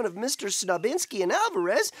bad in front of Mr. Snubinski and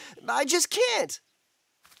Alvarez. I just can't.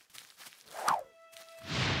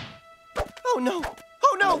 Oh no!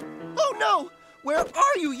 Oh no! Oh no! Where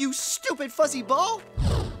are you, you stupid fuzzy ball?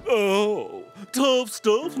 Oh, tough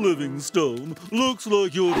stuff, Livingstone. Looks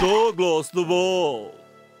like your dog lost the ball.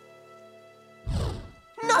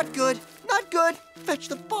 Not good, not good. Fetch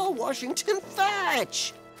the ball, Washington,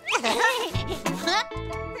 fetch!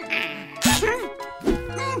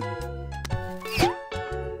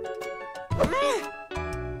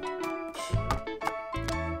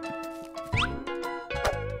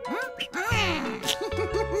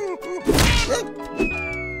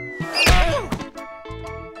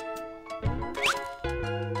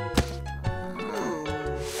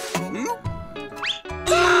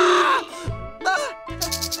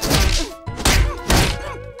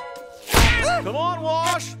 Come on,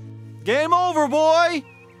 Wash! Game over, boy!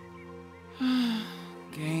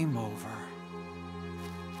 Game over.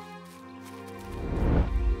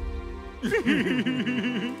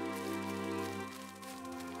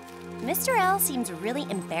 Mr. L seems really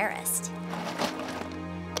embarrassed.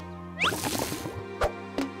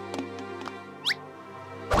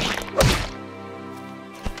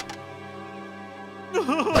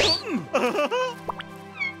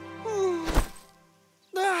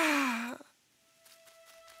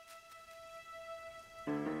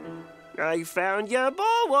 I found your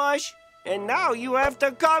ball, Wash, and now you have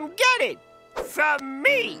to come get it from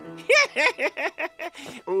me.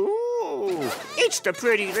 Ooh, it's the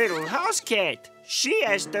pretty little house cat. She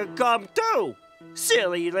has to come too.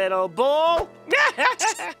 Silly little ball.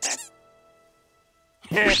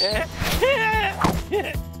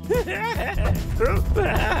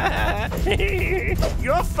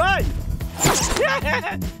 You're fun.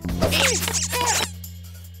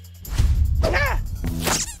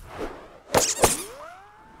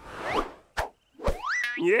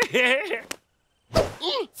 Yeah.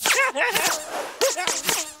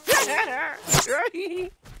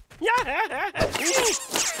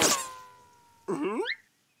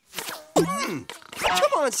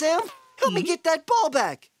 Come on, Sam. Help me get that ball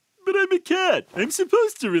back. But I'm a cat. I'm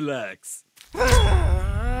supposed to relax.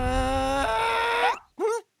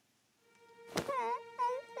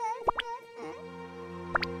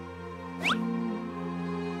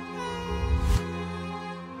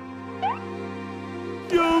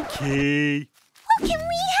 Okay. Oh, can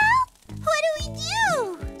we help? What do we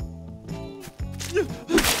do?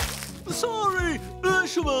 Sorry,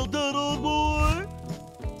 Bechamel, that old boy.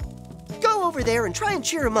 Go over there and try and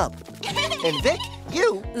cheer him up. And Vic,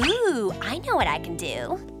 you. Ooh, I know what I can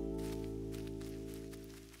do.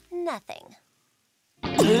 Nothing.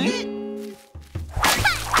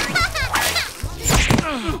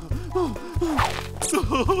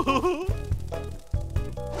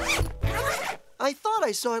 I thought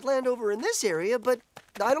I saw it land over in this area, but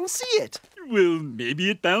I don't see it. Well, maybe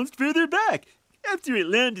it bounced further back. After it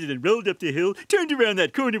landed and rolled up the hill, turned around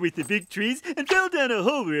that corner with the big trees, and fell down a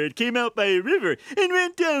hole where it came out by a river, and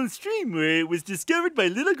went downstream where it was discovered by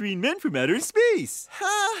little green men from outer space.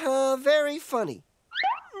 Ha ha, very funny.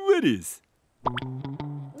 What is?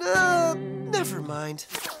 Never mind.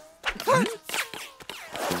 Huh?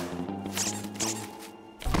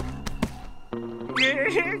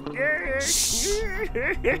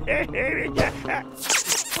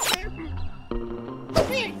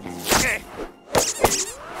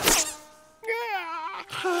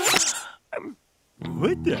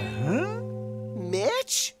 What the huh?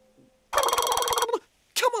 Mitch?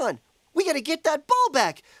 Come on, we gotta get that ball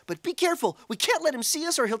back. But be careful, we can't let him see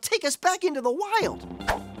us or he'll take us back into the wild.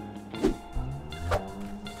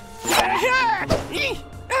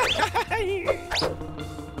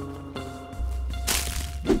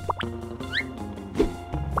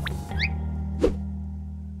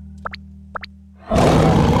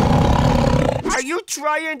 Are you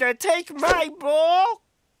trying to take my ball?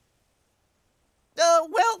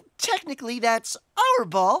 Well, technically that's our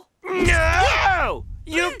ball. No!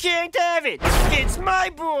 You can't have it! It's my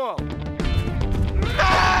ball!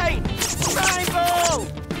 Mine! My ball!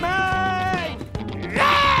 Mine!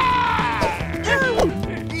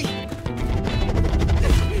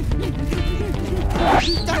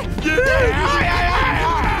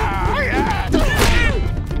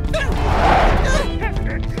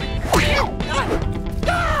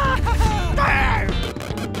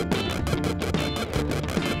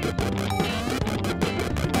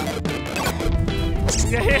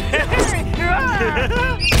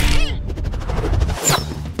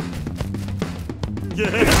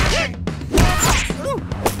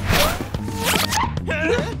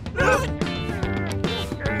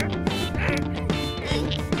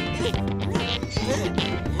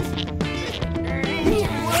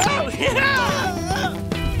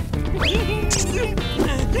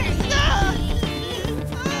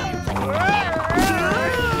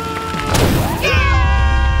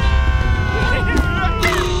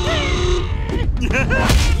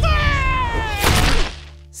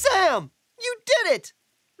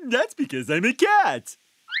 Because I'm a cat.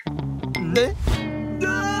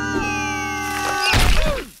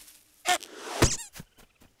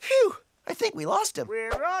 Phew, I think we lost him.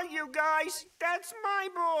 Where are you guys? That's my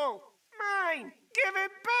ball. Mine. Give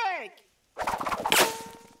it back.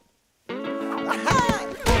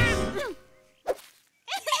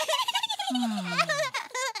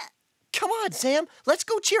 Come on, Sam. Let's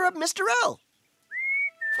go cheer up Mr. L.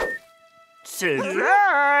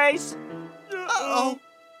 Surprise! Uh-oh.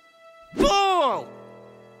 Ball!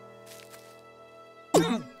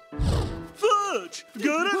 Fudge!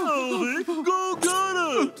 Got it, Oldie! Go get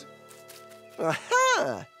it!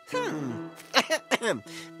 Aha!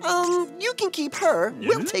 You can keep her.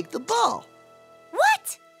 We'll take the ball.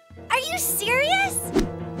 What? Are you serious?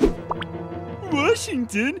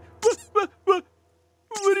 Washington? What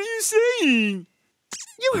are you saying?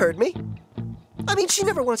 You heard me. I mean, she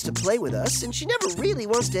never wants to play with us, and she never really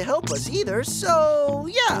wants to help us either, so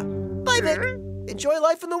yeah. Bye, Vic. Enjoy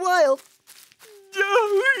life in the wild.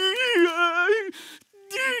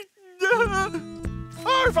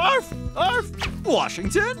 Arf, arf, arf!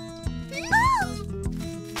 Washington?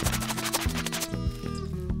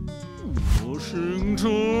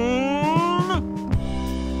 Washington?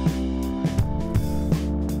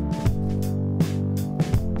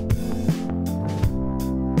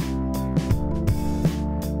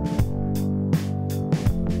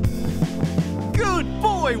 Good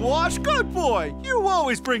boy, Wash, good boy. You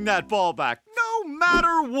always bring that ball back, no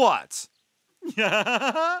matter what.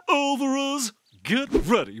 Alvarez, get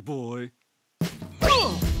ready, boy.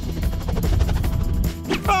 Oh!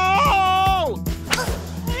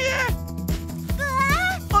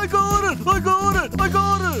 I got it! I got it! I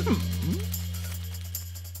got it!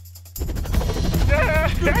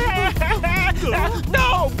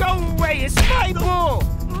 No, go away! It's my ball!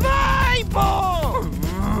 My ball!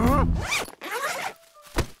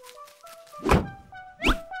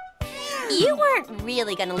 You weren't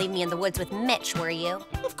really gonna leave me in the woods with Mitch, were you?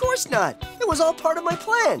 Of course not. It was all part of my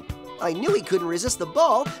plan. I knew he couldn't resist the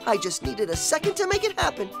ball. I just needed a second to make it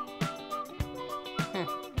happen.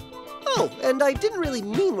 Oh, and I didn't really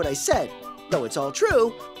mean what I said. Though it's all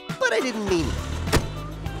true, but I didn't mean it.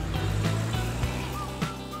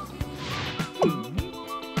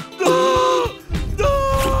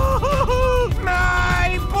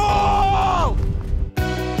 My ball!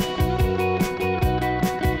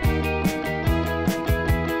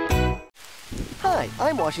 Hi,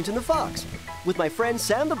 I'm Washington the Fox. With my friend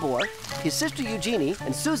Sam the Boar, his sister Eugénie,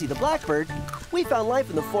 and Suzie the Blackbird, we found life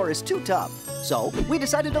in the forest too tough, so we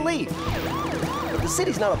decided to leave. But the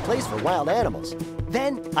city's not a place for wild animals.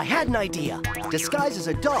 Then I had an idea. Disguised as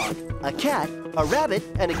a dog, a cat, a rabbit,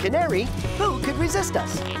 and a canary, who could resist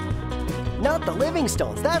us? Not the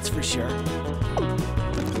Livingstones, that's for sure.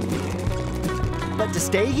 But to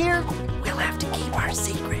stay here, we'll have to keep our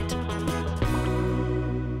secret.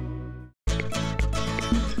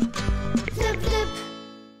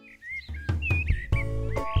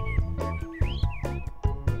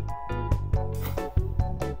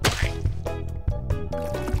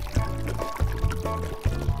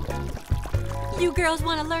 You girls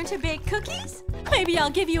want to learn to bake cookies? Maybe I'll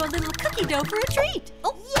give you a little cookie dough for a treat.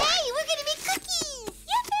 Oh, yay! We're gonna make cookies!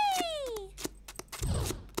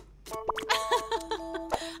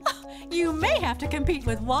 Yippee! You may have to compete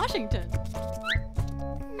with Washington.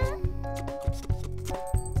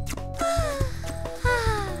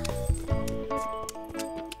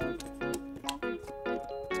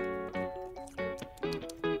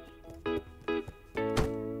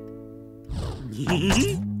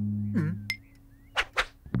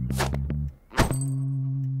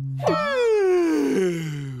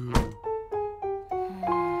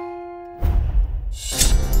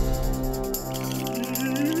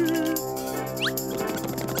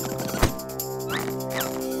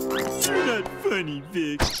 You're not funny,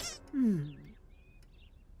 Vic.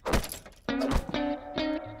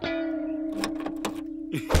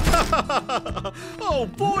 Oh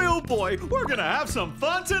boy, we're gonna have some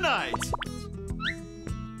fun tonight.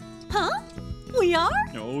 Huh? We are?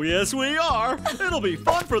 Oh, yes, we are. It'll be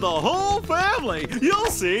fun for the whole family. You'll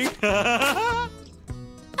see.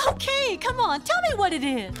 Okay, come on, tell me what it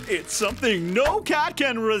is. It's something no cat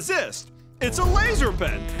can resist. It's a laser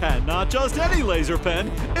pen, and not just any laser pen.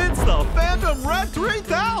 It's the Phantom Red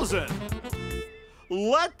 3000.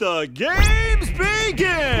 Let the games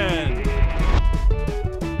begin.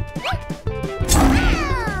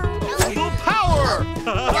 The power.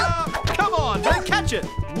 Come on, then catch it.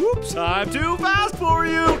 Whoops, I'm too fast for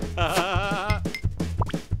you.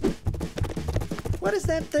 What is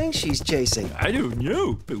that thing she's chasing? I don't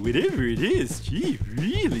know, but whatever it is, she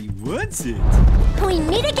really wants it. We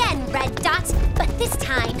meet again, Red Dot, but this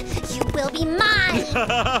time you will be mine.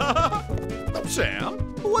 Sam,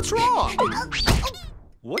 what's wrong?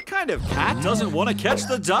 What kind of cat doesn't want to catch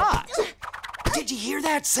the dot? Did you hear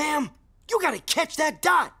that, Sam? You gotta catch that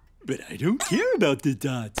dot. But I don't care about the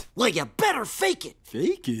dot. Well, you better fake it.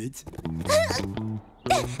 Fake it?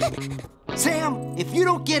 Sam, if you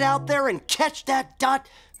don't get out there and catch that dot,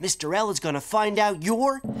 Mr. L is gonna find out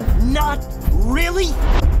you're not really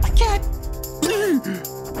a cat.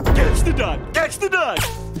 Catch the dot! Catch the dot!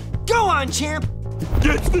 Go on, champ!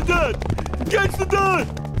 Catch the dot! Catch the dot!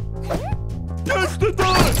 Catch the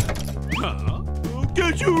dot! Huh? I'll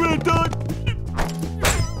catch you, Red Dot!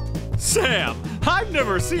 Sam, I've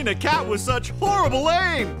never seen a cat with such horrible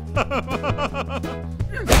aim!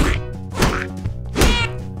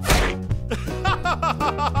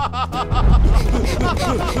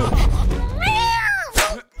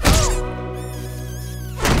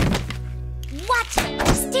 What?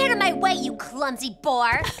 Stand in my way, you clumsy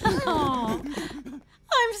boar! Oh,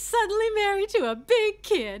 I'm suddenly married to a big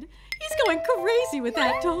kid. He's going crazy with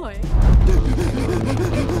that toy.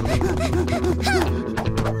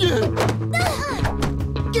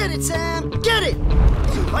 Get it, Sam! Get it!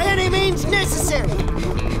 By any means necessary!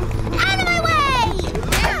 Out of my way!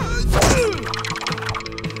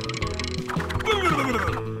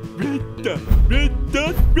 Red Dot! Red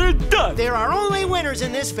Dot! Red Dot! There are only winners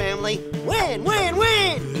in this family. Win, win,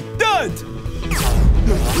 win! Dot!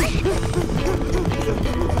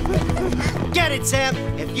 Get it, Sam!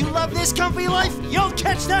 If you love this comfy life, you'll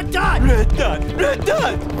catch that dot! Red Dot! Red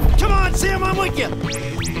Dot! Come on, Sam, I'm with you!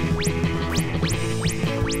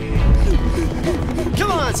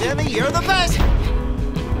 Come on, Sammy, you're the best!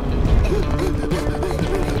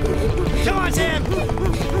 Come on, Sam!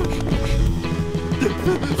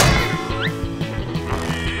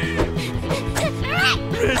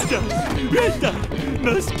 Red Dot! Red Dot!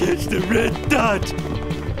 Must catch the Red Dot!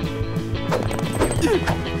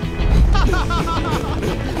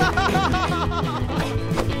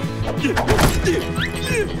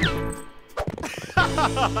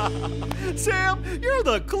 Sam, you're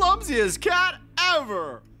the clumsiest cat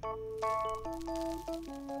ever!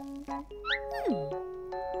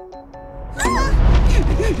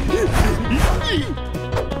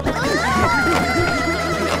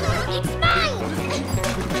 It's mine!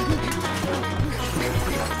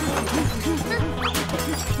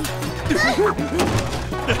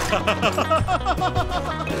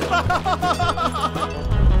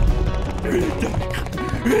 Red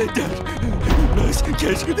Dot! Red Dot! Must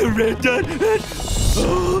catch the Red Dot at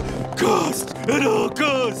all costs! At all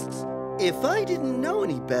costs! If I didn't know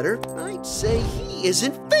any better, I'd say he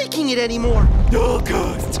isn't faking it anymore. At all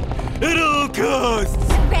costs! At all costs!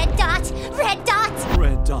 Red Dot! Red Dot!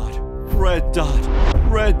 Red Dot, Red Dot,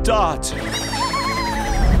 Red Dot.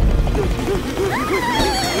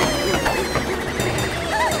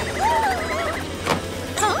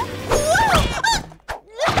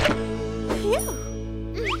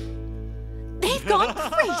 They've gone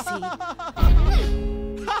crazy.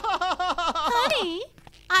 Honey,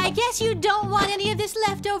 I guess you don't want any of this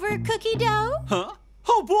leftover cookie dough? Huh?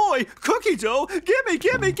 Oh boy, cookie dough! Gimme,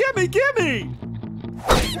 gimme, gimme, gimme!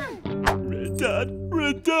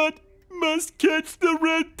 Red Dot must catch the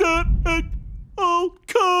Red Dot at all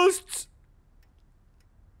costs.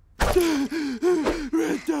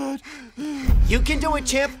 Red Dot. You can do it,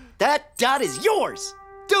 champ. That dot is yours.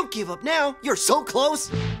 Don't give up now. You're so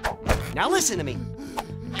close. Now listen to me.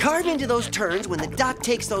 Carve into those turns when the dot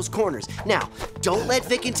takes those corners. Now, don't let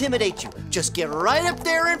Vic intimidate you. Just get right up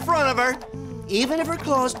there in front of her. Even if her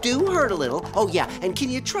claws do hurt a little. Oh yeah, and can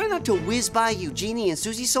you try not to whiz by Eugénie and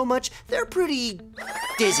Suzie so much? They're pretty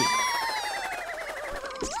dizzy.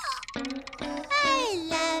 I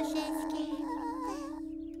love this game.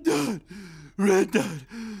 Dot. Red Dot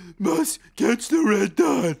must catch the Red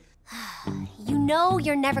Dot. You know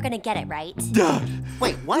you're never gonna get it right. Dot.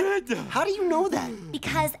 Wait, what? How do you know that?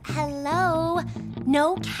 Because, hello,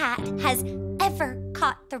 no cat has ever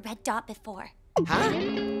caught the red dot before. Huh?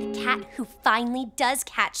 The cat who finally does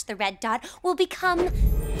catch the red dot will become the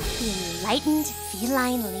enlightened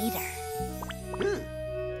feline leader.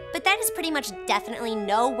 But that is pretty much definitely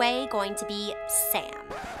no way going to be Sam.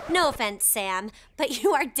 No offense, Sam, but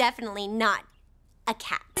you are definitely not a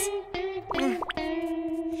cat.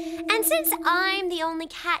 And since I'm the only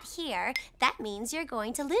cat here, that means you're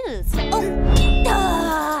going to lose. Oh!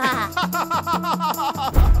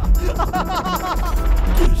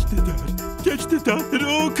 Catch the dot! Catch the dot at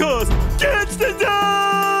all costs! Catch the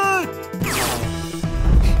dot!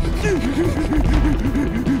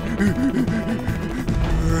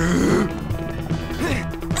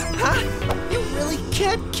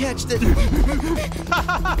 catch the...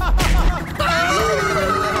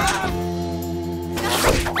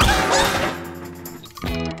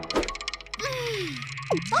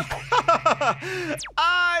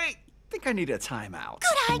 I think I need a timeout.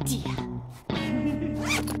 Good idea.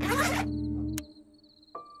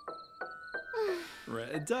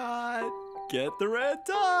 Red dot. Get the red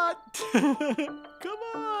dot. Come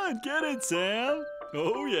on, get it, Sam.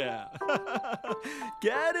 Oh, yeah.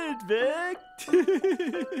 Get it, Vic.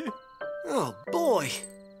 Oh, boy.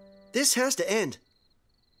 This has to end.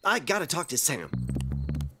 I gotta talk to Sam.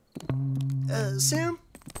 Sam?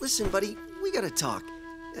 Listen, buddy, we gotta talk.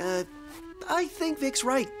 I think Vic's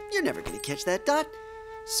right. You're never gonna catch that dot.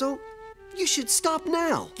 So, you should stop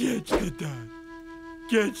now. Catch the dot.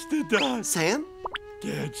 Catch the dot. Sam?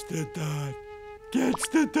 Catch the dot. Catch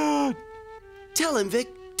the dot. Tell him, Vic.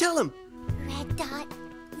 Tell him. Red dot,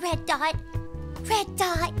 red dot, red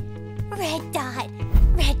dot, red dot,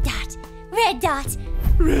 red dot, red dot,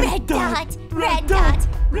 red dot, red dot,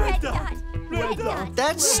 red dot, red dot.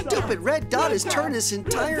 That stupid red dot has turned this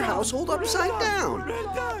entire household upside down.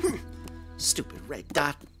 Stupid red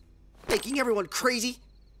dot. Making everyone crazy.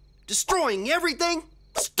 Destroying everything.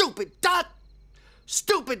 Stupid dot.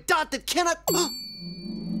 Stupid dot that cannot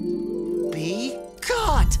be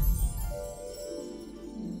caught.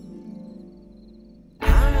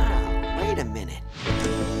 Wait a minute.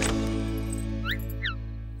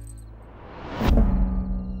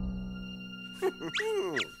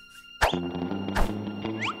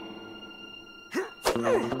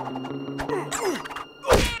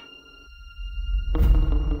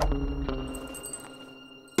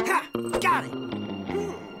 Ha! Got it.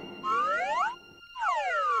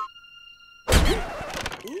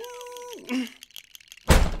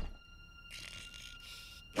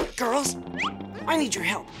 Girls, I need your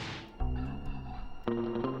help.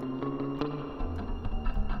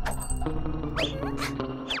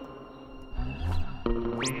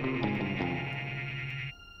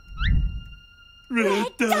 Red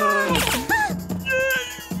dot.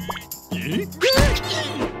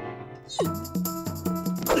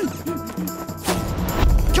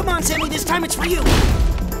 Come on, Sammy, this time it's for you.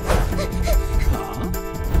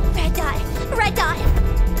 Red dot, red dot.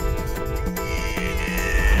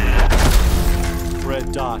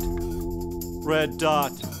 Red dot. Red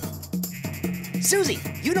dot. Suzie,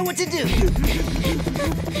 you know what to do.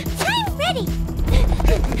 I'm ready.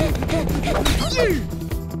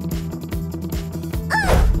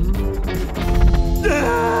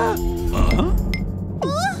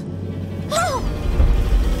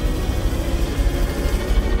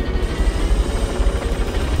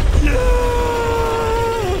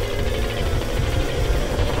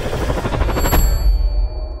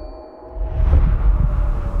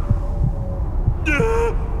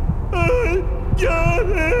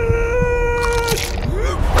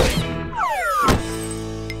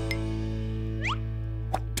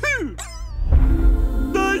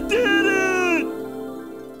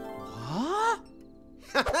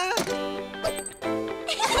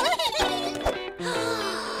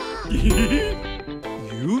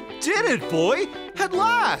 You did it, boy! At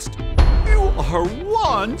last! You are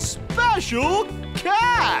one special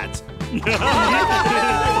cat!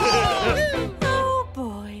 Oh,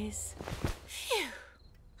 boys. Phew.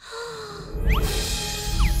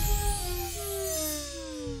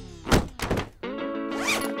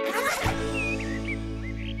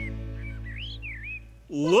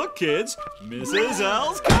 Look, kids, Mrs.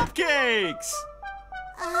 L's cupcakes!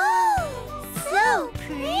 Oh, so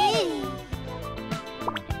pretty.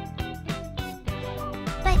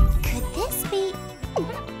 But could this be...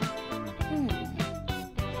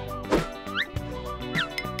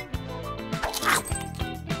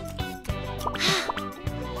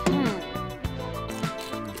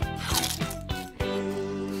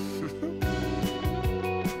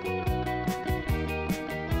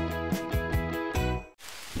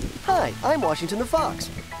 Hi, I'm Washington the Fox.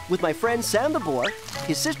 With my friend Sam the Boar,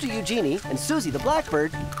 his sister Eugénie, and Suzie the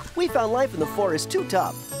Blackbird, we found life in the forest too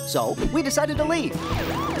tough, so we decided to leave.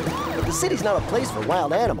 But the city's not a place for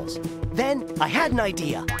wild animals. Then I had an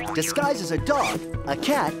idea. Disguised as a dog, a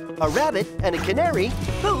cat, a rabbit, and a canary,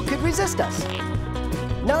 who could resist us?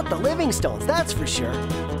 Not the Livingstones, that's for sure.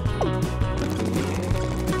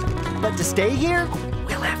 But to stay here,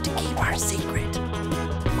 we'll have to keep our secret.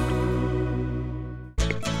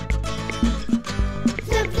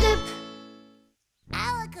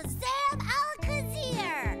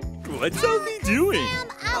 What's Sophie doing?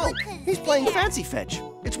 Oh, he's playing Fancy Fetch.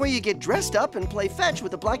 It's where you get dressed up and play fetch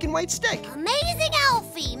with a black and white stick. Amazing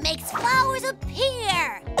Alfie makes flowers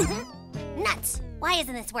appear. nuts. Why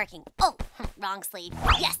isn't this working? Oh, wrong sleeve.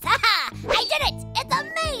 Yes, haha! I did it! It's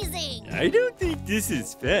amazing! I don't think this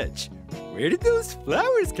is Fetch. Where did those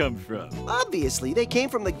flowers come from? Obviously, they came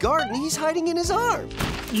from the garden he's hiding in his arm.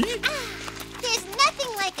 There's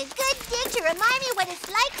nothing like a good dig to remind me what it's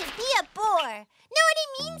like to be a boar. Know what I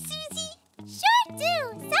mean, Suzie? Sure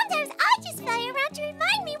do. Sometimes I just fly around to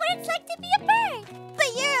remind me what it's like to be a bird.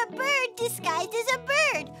 But you're a bird disguised as a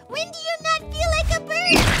bird. When do you not feel like a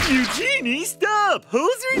bird? Eugénie, stop!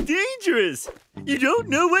 Holes are dangerous. You don't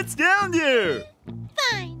know what's down there.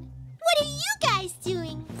 Fine. What are you guys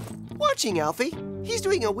doing? Watching Alfie. He's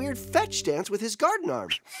doing a weird fetch dance with his garden arm.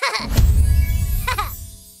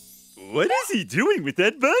 What is he doing with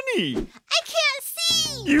that bunny? I can't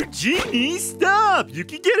see! Eugénie, stop! You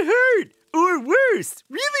could get hurt! Or worse,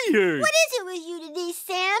 really hurt! What is it with you today,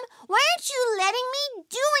 Sam? Why aren't you letting me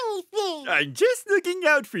do anything? I'm just looking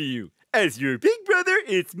out for you. As your big brother,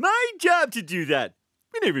 it's my job to do that.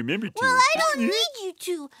 When I remember to. Well, I don't need you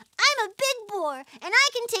to. I'm a big boar, and I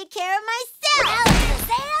can take care of myself.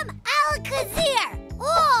 Sam, Alcazir!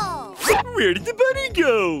 Oh! Where did the bunny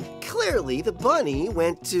go? Clearly, the bunny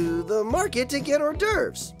went to the market to get hors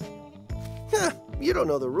d'oeuvres. You don't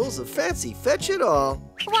know the rules of fancy fetch at all.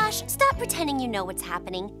 Wash, stop pretending you know what's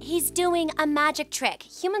happening. He's doing a magic trick.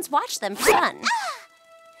 Humans watch them for fun.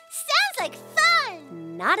 Sounds like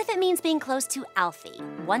fun! Not if it means being close to Alfie.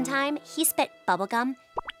 One time, he spit bubblegum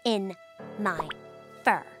in my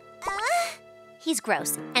fur. He's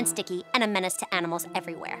gross and sticky and a menace to animals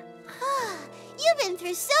everywhere. You've been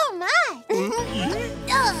through so much.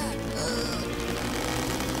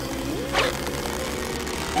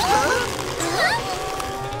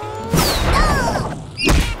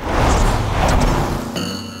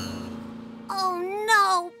 Oh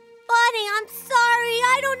no, Bunny, I'm sorry.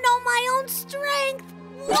 I don't know my own strength.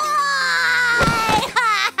 Why?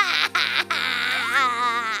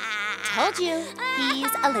 Told you,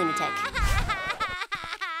 he's a lunatic.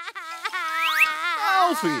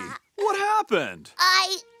 Alfie, what happened?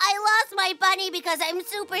 I lost my bunny because I'm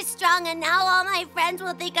super strong, and now all my friends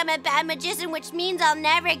will think I'm a bad magician, which means I'll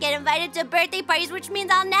never get invited to birthday parties, which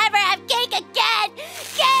means I'll never have cake again.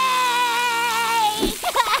 Cake!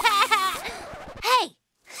 Hey,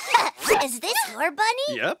 is this your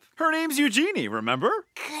bunny? Yep, her name's Eugénie, remember?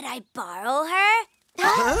 Could I borrow her?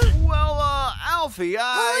 Well, Alfie,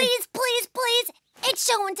 Please, please, please. It's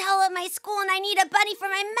show and tell at my school, and I need a bunny for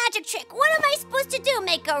my magic trick. What am I supposed to do?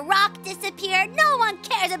 Make a rock disappear? No one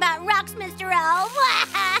cares about rocks, Mr. Elf.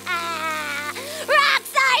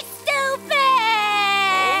 Rocks are stupid!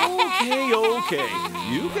 Okay.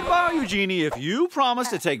 You can borrow Eugénie if you promise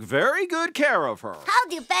to take very good care of her. I'll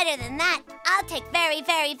do better than that. I'll take very,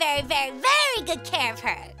 very, very, very, very good care of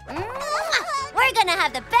her. We're gonna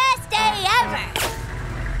have the best day ever.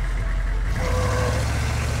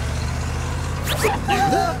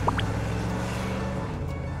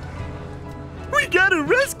 We gotta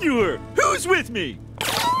rescue her! Who's with me?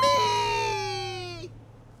 Me!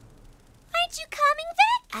 Aren't you coming,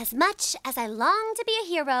 Vic? As much as I long to be a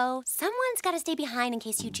hero, someone's gotta stay behind in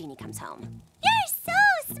case Eugénie comes home. You're so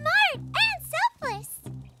smart and selfless.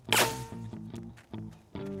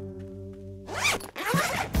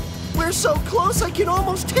 We're so close, I can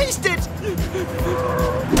almost taste it!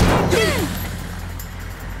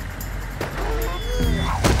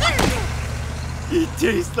 It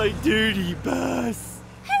tastes like dirty bus.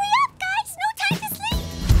 Hurry up, guys! No time to sleep!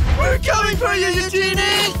 We're coming for you,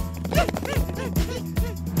 Eugénie!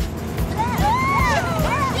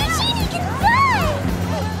 Eugénie can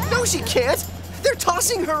fly! No, she can't! They're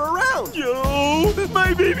tossing her around! Yo,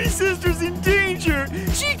 my baby sister's in danger!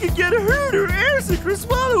 She could get hurt or air sick or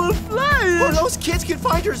swallow a fly! Or those kids can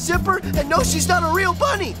find her zipper and know she's not a real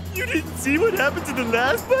bunny! You didn't see what happened to the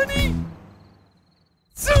last bunny?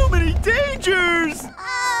 So many dangers!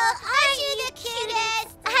 Oh, aren't you the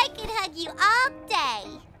cutest? I could hug you all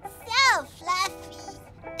day. So fluffy.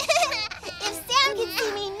 If Sam could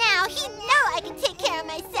see me now, he'd know I can take care of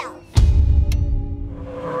myself.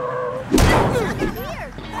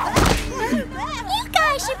 You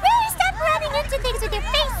guys should really stop running into things with your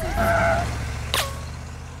faces.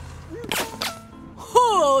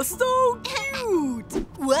 Oh, so cute!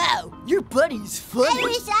 Wow, your bunny's I funny.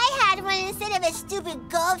 wish I had one instead of a stupid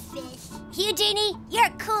goldfish. Eugénie, you're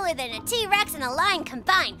cooler than a T-Rex and a lion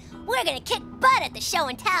combined. We're gonna kick butt at the show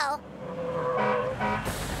and tell.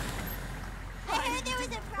 I heard there was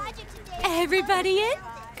a project today. Everybody in?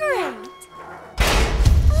 Great.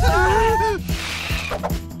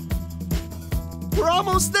 We're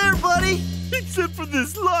almost there, buddy! Except for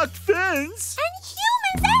this locked fence. And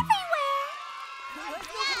humans everywhere!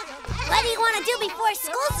 What do you want to do before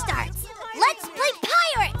school starts? Let's play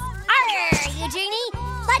pirates! Arr, Eugénie!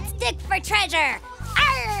 Let's dig for treasure!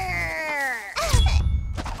 Arr!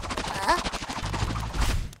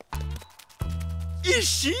 Is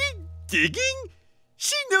she digging?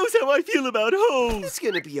 She knows how I feel about holes. It's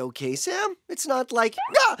gonna be okay, Sam. It's not like...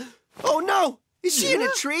 Ah! Oh, no! Is she in a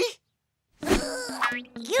tree?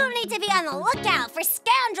 You need to be on the lookout for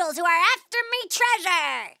scoundrels who are after me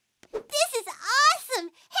treasure! This is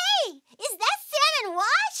awesome! Hey, is that Sam and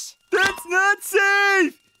Wash? That's not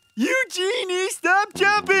safe! Eugénie, stop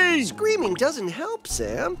jumping! Screaming doesn't help,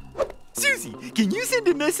 Sam. Suzie, can you send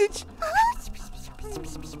a message?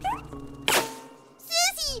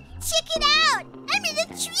 Suzie, check it out! I'm in the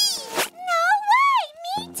tree! No way!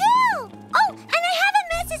 Me too! Oh, and I have a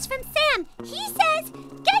message from Sam. He says,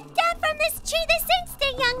 get down from this tree this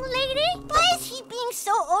instant, young lady! Why is he being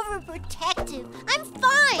so overprotective? I'm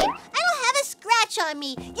fine. I don't have a scratch on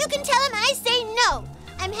me. You can tell him I say no.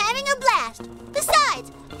 I'm having a blast.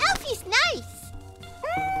 Besides, Alfie's nice.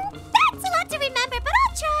 That's a lot to remember, but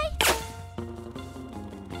I'll try.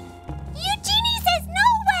 Eugénie says no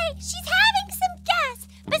way! She's having some gas!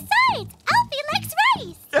 Besides, Alfie likes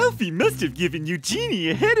rice! Alfie must have given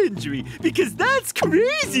Eugénie a head injury, because that's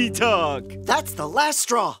crazy talk! That's the last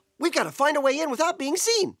straw. We've got to find a way in without being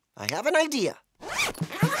seen. I have an idea.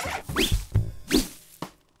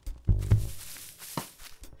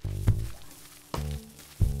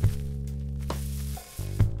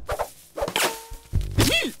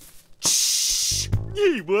 Shh!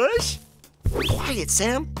 Hey, Wash! Quiet,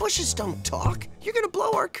 Sam. Bushes don't talk. You're gonna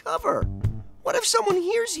blow our cover. What if someone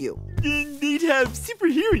hears you? Then they'd have super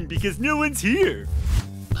hearing because no one's here.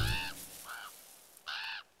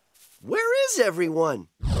 Where is everyone?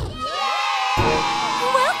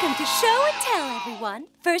 Welcome to Show and Tell, everyone.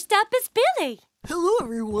 First up is Billy. Hello,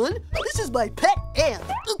 everyone. This is my pet ant.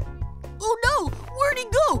 Oh no! Where'd he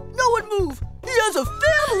go? No one move! He has a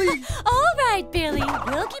family! All right, Billy.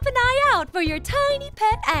 We'll keep an eye out for your tiny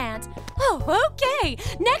pet ant. Oh, okay.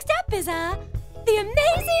 Next up is, the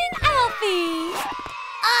amazing Alfie.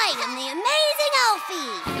 I am the amazing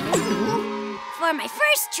Alfie. For my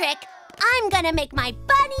first trick, I'm gonna make my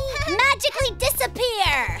bunny magically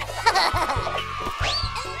disappear.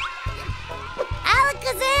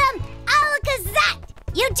 Alakazam, alakazat!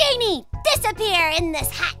 Eugénie, disappear in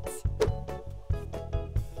this hat.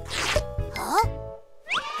 Huh?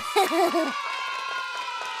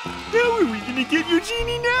 How are we gonna get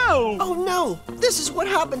Eugénie now? Oh no! This is what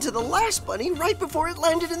happened to the last bunny right before it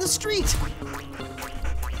landed in the street. Wait!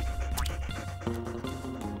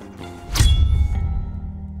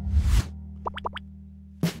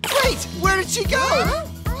 Where did she go?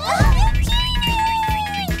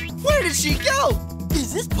 Where did she go?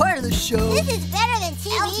 Is this part of the show? This is better than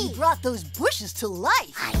TV. Alfie brought those bushes to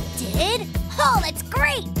life. I did? Oh, that's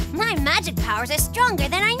great! My magic powers are stronger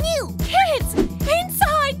than I knew. Kids,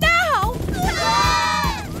 inside now!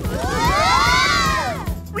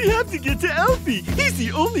 We have to get to Alfie. He's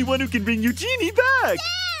the only one who can bring Eugénie back.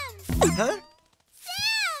 Huh?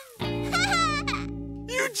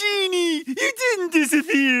 Eugénie, you didn't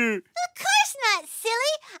disappear. Of course not,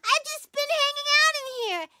 silly. I've just been hanging out in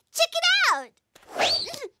here. Check it out.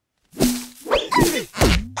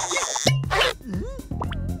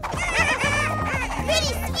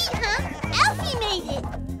 Pretty sweet, huh? Alfie made it.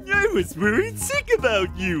 I was worried sick about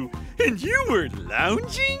you, and you were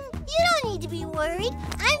lounging? You don't need to be worried.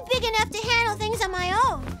 I'm big enough to handle things on my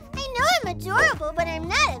own. I know I'm adorable, but I'm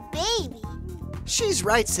not a baby. She's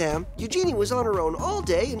right, Sam. Eugénie was on her own all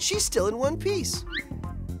day, and she's still in one piece.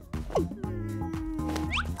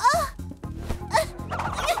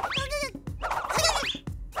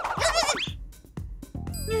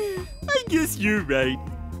 I guess you're right.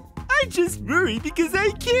 I just worry because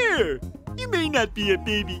I care. You may not be a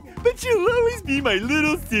baby, but you'll always be my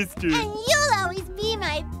little sister. And you'll always be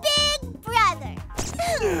my big brother.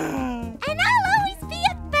 And I'll always be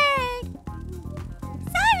a bird.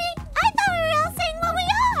 Sorry, I thought we were all saying what we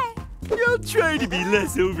are. I'll try to be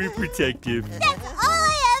less overprotective. That's all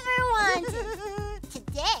I ever wanted.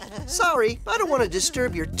 Today. Sorry, I don't want to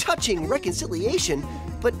disturb your touching reconciliation,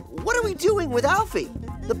 but what are we doing with Alfie?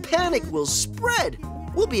 The panic will spread.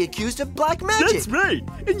 We'll be accused of black magic. That's right,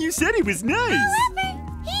 and you said he was nice. However,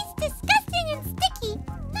 he's disgusting and sticky.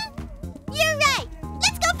 You're right.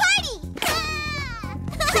 Let's go party.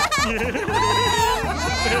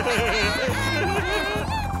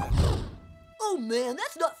 Oh man,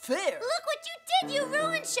 that's not fair. Look what you did. You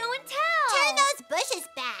ruined show and tell. Turn those bushes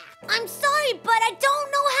back. I'm sorry, but I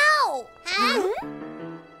don't know how. Huh?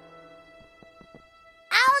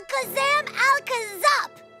 Alakazam,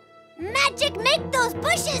 alakazap! Magic, make those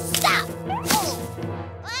bushes stop! Wow!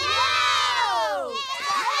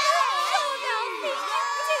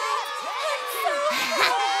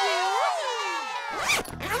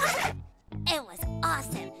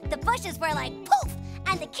 bushes were like poof,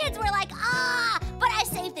 and the kids were like, ah, but I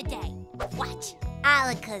saved the day. Watch.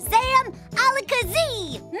 Alakazam,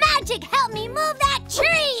 alakazee! Magic help me move that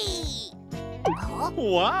tree! Huh?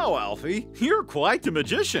 Wow, Alfie, you're quite the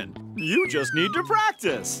magician. You just need to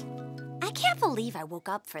practice. I can't believe I woke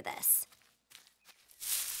up for this.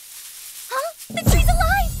 Huh? The tree's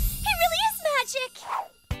alive! It really is magic!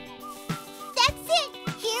 That's it!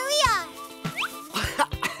 Here we are!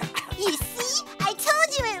 You see? I told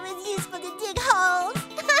you it was useful to dig holes!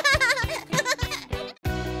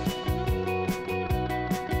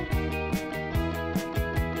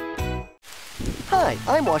 Hi,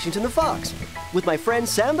 I'm Washington the Fox. With my friend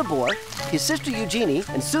Sam the boar, his sister Eugénie,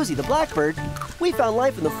 and Suzie the blackbird, we found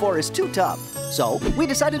life in the forest too tough. So we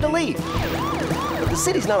decided to leave. But the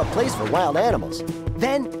city's not a place for wild animals.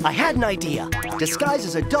 Then I had an idea. Disguised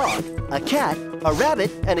as a dog, a cat, a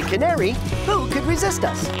rabbit, and a canary, who could resist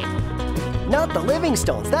us? Not the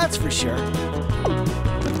Livingstones, that's for sure.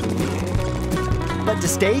 But to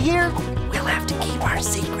stay here, we'll have to keep our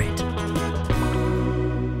secret.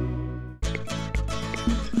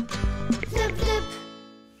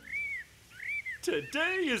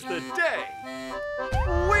 Today is the day.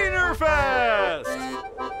 Wienerfest!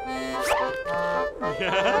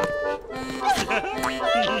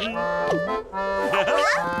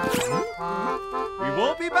 We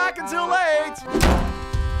won't be back until late.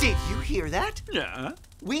 Did you hear that? Yeah.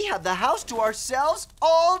 We have the house to ourselves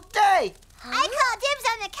all day. I call dibs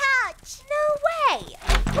on the couch. No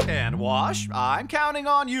way. And Wash, I'm counting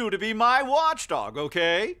on you to be my watchdog,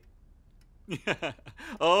 okay?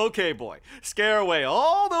 Okay, boy. Scare away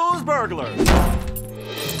all those burglars.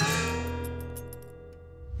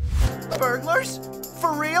 Burglars?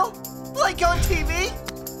 For real? Like on TV?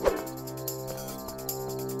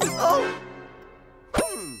 Oh.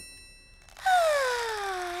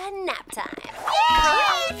 Nap time.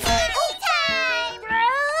 Yay! TV time!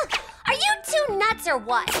 Are you two nuts or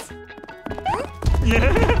what?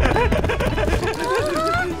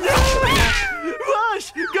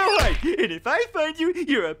 Wash, go hide. And if I find you,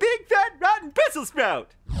 you're a big, fat, rotten Brussels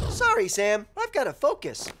sprout. Sorry, Sam. I've got to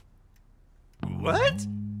focus. What?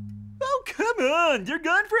 Oh, come on. You're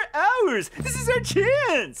gone for hours. This is our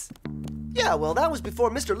chance. Yeah, well, that was before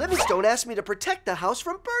Mr. Livingstone asked me to protect the house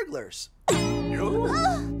from burglars. Burglars?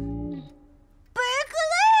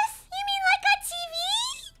 You mean like on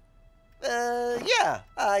TV? Yeah,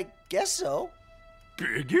 I guess so.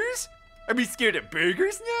 Burgers? Are we scared of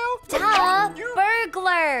burgers now? Duh!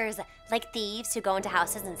 Burglars! Like thieves who go into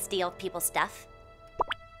houses and steal people's stuff.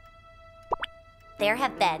 There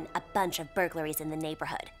have been a bunch of burglaries in the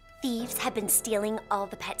neighborhood. Thieves have been stealing all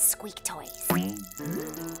the pet squeak toys.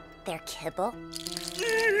 Their kibble.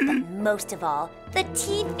 But most of all, the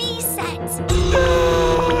TV set.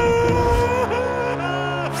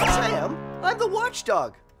 Sam, I'm the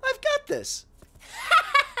watchdog. I've got this.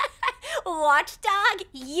 Watchdog?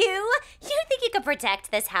 You think you could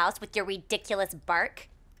protect this house with your ridiculous bark?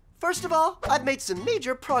 First of all, I've made some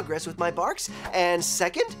major progress with my barks. And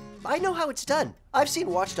second, I know how it's done. I've seen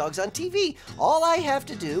watchdogs on TV. All I have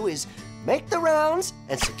to do is make the rounds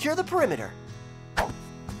and secure the perimeter.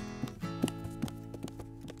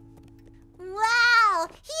 Wow,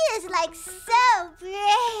 he is like so brave.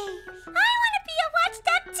 I want to be a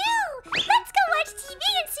watchdog too. Let's go watch TV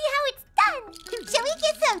and see how it's done. Shall we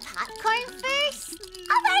get some popcorn first?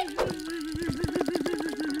 All right.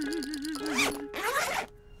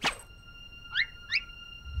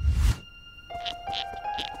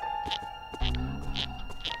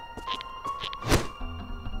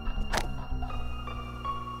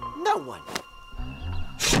 No one.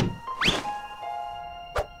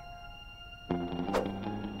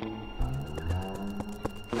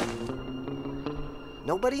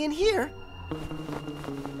 Nobody in here.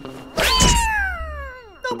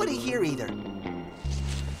 Nobody here either.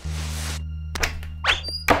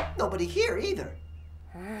 Nobody here either.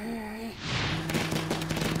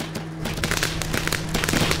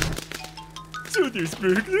 So there's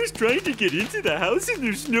burglars trying to get into the house and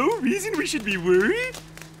there's no reason we should be worried?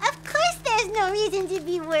 Of course there's no reason to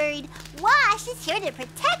be worried. Wash is here to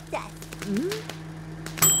protect us.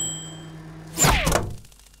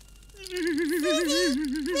 Suzie,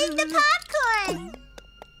 leave the popcorn.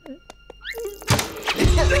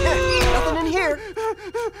 Nothing in here.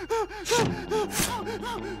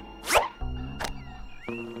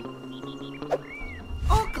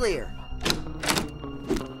 All clear.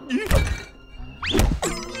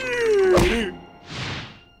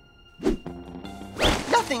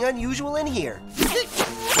 Nothing unusual in here.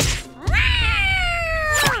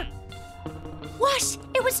 Wash,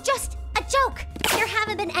 it was just a joke. There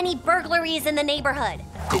haven't been any burglaries in the neighborhood.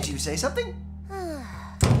 Did you say something?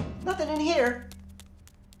 Nothing in here.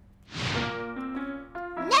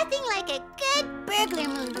 Nothing like a good burglar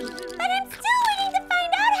movie. But I'm still waiting to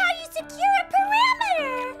find out how you secure a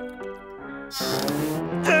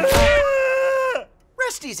perimeter.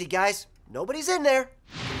 Rest easy, guys. Nobody's in there.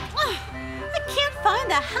 I can't find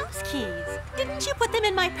the house keys. Didn't you put them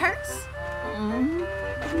in my purse?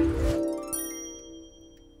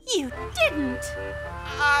 You didn't.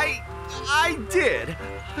 I did.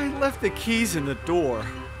 I left the keys in the door.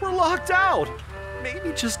 We're locked out.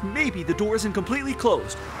 Maybe, just maybe, the door isn't completely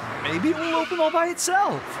closed. Maybe it will open all by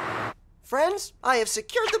itself. Friends, I have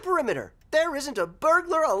secured the perimeter. There isn't a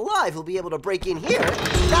burglar alive who'll be able to break in here.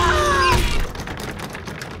 Ah!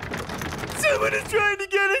 Someone is trying to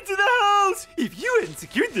get into the house! If you hadn't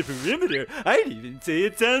secured the perimeter, I'd even say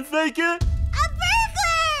it sounds like a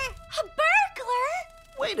burglar! A burglar?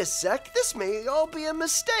 Wait a sec, this may all be a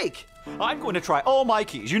mistake. I'm going to try all my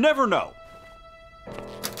keys. You never know.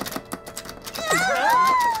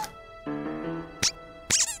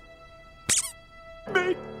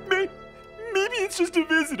 Maybe it's just a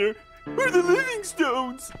visitor. Or the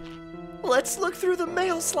Livingstones. Let's look through the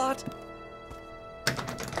mail slot.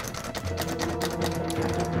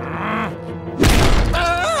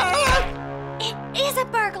 It is a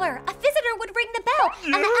burglar. A visitor would ring the bell,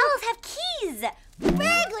 and the owls have keys.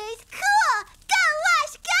 Burglars, cool! Go,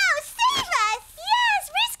 Wash, go! Save us! Yes,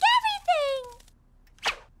 risk everything!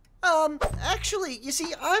 Actually, you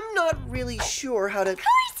see, I'm not really sure how to... Of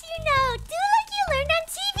course you know. Do like you learned on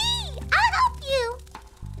TV. I'll help you.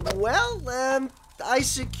 Well, I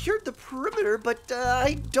secured the perimeter, but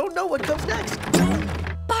I don't know what comes next.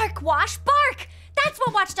 Bark, Wash, bark! That's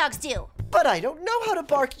what watchdogs do. But I don't know how to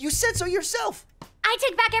bark. You said so yourself. I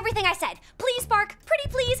take back everything I said. Please bark, pretty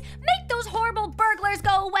please. Make those horrible burglars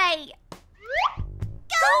go away.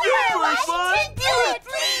 Go away, Washington! Do it,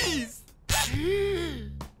 please!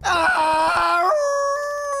 Arf!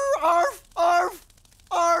 Arf!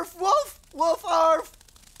 Arf! Wolf! Wolf! Arf!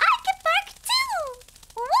 I can bark too!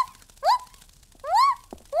 Woof! Woof! Woof!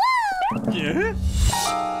 Woof! Yeah?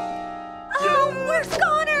 Oh, we're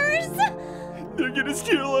goners! They're gonna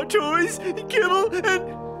steal our toys, kibble, and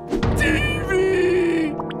TV!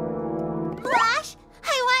 Wash,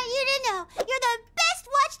 I want you to know you're the best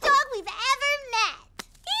watchdog we've ever met.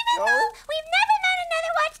 Even though we've never met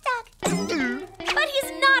another watchdog. But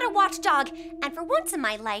he's not a watchdog. And for once in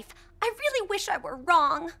my life, I really wish I were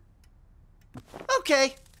wrong.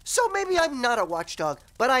 Okay, so maybe I'm not a watchdog,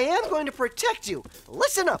 but I am going to protect you.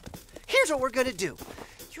 Listen up. Here's what we're gonna do.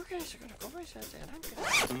 You guys are gonna go my side, and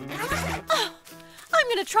I'm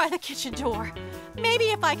gonna try the kitchen door. Maybe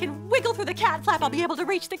if I can wiggle through the cat flap, I'll be able to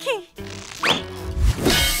reach the key.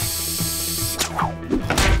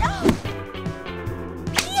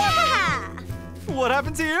 Yeah! What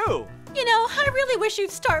happened to you? You know, I really wish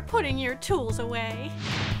you'd start putting your tools away.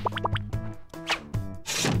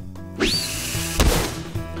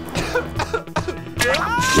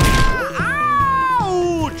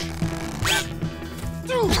 Ouch!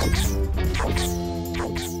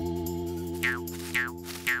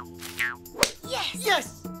 Yes!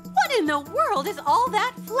 Yes! What in the world is all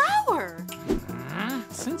that flour?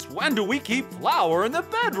 Since when do we keep flour in the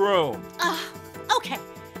bedroom? Okay,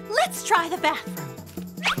 let's try the bathroom.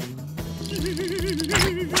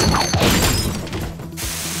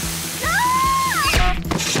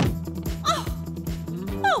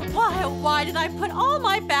 Oh, why did I put all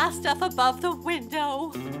my bath stuff above the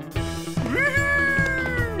window?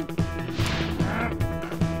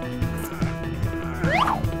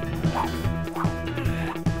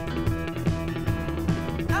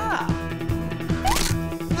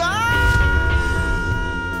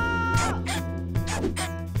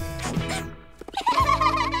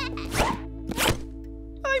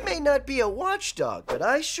 I may not be a watchdog, but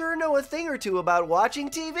I sure know a thing or two about watching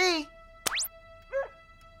TV.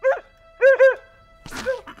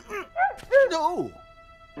 No.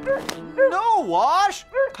 No, Wash!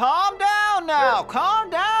 Calm down now! Calm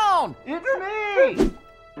down! It's me!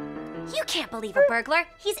 You can't believe a burglar.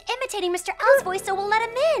 He's imitating Mr. Owl's voice, so we'll let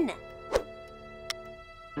him in.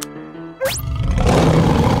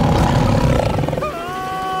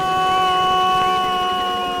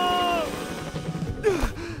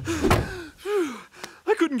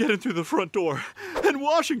 I couldn't get in through the front door, and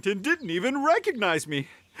Washington didn't even recognize me.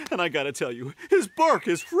 And I gotta tell you, his bark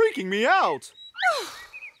is freaking me out.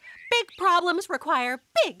 Big problems require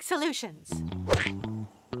big solutions.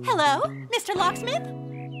 Hello, Mr. Locksmith?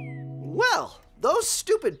 Well, those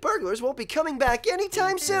stupid burglars won't be coming back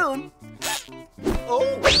anytime soon. Oh!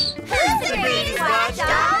 Who's the greatest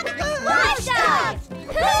watchdog? Watchdog!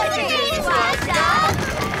 Who's the greatest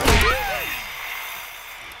watchdog?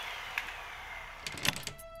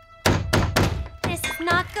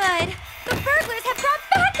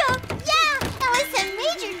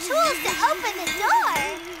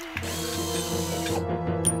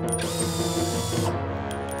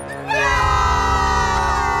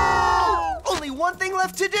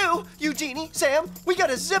 left to do. Eugénie, Sam, we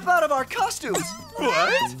gotta zip out of our costumes.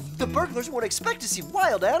 What? The burglars won't expect to see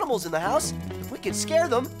wild animals in the house. If we can scare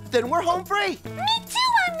them, then we're home free. Me too!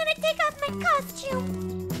 I'm gonna take off my costume.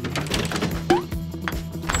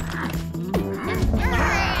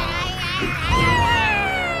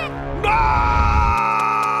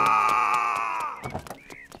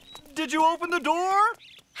 Did you open the door?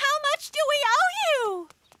 How much do we owe you?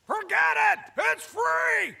 Forget it! It's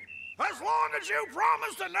free! As long as you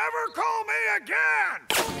promise to never call me again!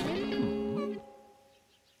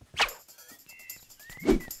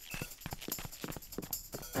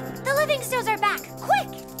 The Livingstones are back! Quick!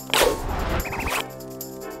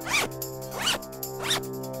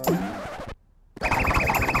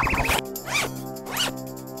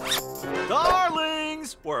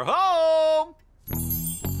 Darlings, we're home!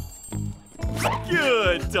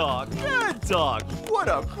 Good dog, good dog. What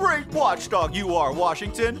a great watchdog you are,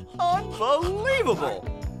 Washington. Unbelievable.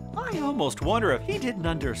 I almost wonder if he didn't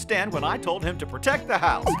understand when I told him to protect the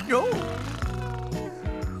house. No.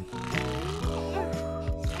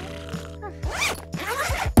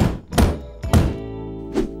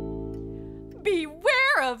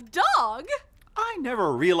 Beware of dog. I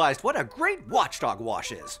never realized what a great watchdog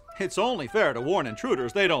Wash is. It's only fair to warn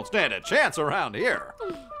intruders they don't stand a chance around here.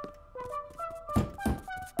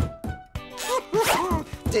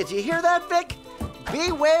 Did you hear that, Vic?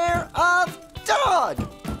 Beware of dog!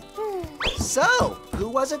 So, who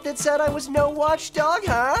was it that said I was no watchdog,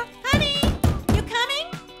 huh? Honey, you coming?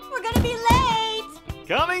 We're gonna be late.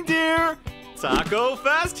 Coming, dear. Taco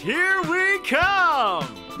Fest, here we come.